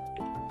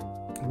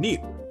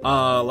 Neat.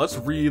 Let's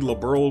read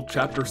Liberal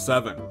Chapter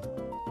 7.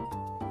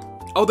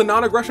 Oh, the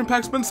non-aggression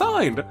pact's been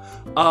signed!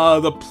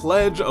 The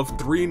Pledge of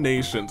 3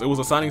 Nations. It was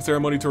a signing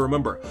ceremony to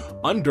remember.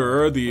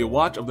 Under the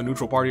watch of the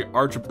neutral party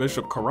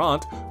Archbishop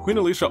Courant, Queen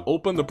Alicia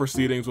opened the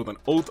proceedings with an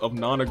oath of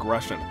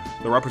non-aggression.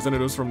 The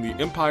representatives from the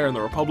Empire and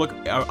the Republic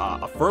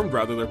affirmed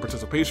their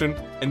participation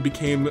and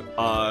became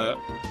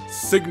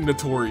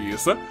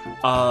signatories.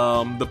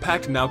 The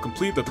pact now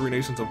complete, the 3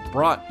 nations have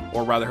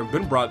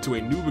been brought to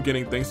a new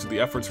beginning thanks to the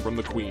efforts from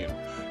the Queen.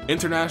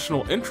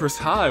 International interest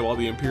high while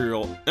the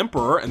Imperial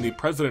Emperor and the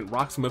President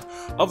Rocksmith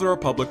of the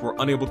Republic were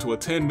unable to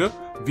attend.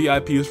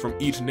 VIPs from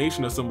each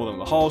nation assembled in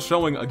the hall,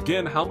 showing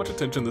again how much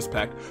attention this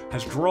pact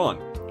has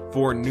drawn.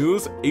 Foreign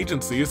news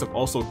agencies have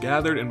also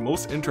gathered, and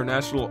most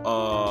international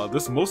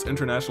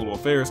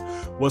affairs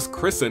was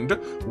christened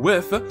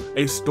with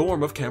a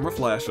storm of camera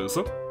flashes.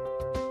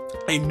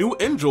 A new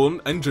engine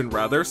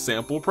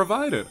sample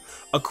provided.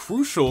 A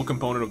crucial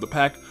component of the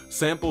pact,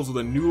 samples of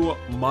the new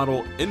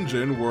model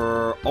engine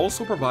were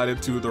also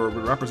provided to the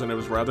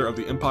representatives of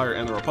the Empire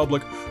and the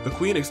Republic. The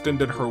Queen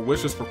extended her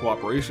wishes for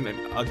cooperation and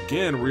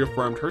again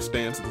reaffirmed her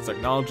stance that the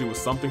technology was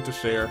something to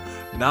share,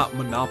 not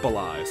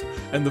monopolize.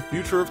 And the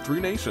future of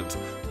 3 nations.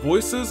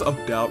 Voices of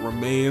doubt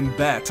remain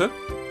that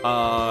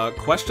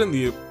question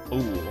the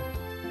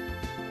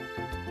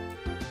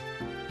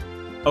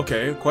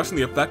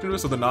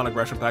effectiveness of the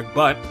non-aggression pact,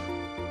 but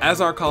as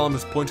our column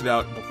has pointed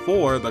out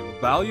before, the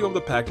value of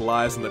the pact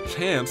lies in the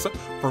chance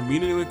for a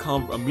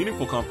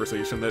meaningful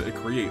conversation that it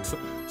creates.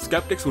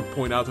 Skeptics would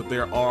point out that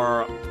there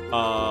are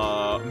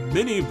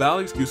many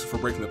valid excuses for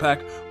breaking the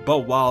pact, but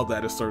while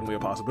that is certainly a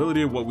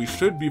possibility, what we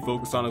should be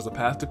focused on is the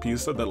path to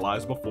peace that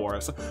lies before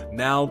us,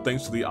 now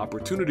thanks to the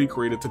opportunity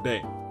created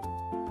today.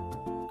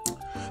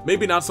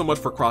 Maybe not so much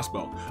for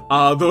Crossbow.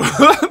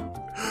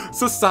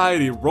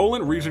 Society,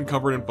 Roland region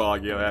covered in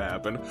fog. Yeah, that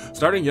happened.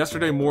 Starting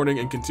yesterday morning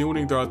and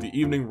continuing throughout the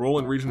evening,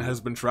 Roland region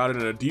has been shrouded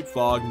in a deep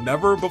fog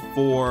never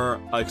before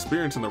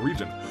experienced in the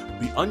region.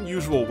 The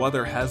unusual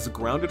weather has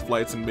grounded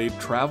flights and made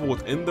travel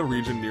within the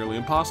region nearly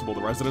impossible.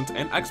 The residents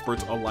and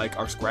experts alike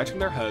are scratching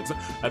their heads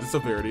at the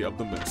severity of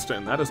the mist.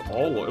 And that is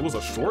all. It was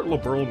a short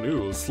liberal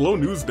news. Slow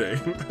news day.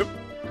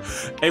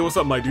 Hey, what's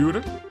up, my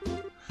dude?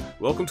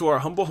 Welcome to our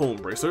humble home,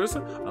 Bracers.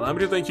 Allow me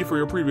to thank you for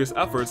your previous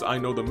efforts. I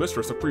know the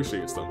mistress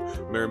appreciates them.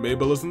 Mary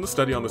Mabel is in the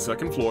study on the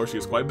 2nd floor. She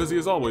is quite busy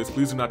as always.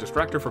 Please do not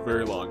distract her for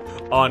very long.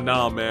 Oh,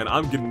 nah, man.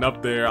 I'm getting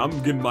up there. I'm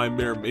getting my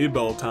Mary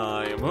Mabel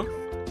time.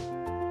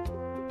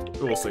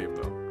 We'll save,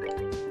 though.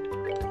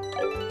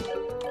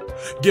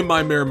 Get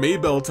my Mary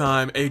Mabel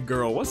time. Hey,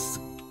 girl, what's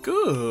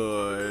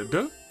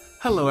good?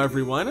 Hello,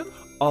 everyone.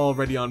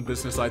 Already on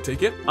business, I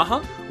take it?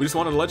 We just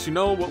wanted to let you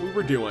know what we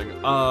were doing.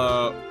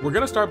 We're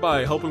gonna start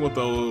by helping with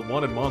the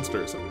wanted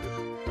monsters.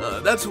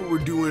 That's what we're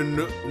doing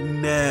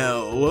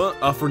now.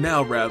 For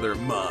now, rather,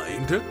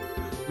 mind.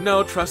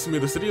 No, trust me,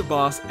 the City of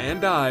Boss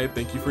and I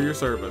thank you for your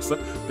service.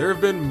 There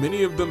have been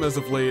many of them as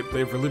of late.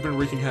 They've really been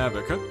wreaking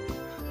havoc.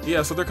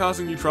 Yeah, so they're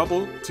causing you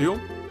trouble, too?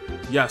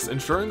 Yes,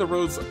 ensuring the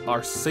roads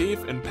are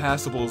safe and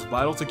passable is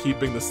vital to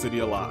keeping the city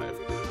alive.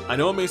 I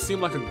know it may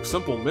seem like a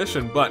simple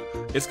mission, but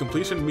its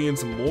completion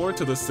means more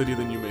to the city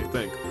than you may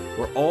think.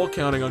 We're all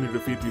counting on you to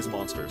defeat these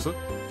monsters.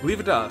 Leave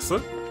it to us.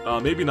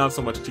 Maybe not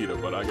so much Tita,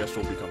 but I guess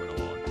she'll be coming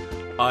along.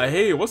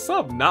 Hey, what's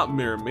up? Not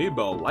Mary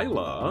Mabel,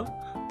 Lila.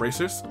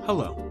 Bracers,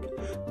 hello.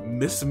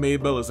 Miss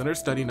Mabel is in her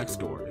study next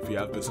door. If you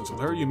have business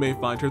with her, you may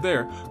find her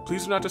there.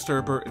 Please do not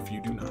disturb her if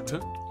you do not.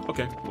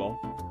 Okay, well,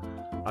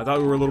 I thought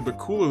we were a little bit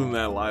cooler than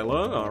that,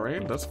 Lila.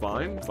 Alright, that's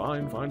fine.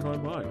 Fine.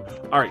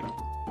 Alright.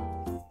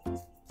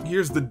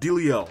 Here's the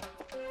dealio.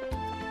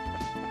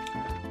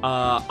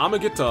 I'm gonna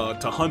get to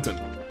hunting.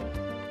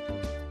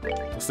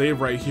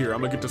 Save right here.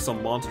 I'm gonna get to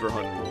some monster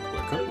hunting real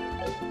quick.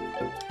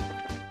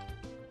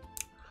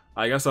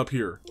 I guess up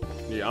here.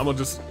 Yeah, I'm gonna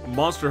just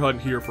monster hunt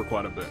here for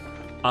quite a bit.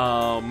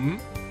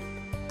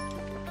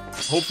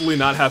 Hopefully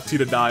not have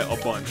Tita die a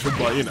bunch,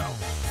 but you know.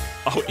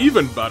 Oh,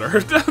 even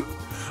better.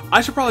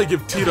 I should probably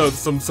give Tita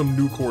some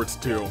new quartz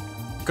too.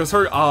 Cause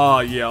her,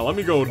 yeah, let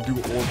me go do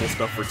horrible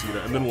stuff for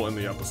Tita and then we'll end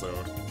the episode.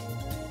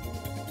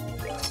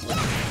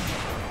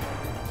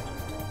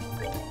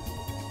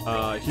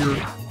 Here.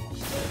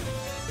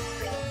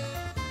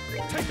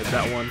 Hit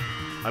that one.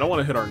 I don't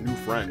want to hit our new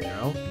friend, you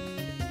know?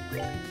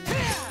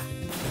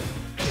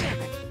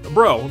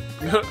 Bro,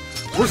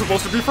 we're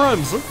supposed to be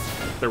friends.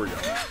 There we go.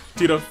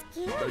 Tita,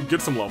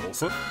 get some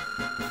levels.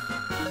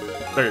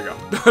 There you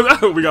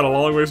go. We got a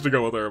long ways to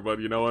go with her, but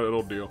you know what?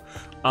 It'll do.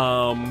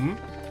 I'm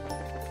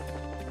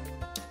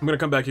gonna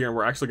come back here and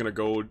we're actually gonna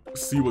go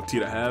see what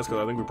Tita has,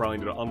 because I think we probably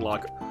need to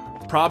unlock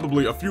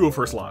probably a few of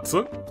her slots.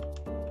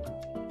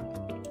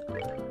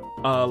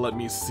 Let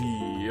me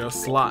see.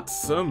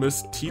 Slots.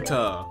 Miss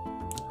Tita.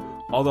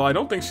 Although I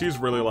don't think she's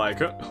really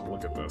like...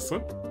 look at this.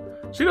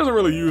 She doesn't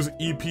really use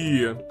EP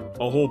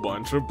a whole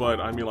bunch,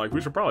 but I mean, like, we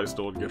should probably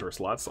still get her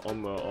slots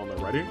on the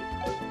ready.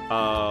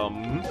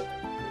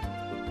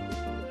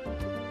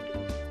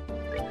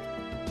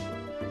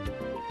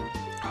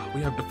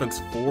 We have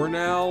defense 4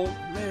 now?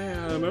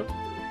 Man.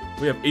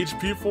 We have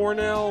HP 4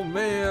 now?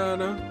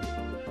 Man.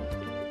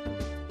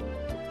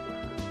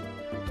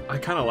 I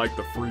kind of like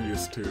the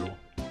freeze, too.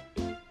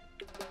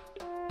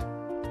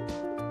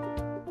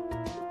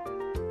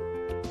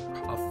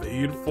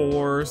 Fade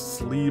 4,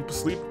 sleep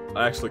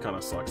actually kind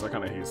of sucks. I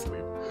kind of hate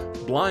sleep.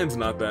 Blind's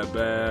not that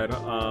bad.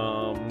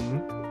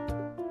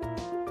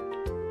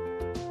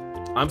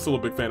 I'm still a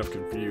big fan of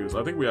confuse.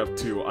 I think we have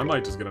 2. I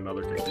might just get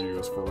another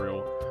confuse for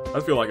real. I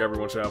feel like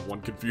everyone should have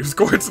 1 confuse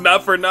quartz,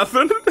 not for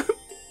nothing.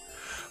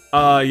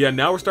 Yeah,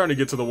 now we're starting to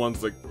get to the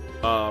ones that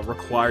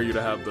require you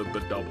to have the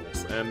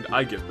doubles, and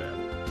I get that.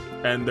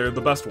 And they're the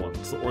best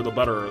ones, or the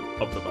better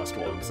of the best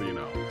ones, you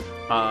know.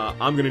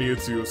 I'm gonna need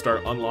to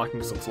start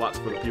unlocking some slots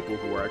for the people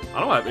who are... I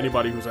don't have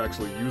anybody who's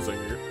actually using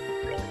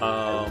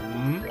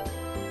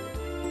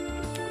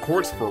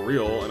quartz for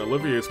real, and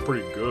Olivier's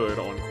pretty good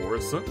on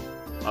quartz.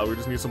 We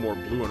just need some more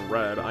blue and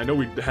red. I know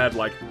we had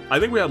like... I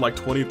think we had like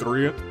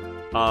 23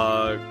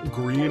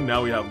 green,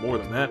 now we have more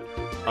than that.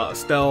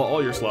 Estelle,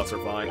 all your slots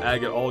are fine.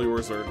 Agate, all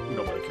yours are...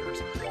 nobody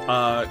cares.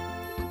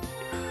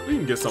 We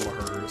can get some of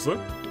hers.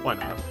 Why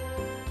not?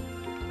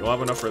 You'll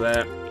have enough for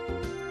that.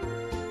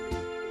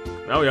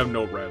 Now we have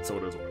no red, so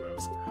it is what it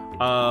is.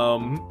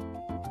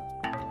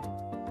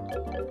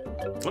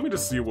 Let me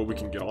just see what we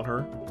can get on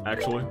her,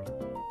 actually.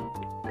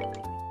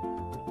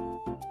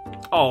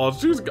 Oh,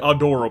 she's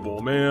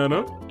adorable,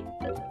 man.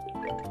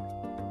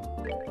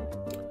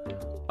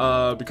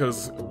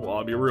 Because, well,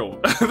 I'll be real.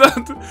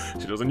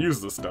 She doesn't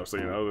use this stuff, so,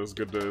 you know, it's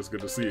good to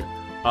see.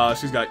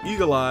 She's got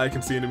Eagle Eye,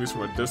 can see enemies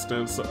from a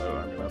distance.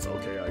 I mean, that's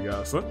okay, I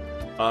guess.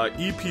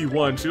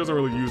 EP1, she doesn't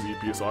really use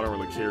EP, so I don't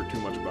really care too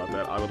much about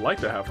that. I would like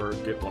to have her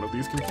get one of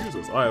these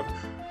confuses. I have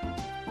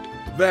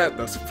that,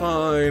 that's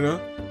fine.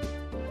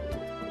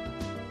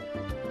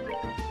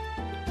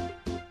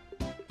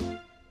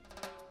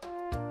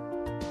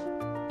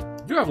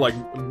 You have, like,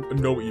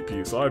 no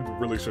EP, so I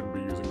really shouldn't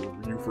be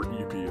using you for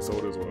EP, so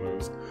it is what it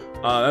is.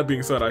 That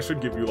being said, I should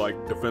give you, like,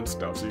 defense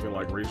stuff, so you can,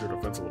 like, raise your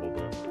defense a little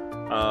bit.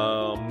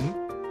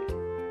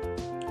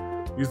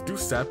 These do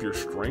sap your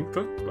strength,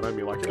 but I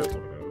mean, like, it is what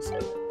it is.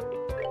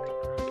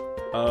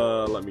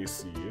 Let me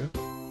see.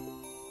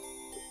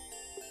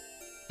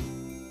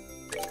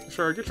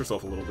 Sure, get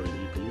yourself a little bit of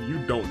EP. You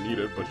don't need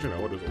it, but you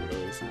know, it is what it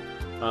is.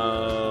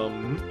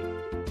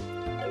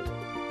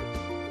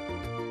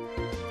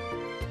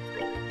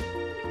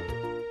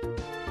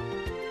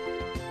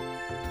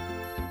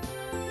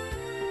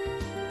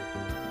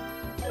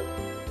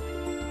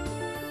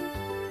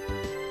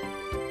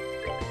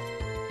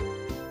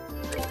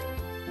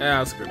 Yeah,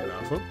 that's good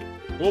enough. Huh?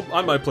 Well,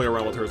 I might play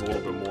around with hers a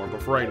little bit more,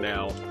 but for right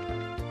now,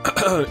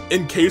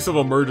 in case of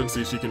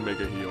emergency, she can make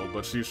a heal,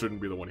 but she shouldn't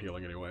be the one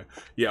healing anyway.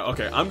 Yeah,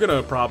 okay, I'm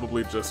gonna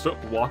probably just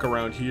walk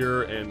around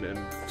here and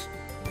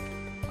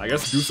I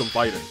guess do some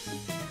fighting.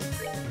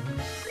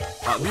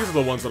 These are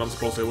the ones that I'm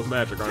supposed to hit with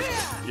magic, aren't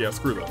they? Yeah,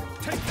 screw them.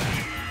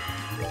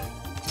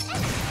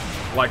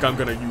 Like I'm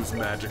gonna use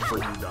magic for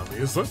you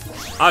dummies.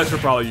 I should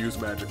probably use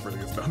magic for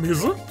these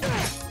dummies.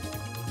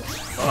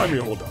 I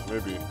mean, hold on,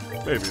 maybe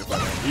if I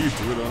don't need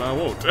to, then I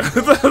won't.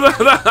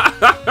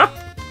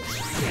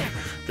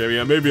 Okay,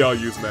 yeah, maybe I'll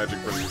use magic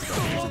for these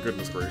dummies.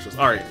 Goodness gracious.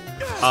 Alright,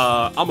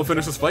 I'm gonna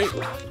finish this fight.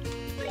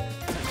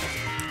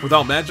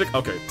 Without magic?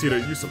 Okay, Tita,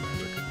 use some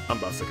magic. I'm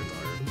about sick and tired.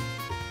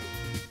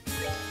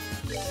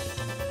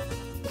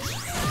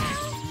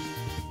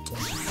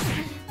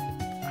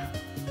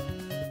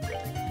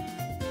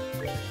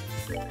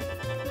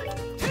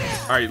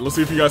 Alright, let's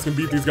see if you guys can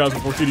beat these guys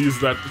before Tita uses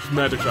that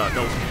magic shot.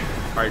 No.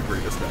 Alright,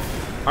 great, this guy.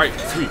 Alright,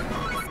 sweet.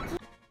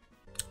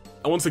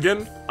 And once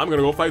again, I'm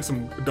gonna go fight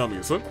some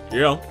dummies, huh?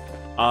 Yeah.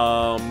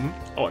 Oh,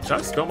 a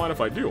chest? Don't mind if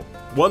I do.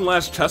 One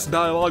last chest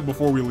dialogue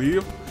before we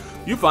leave.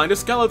 You find a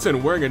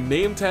skeleton wearing a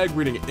name tag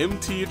reading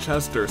MT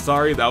Chester.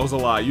 Sorry, that was a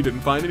lie. You didn't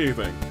find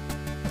anything.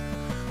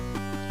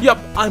 Yep,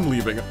 I'm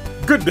leaving.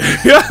 Good day.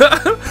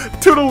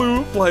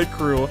 Toodaloo, flight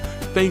crew.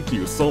 Thank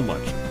you so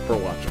much for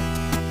watching.